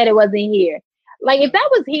glad it wasn't here. Like, if that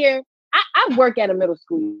was here, I work at a middle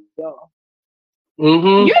school, y'all.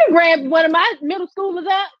 Mm-hmm. You done grabbed one of my middle schoolers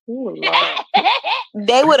up. Ooh,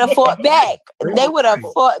 they would have fought back. They would have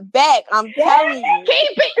fought back. I'm telling you.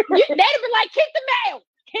 Keep it. They'd have been like, keep the mail.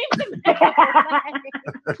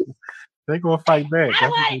 They're gonna fight back.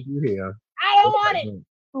 That's what they do here. I don't want it.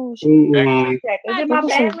 Oh, is it my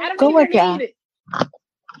family? Go with y'all.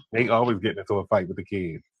 Nate always getting into a fight with the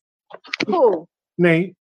kids. Cool.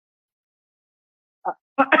 Nate.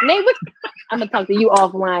 Nate, I'm gonna talk to you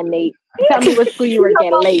offline, Nate. Tell me what school you work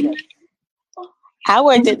at later. I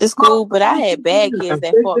worked at the school, but I had bad kids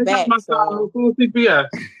that fought back. So. CPS.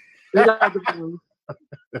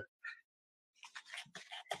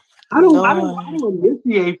 I don't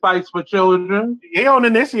initiate fights for children. You don't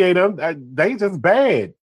initiate them. They just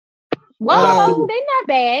bad. Well, they're not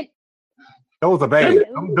bad. Those are bad.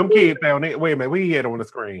 Them kids down there. Wait a minute. We had on the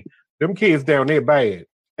screen. Them kids down there bad.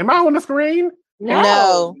 Am I on the screen?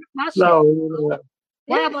 No. No.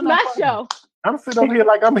 It's my show. I'm sitting over here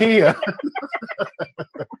like I'm here.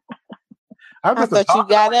 I thought you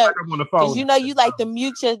got up because you know you like to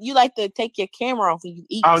you like to take your camera off when you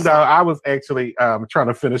eat. Oh no, I was actually trying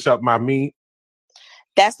to finish up my meat.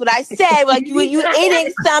 That's what I said. Like you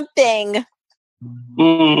eating something.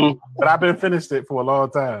 Mm-hmm. But I've been finished it for a long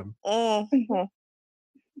time. Mm-hmm.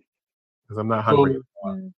 Because I'm not hungry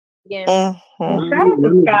anymore. Yeah. Mm-hmm. Shout out to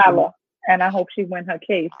Skylar, and I hope she win her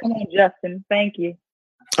case. Come on, Justin. Thank you.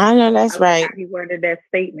 I know that's right. He worded that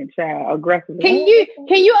statement, child, aggressively. Can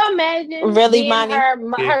you imagine really, Monty? Her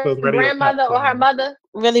grandmother or her mother?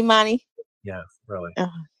 Really, Monty? Yes, really.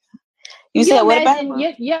 You said what about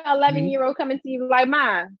your 11-year-old coming to you like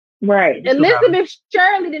mine? Right. Elizabeth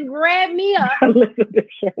Shirley didn't grab me up. Elizabeth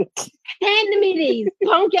Shirley. Handed me these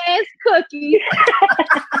punk ass cookies.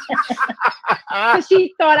 Because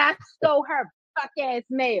she thought I stole her fuck ass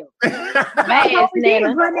mail. Ass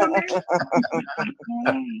Nana.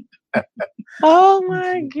 Oh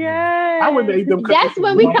my god. I wouldn't eat them cookies. That's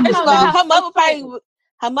when we come out. Her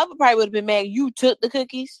mother probably would have been mad. You took the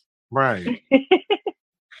cookies. Right.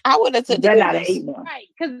 I would have took the cookies. Right,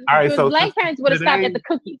 because black parents would have stopped at the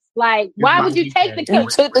cookies. Like, why would you take the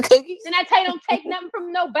cookies? You took the cookies? Then I tell you, don't take nothing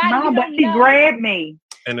from nobody. No, but she grabbed me.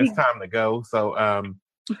 And it's time to go. So,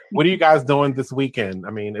 what are you guys doing this weekend? I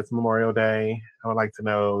mean, it's Memorial Day. I would like to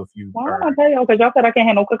know if you. Well, I'm gonna tell you because y'all said I can't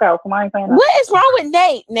have no cookout, so I ain't saying that. What is wrong with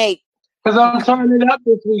Nate? Because I'm turning up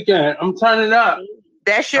this weekend. I'm turning up.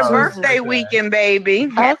 That's your birthday weekend, baby.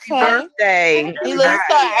 Happy birthday. You look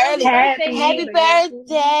so early. Happy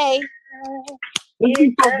birthday.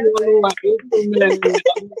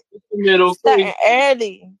 Starting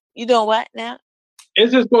early. You doing what now?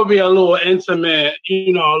 It's just going to be a little intimate,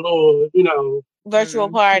 a little, virtual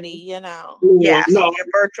party, Yeah, a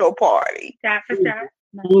virtual party. Shot for shot.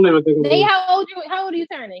 Hey, how old are you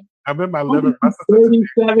turning? I'm in my living.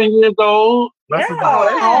 37 years old. That's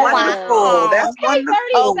wonderful. That's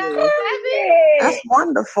wonderful. That's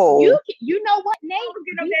wonderful. You know what,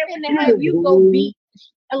 Nate? You go beat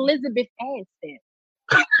Elizabeth ass then.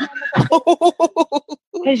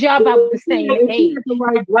 Because y'all about the same age.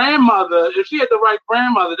 If she had the right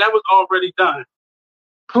grandmother, that was already done.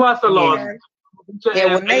 Plus a lot.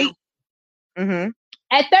 Yeah, when Nate. Mm-hmm.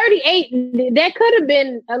 At 38, that could have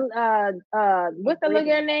been what's the little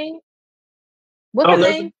girl name? What's her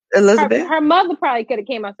name? Elizabeth. Her mother probably could have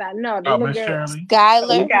came outside. No, the little girl.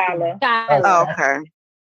 Skylar. Oh, okay.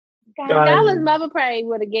 Skylar's mother probably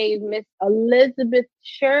would have gave Miss Elizabeth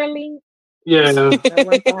Shirley. Yeah. Really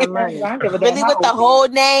with the whole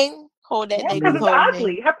name? Hold that name. Because it's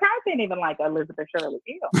ugly. Her parents ain't even like Elizabeth Shirley.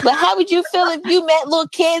 Ew. But how would you feel if you met little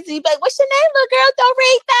kids and you'd be like, what's your name, little girl?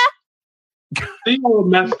 Dorita? She all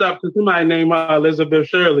messed up because somebody named her Elizabeth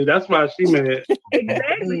Shirley. That's why she mad.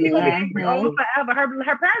 Exactly. Forever.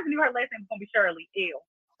 Her parents knew her last name was gonna be Shirley. Ew.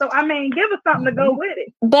 So I mean, give us something to go with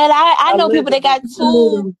it. But I know people that got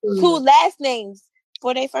two last names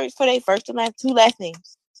for their first and last two last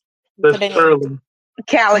names. Shirley.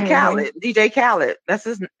 Khaled. DJ Khaled. That's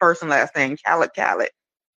his first and last name. Khaled.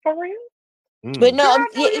 For real? But no,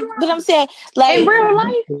 but I'm saying, like in real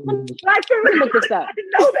life, like seriously, look this up. I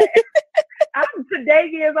didn't know that. I'm today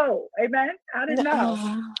years old. Amen. I didn't know.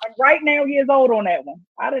 I'm right now years old on that one.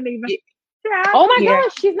 I didn't even. Oh my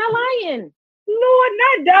gosh, she's not lying. Lord,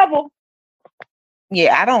 not double.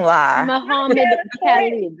 Yeah, I don't lie. Muhammad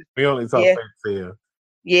Khalid. We only talk facts here.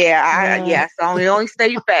 Yeah, so only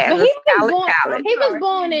stay fast. He was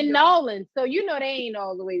born in Nolan, so they ain't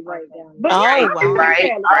all the way right down. But right. All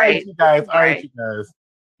right, you guys.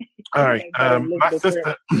 All right. My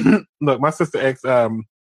sister. Look, my sister X.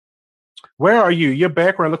 Where are you? Your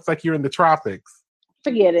background looks like you're in the tropics.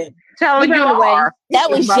 Forget it. Tell you are. That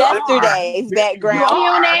was yesterday's background.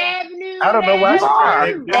 On Avenue. I don't know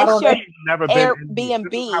why. That's your never Airbnb.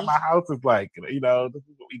 This is how my house is like. This is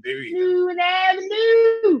what we do here.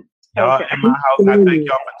 Avenue. Y'all in my house. I thank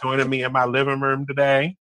y'all for joining me in my living room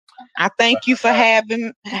today. I thank you for having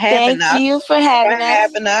us. Thank you for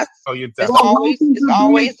having us. Oh, you're it's always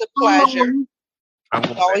a pleasure.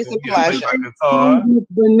 It's always a pleasure. Go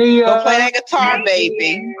play that guitar,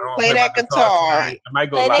 baby. Play that guitar.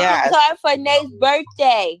 Play that guitar for Nate's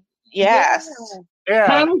birthday. Yes.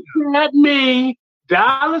 Yeah. At me,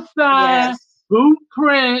 $,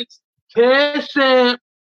 Blueprints, Cash App.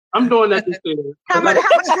 I'm doing that this year. How much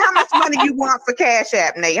money you want for Cash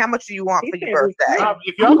App, Nate? How much do you want for your birthday?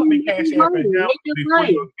 If y'all gonna be Cash App and help, before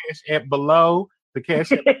you go Cash App below, the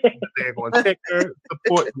Cash App they're going to ticker,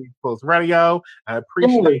 support East Coast Radio. I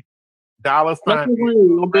appreciate $. $.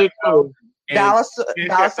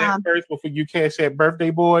 First for you, Cash App birthday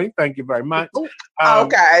boy. Thank you very much.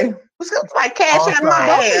 Okay. Let's go like Cash App my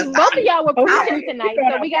ass. Both of y'all were preaching tonight,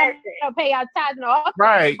 so we got to pay our tithes and all.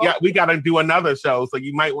 Right. Yeah, we got to do another show, so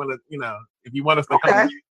you might want to, if you want us to come,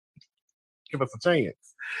 give us a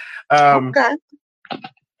chance. Okay.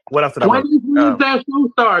 What else did I want? When is that show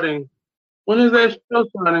starting? When is that show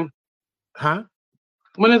starting? Huh?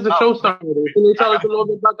 When is the show starting? Can you tell us a little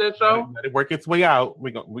bit about that show? Let it work its way out.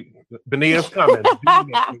 Benia's coming.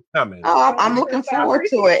 Coming. Oh, I'm looking forward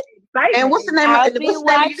to it. And what's the name of the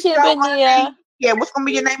show? Benia? Yeah, what's gonna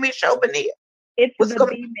be your name of your show, Benia? It's the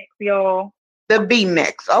B Mix, y'all. The B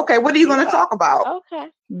Mix. Okay, what are you gonna talk about? Okay,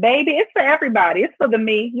 baby, it's for everybody. It's for the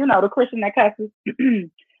me, the Christian that cusses,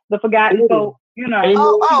 the forgotten folk.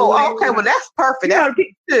 Oh, okay. Well, that's perfect. That's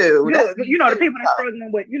the people that's struggling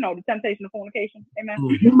with, the temptation of fornication. Amen.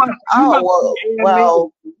 You must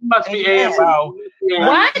be AFL.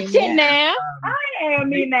 Watch it now. I am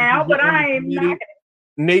me now, but I am not.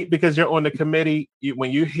 Nate, because you're on the committee,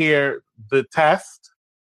 when you hear the test,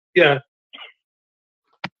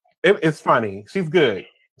 it's funny. She's good.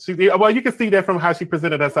 You can see that from how she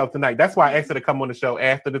presented herself tonight. That's why I asked her to come on the show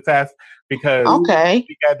after the test, because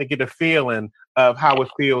we got to get a feeling of how it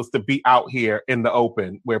feels to be out here in the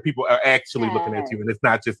open where people are actually looking at you and it's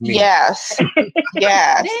not just me. Yes.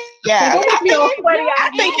 Yes.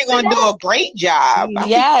 I think you're going to do a great job.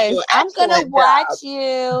 Yes. I'm going to watch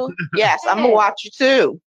you. Yes, I'm going to watch you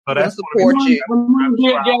too. So that's support you.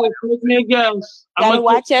 Let me guess. Gotta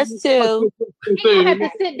watch us too. You have to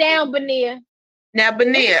sit down, Benia. Now,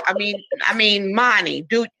 Benia, I mean, Monty,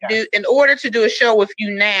 do in order to do a show with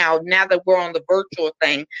you now that we're on the virtual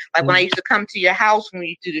thing, like when I used to come to your house when we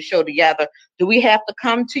used to do the show together, do we have to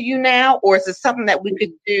come to you now, or is it something that we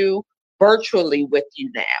could do virtually with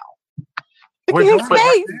you now? We're doing it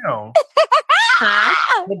right now.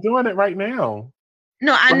 Huh? We're doing it right now.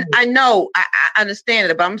 No, I know, I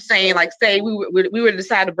understand it, but I'm saying, like, say we were to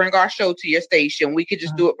decide to bring our show to your station, we could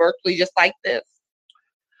just do it virtually, just like this.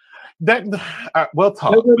 That we'll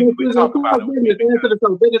talk. We'll talk about it.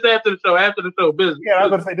 After the show. Business. Yeah, I was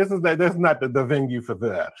going to say this is not the venue for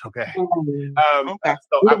that. Okay. Okay.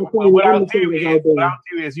 So what I'll do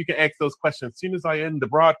is you can ask those questions as soon as I end the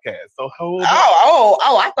broadcast. So hold. Oh!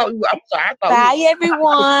 I thought. I'm sorry. Bye,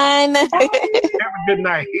 everyone. Have a good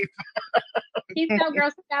night. Peace out, Girl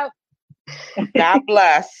Scout. God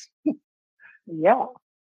bless. Yeah.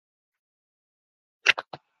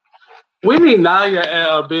 We need Naya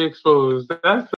at Be Exposed. That's